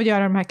intresserad av att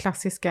göra de här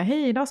klassiska,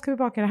 hej, idag ska vi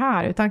baka det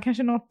här. Utan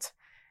kanske något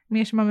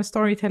mer som har med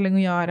storytelling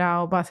att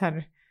göra. Och bara så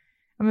här,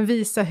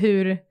 visa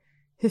hur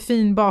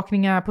fin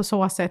bakning är på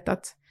så sätt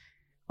att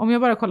om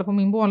jag bara kollar på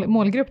min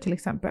målgrupp till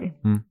exempel.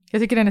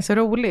 Jag tycker den är så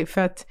rolig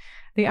för att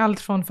det är allt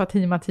från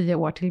Fatima 10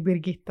 år till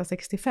Birgitta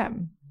 65.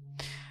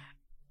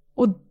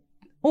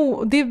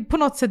 Och det på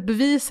något sätt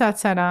bevisar att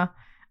så här,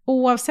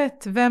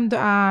 oavsett vem du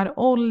är,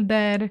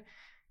 ålder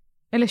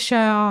eller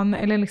kön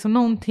eller liksom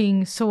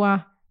någonting, så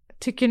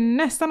tycker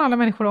nästan alla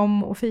människor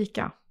om att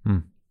fika.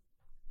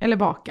 Eller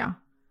baka.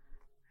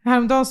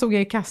 Häromdagen stod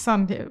jag i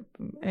kassan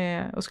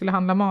och skulle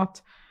handla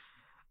mat.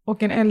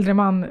 Och en äldre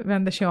man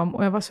vände sig om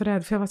och jag var så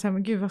rädd för jag var så här,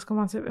 men gud, vad ska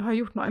man säga? Har jag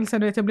gjort något? Eller så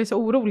vet jag blir så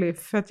orolig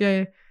för att jag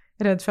är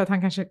rädd för att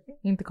han kanske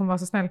inte kommer vara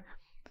så snäll.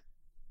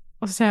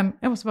 Och så säger han,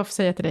 jag måste bara få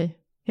säga till dig,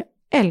 jag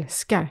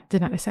älskar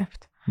dina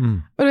recept.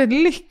 Och det är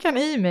lyckan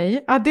i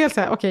mig att dels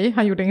så här, okej,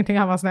 han gjorde ingenting,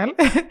 han var snäll.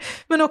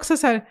 Men också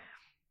så här,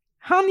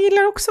 han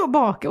gillar också att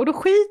baka och då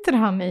skiter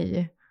han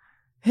i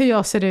hur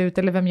jag ser ut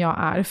eller vem jag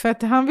är. För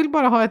att han vill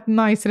bara ha ett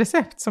nice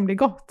recept som blir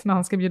gott när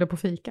han ska bjuda på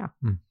fika.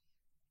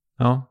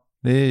 Ja.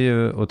 Det är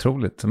ju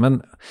otroligt.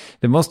 Men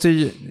det måste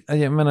ju,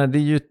 jag menar, det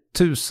är ju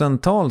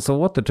tusentals och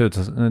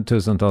åter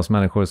tusentals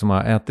människor som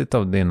har ätit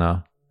av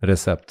dina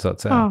recept så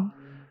att säga.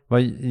 Ja.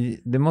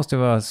 Det måste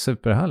ju vara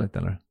superhärligt,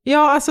 eller?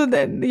 Ja, alltså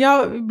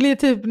jag blir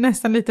typ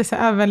nästan lite så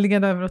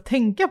överväldigad över att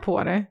tänka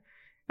på det.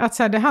 Att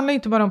så här, det handlar ju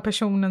inte bara om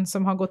personen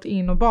som har gått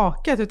in och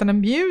bakat, utan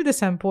den bjuder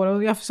sen på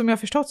det. Och som jag har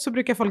förstått så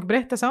brukar folk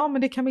berätta så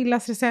men det är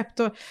Camillas recept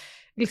och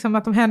liksom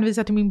att de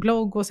hänvisar till min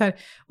blogg och så här.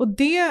 Och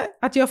det,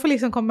 att jag får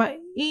liksom komma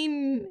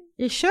in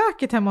i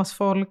köket hemma hos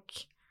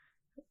folk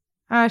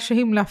är så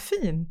himla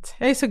fint.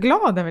 Jag är så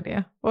glad över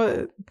det. Och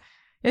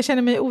jag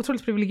känner mig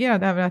otroligt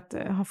privilegierad över att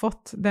ha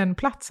fått den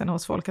platsen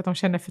hos folk. Att de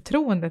känner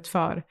förtroendet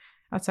för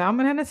att säga,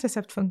 men hennes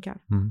recept funkar.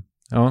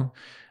 Ja.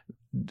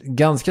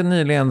 Ganska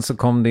nyligen så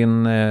kom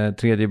din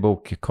tredje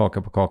bok,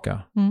 Kaka på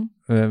kaka.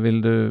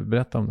 Vill du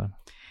berätta om den?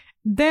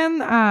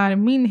 Den är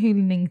min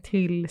hyllning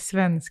till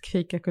svensk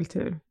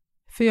fikakultur.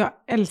 För jag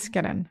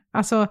älskar den.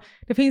 Alltså,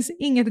 det finns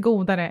inget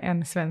godare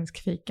än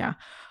svensk fika.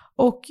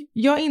 Och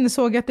jag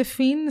insåg att det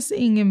finns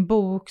ingen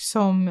bok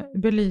som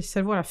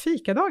belyser våra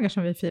fikadagar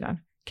som vi firar.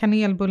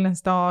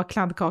 Kanelbullens dag,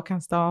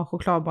 kladdkakans dag,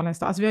 chokladbollens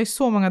dag. Alltså vi har ju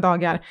så många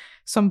dagar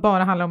som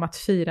bara handlar om att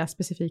fira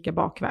specifika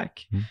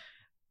bakverk.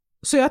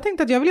 Så jag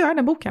tänkte att jag vill göra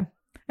den boken.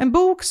 En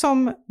bok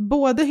som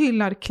både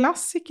hyllar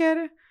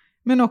klassiker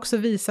men också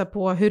visar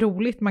på hur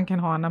roligt man kan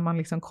ha när man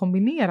liksom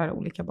kombinerar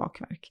olika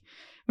bakverk.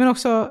 Men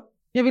också,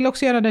 jag vill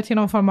också göra det till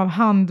någon form av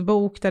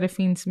handbok där det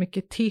finns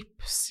mycket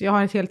tips. Jag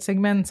har ett helt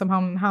segment som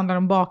handlar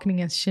om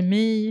bakningens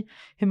kemi,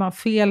 hur man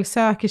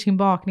felsöker sin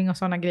bakning och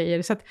sådana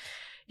grejer. Så att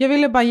jag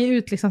ville bara ge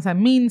ut liksom så här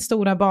min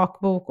stora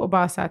bakbok och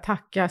bara så här,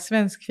 tacka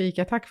svensk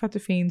fika, tack för att du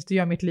finns, du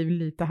gör mitt liv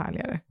lite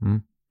härligare.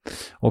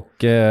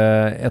 Och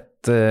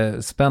ett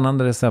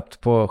spännande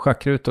recept på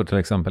schackrutor till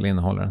exempel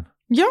innehåller den.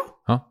 Ja.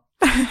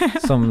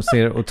 Som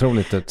ser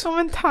otroligt ut. Ja,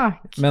 men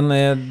tack. Men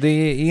det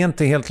är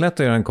inte helt lätt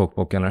att göra en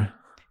kokbok, eller?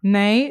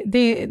 Nej,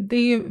 det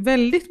är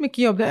väldigt mycket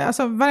jobb.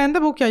 Alltså varenda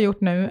bok jag har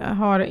gjort nu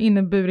har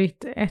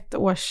inneburit 1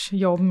 års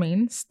jobb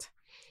minst.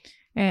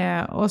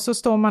 Och så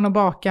står man och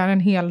bakar en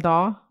hel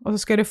dag. Och så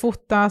ska det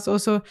fotas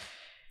och så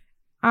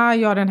är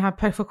jag den här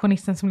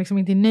perfektionisten som liksom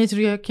inte är nöjd. Så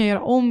jag kan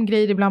göra om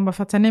grejer ibland bara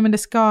för att säga nej men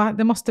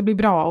det måste bli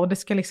bra. Och det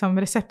ska liksom,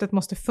 receptet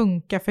måste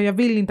funka. För jag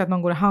vill inte att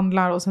någon går och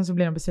handlar och sen så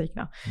blir de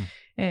besvikna.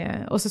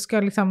 Och så ska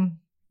liksom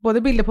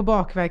både bilder på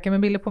bakverken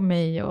men bilder på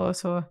mig och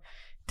så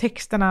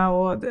texterna.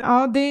 Och,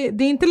 ja, det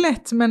är inte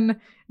lätt men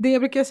det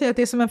jag brukar säga att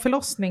det är som en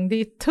förlossning. Det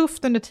är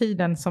tufft under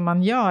tiden som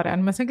man gör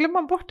den. Men sen glömmer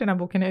man bort den här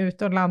boken är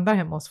ute och landar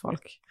hemma hos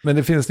folk. Men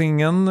det finns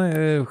ingen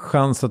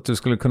chans att du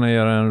skulle kunna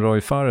göra en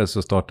Roy Fares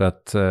och starta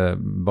ett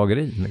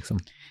bageri liksom?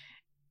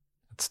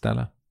 Ett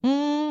ställe?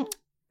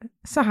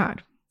 Så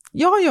här.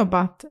 Jag har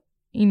jobbat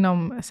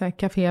inom så här,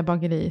 café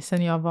bageri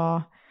sedan jag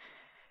var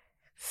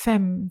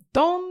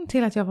 15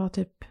 till att jag var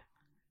typ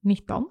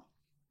 19.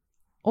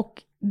 Och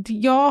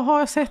jag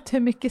har sett hur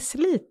mycket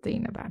slit det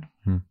innebär.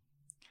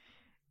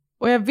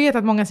 Och jag vet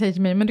att många säger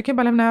till mig, men du kan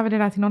bara lämna över det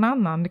där till någon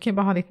annan. Du kan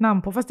bara ha ditt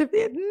namn på. Fast jag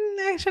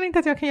känner inte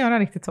att jag kan göra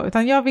riktigt så.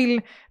 Utan jag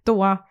vill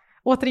då,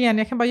 återigen,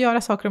 jag kan bara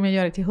göra saker om jag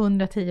gör det till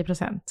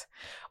 110%.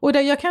 Och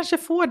jag kanske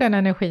får den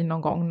energin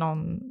någon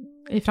gång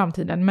i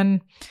framtiden. Men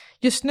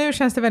just nu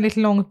känns det väldigt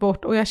långt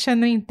bort. Och jag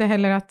känner inte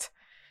heller att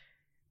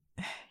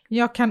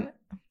jag kan,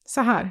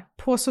 så här,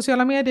 på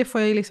sociala medier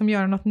får jag liksom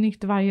göra något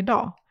nytt varje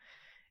dag.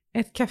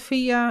 Ett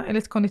café eller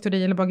ett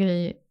konditori eller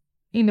bageri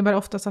innebär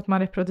oftast att man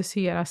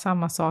reproducerar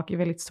samma sak i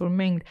väldigt stor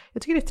mängd.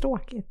 Jag tycker det är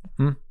tråkigt.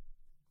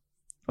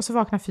 Och så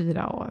vaknar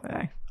 4 och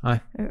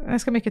nej.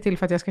 Jag ska mycket till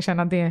för att jag ska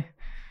känna att det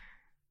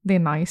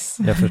är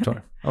nice. Jag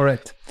förstår. All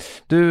right.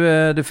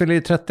 Du fyller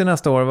ju 30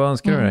 nästa år. Vad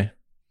önskar du dig?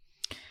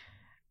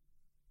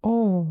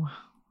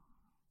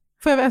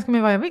 Får jag önska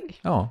mig vad jag vill?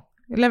 Ja.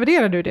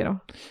 Levererar du det då?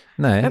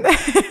 Nej.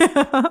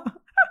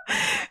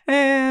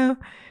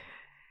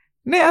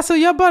 Nej, alltså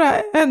jag bara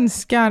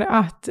önskar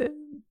att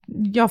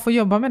jag får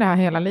jobba med det här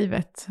hela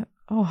livet.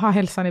 Och ha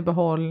hälsan i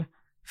behåll,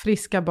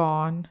 friska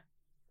barn,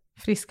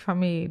 frisk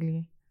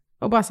familj.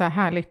 Och bara så här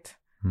härligt.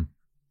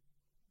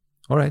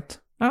 All right.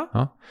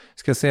 Ja.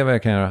 Ska se vad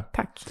jag kan göra.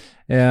 Tack.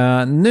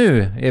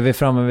 Nu är vi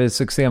framme vid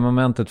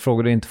succémomentet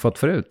frågor du inte fått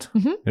förut.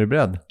 Är du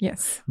beredd?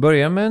 Yes.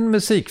 Börja med en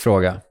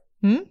musikfråga.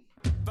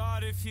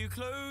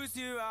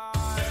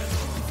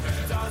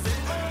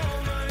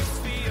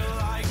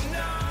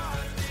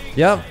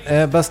 Ja,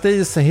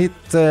 Bastilles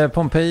hit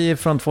Pompeji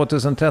från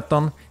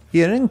 2013.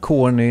 Är den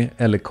corny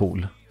eller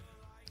cool?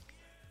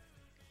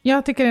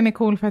 Jag tycker den är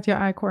cool för att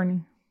jag är corny.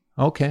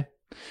 Okej.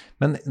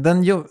 Men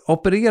den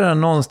opererar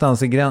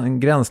någonstans i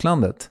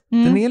gränslandet.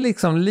 Den är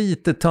liksom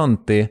lite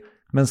töntig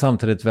men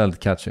samtidigt väldigt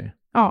catchy.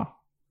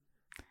 Ja.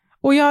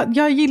 Och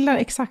jag gillar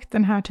exakt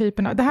den här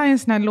typen av... Det här är en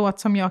sån här låt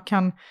som jag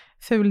kan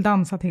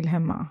fuldansa till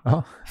hemma.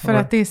 Ja, för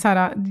att det är så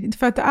här,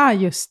 för att det är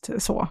just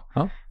så.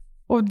 Ja.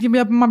 Och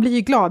man blir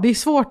ju glad. Det är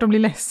svårt att bli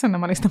ledsen när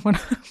man lyssnar på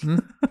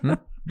den.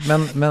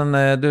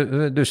 Men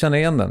du känner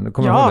igen den? Du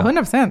kommer ja, ihåg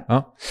den? 100%.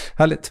 Ja,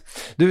 härligt.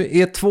 Du,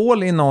 är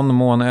tvål i någon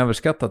mån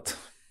överskattat?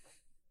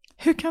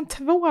 Hur kan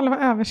tvål vara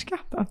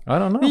överskattat? I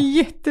don't know. Det är en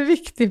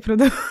jätteviktig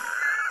produkt.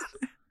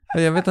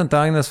 Jag vet inte,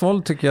 Agnes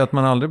Wold tycker jag att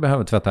man aldrig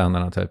behöver tvätta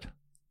händerna typ.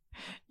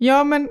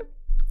 Ja, men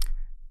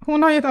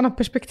hon har ju ett annat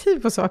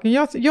perspektiv på saken.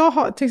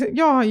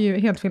 Jag har ju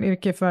helt fel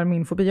yrke för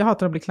min fobi. Jag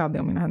hatar att bli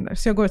kladdig om mina händer.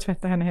 Så jag går och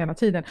tvättar henne hela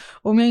tiden.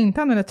 Och om jag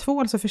inte använder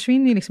tvål så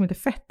försvinner ju liksom inte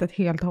fettet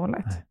helt och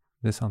hållet. Nej,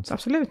 det är sant. Så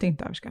absolut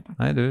inte överskattat.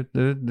 Nej,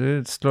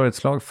 du slår ett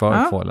slag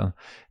för tvålen.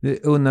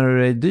 Unnar du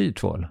dig dyr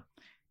tvål?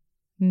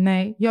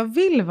 Nej, jag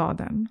vill vara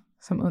den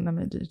som unnar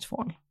mig dyr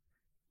tvål.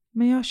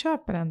 Men jag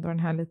köper ändå den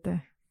här lite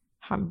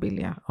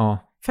halvbilliga.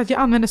 Ja. För att jag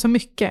använder så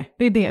mycket.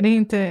 Det är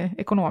inte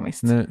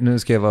ekonomiskt. Nu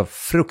ska jag vara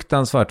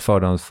fruktansvärt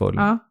fördomsfull.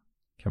 Ja.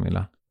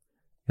 Camilla.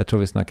 Jag tror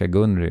vi snackar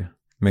Gunry.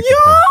 Ja!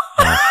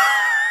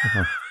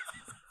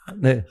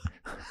 Nej.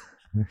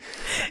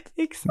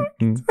 Exakt.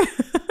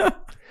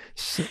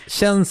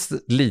 Känns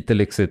lite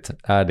lyxigt,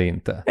 är det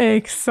inte?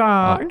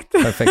 Exakt. Ja,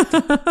 perfekt.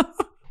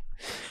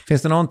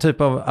 Finns det någon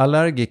typ av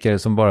allergiker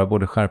som bara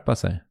borde skärpa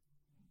sig?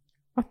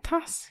 Vad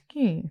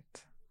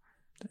taskigt.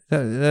 Det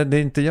är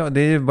inte jag,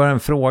 det är ju bara en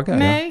fråga.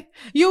 Nej. Ja.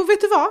 Jo,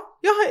 vet du vad?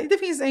 Det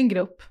finns en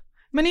grupp.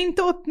 Men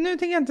inte nu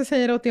tänker jag inte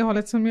säga det åt det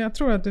hållet som jag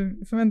tror att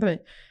du förväntar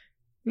dig.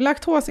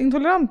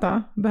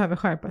 Laktosintoleranta behöver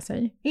skärpa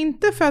sig.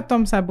 Inte för att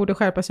de så här borde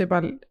skärpa sig och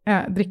bara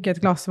dricka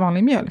ett glas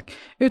vanlig mjölk.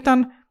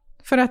 Utan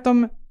för att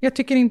jag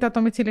tycker inte att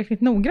de är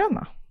tillräckligt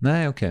noggranna.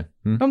 Nej, okej.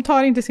 Okay. De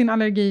tar inte sin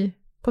allergi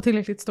på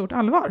tillräckligt stort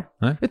allvar.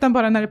 Nej. Utan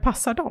bara när det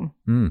passar dem.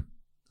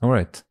 All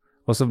right.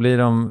 Och så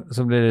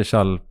blir det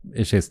kall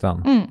i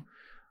kistan.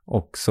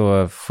 Och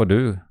så får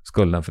du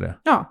skulden för det.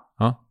 Ja.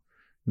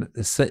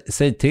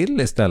 Säg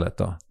till istället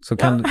då. Så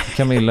kan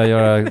Camilla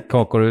göra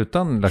kakor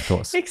utan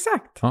laktos.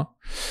 Exakt. Ja.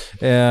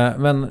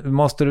 Men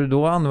måste du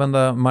då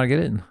använda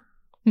margarin?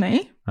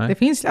 Nej. Det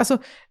finns alltså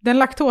den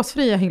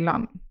laktosfria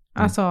hyllan.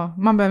 Alltså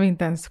man behöver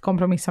inte ens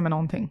kompromissa med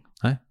någonting.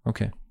 Nej,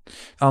 okej.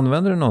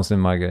 Använder du någonsin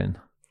margarin?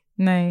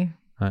 Nej.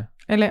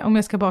 Eller om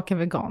jag ska baka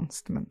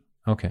veganskt.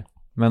 Okej.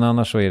 Men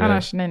annars så är det...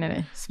 Annars,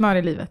 nej. Smör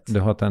i livet. Du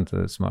hatar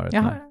inte smöret?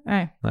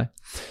 Nej.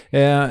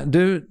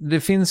 Det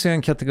finns ju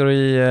en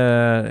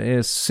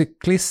kategori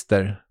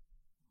cyklister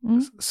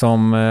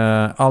som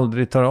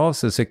aldrig tar av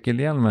sig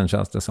cykelhjälmen,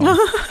 känns det som.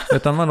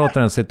 Utan man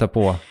låter den sitta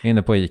på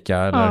inne på ICA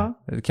eller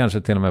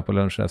kanske till och med på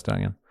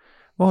lunchrestaurangen.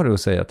 Vad har du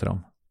att säga till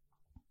dem?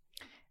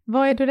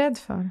 Vad är du rädd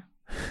för?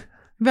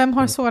 Vem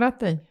har sårat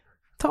dig?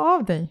 Ta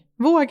av dig.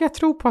 Våga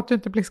tro på att du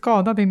inte blir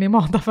skadad in i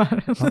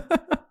mataffären.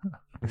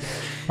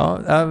 Ja,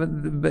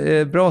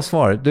 bra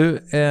svar. Du,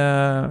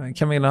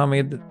 Camilla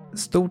Hamid,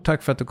 stort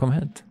tack för att du kom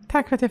hit.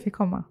 Tack för att jag fick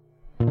komma.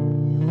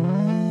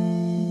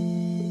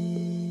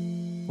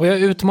 Och jag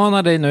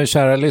utmanar dig nu,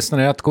 kära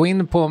lyssnare, att gå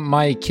in på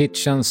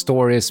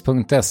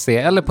mykitchenstories.se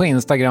eller på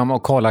Instagram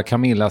och kolla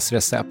Camillas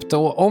recept.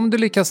 Och om du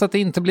lyckas att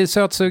inte bli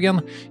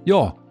sötsugen,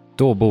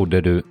 då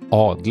borde du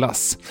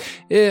adlas.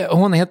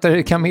 Hon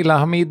heter Camilla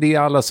Hamid i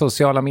alla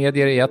sociala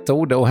medier i ett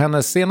ord och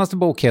hennes senaste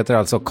bok heter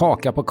alltså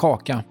Kaka på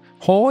kaka.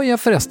 Har jag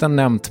förresten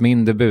nämnt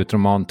min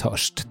debutroman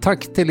Törst?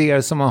 Tack till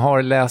er som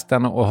har läst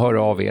den och hör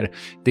av er.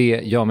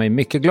 Det gör mig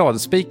mycket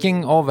glad.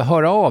 Speaking of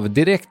höra av,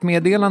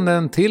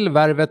 direktmeddelanden till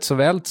Värvet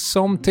såväl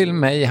som till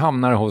mig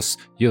hamnar hos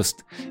just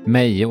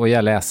mig och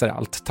jag läser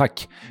allt.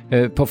 Tack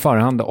på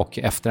förhand och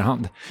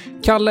efterhand.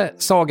 Kalle,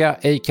 Saga,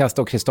 Acast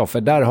och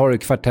Kristoffer, där har du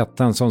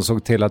kvartetten som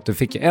såg till att du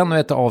fick ännu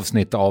ett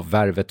avsnitt av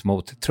Värvet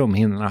mot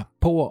trumhinnorna.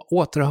 På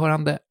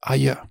återhörande,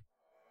 adjö.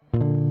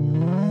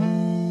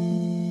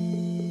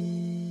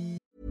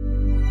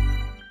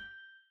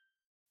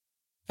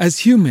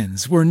 As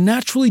humans, we're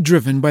naturally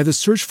driven by the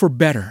search for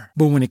better.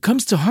 But when it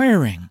comes to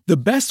hiring, the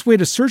best way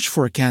to search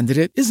for a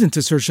candidate isn't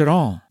to search at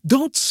all.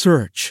 Don't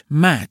search,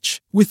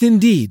 match with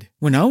Indeed.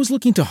 When I was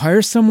looking to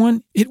hire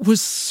someone, it was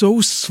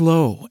so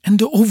slow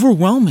and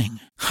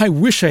overwhelming. I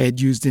wish I had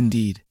used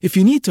Indeed. If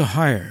you need to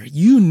hire,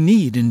 you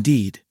need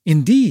Indeed.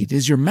 Indeed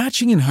is your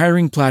matching and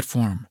hiring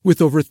platform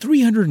with over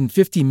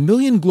 350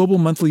 million global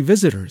monthly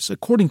visitors,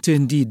 according to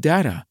Indeed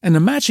data, and a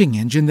matching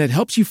engine that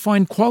helps you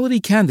find quality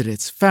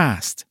candidates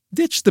fast.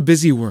 Ditch the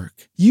busy work.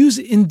 Use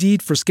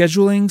Indeed for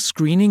scheduling,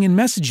 screening, and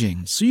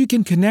messaging so you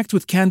can connect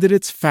with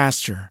candidates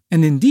faster.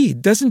 And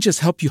Indeed doesn't just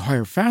help you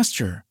hire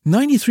faster.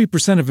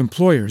 93% of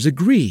employers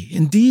agree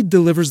Indeed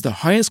delivers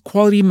the highest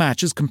quality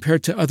matches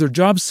compared to other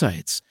job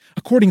sites,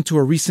 according to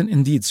a recent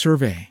Indeed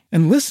survey.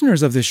 And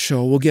listeners of this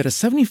show will get a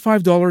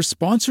 $75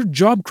 sponsored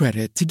job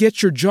credit to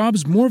get your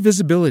jobs more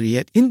visibility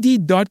at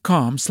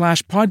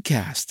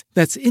Indeed.com/podcast.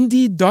 That's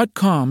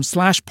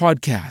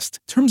Indeed.com/podcast.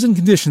 Terms and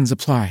conditions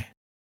apply.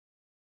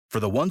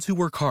 For the ones who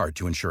work hard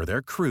to ensure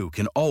their crew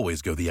can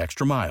always go the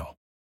extra mile,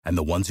 and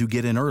the ones who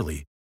get in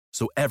early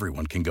so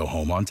everyone can go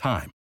home on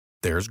time,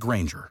 there's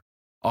Grainger,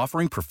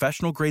 offering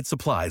professional-grade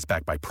supplies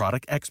backed by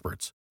product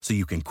experts so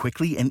you can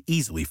quickly and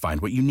easily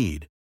find what you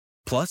need.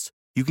 Plus,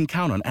 you can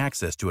count on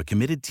access to a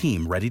committed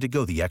team ready to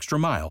go the extra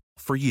mile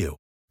for you.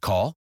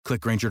 Call,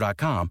 click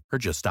Grainger.com, or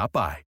just stop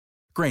by.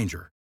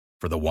 Grainger,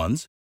 for the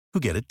ones who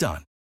get it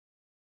done.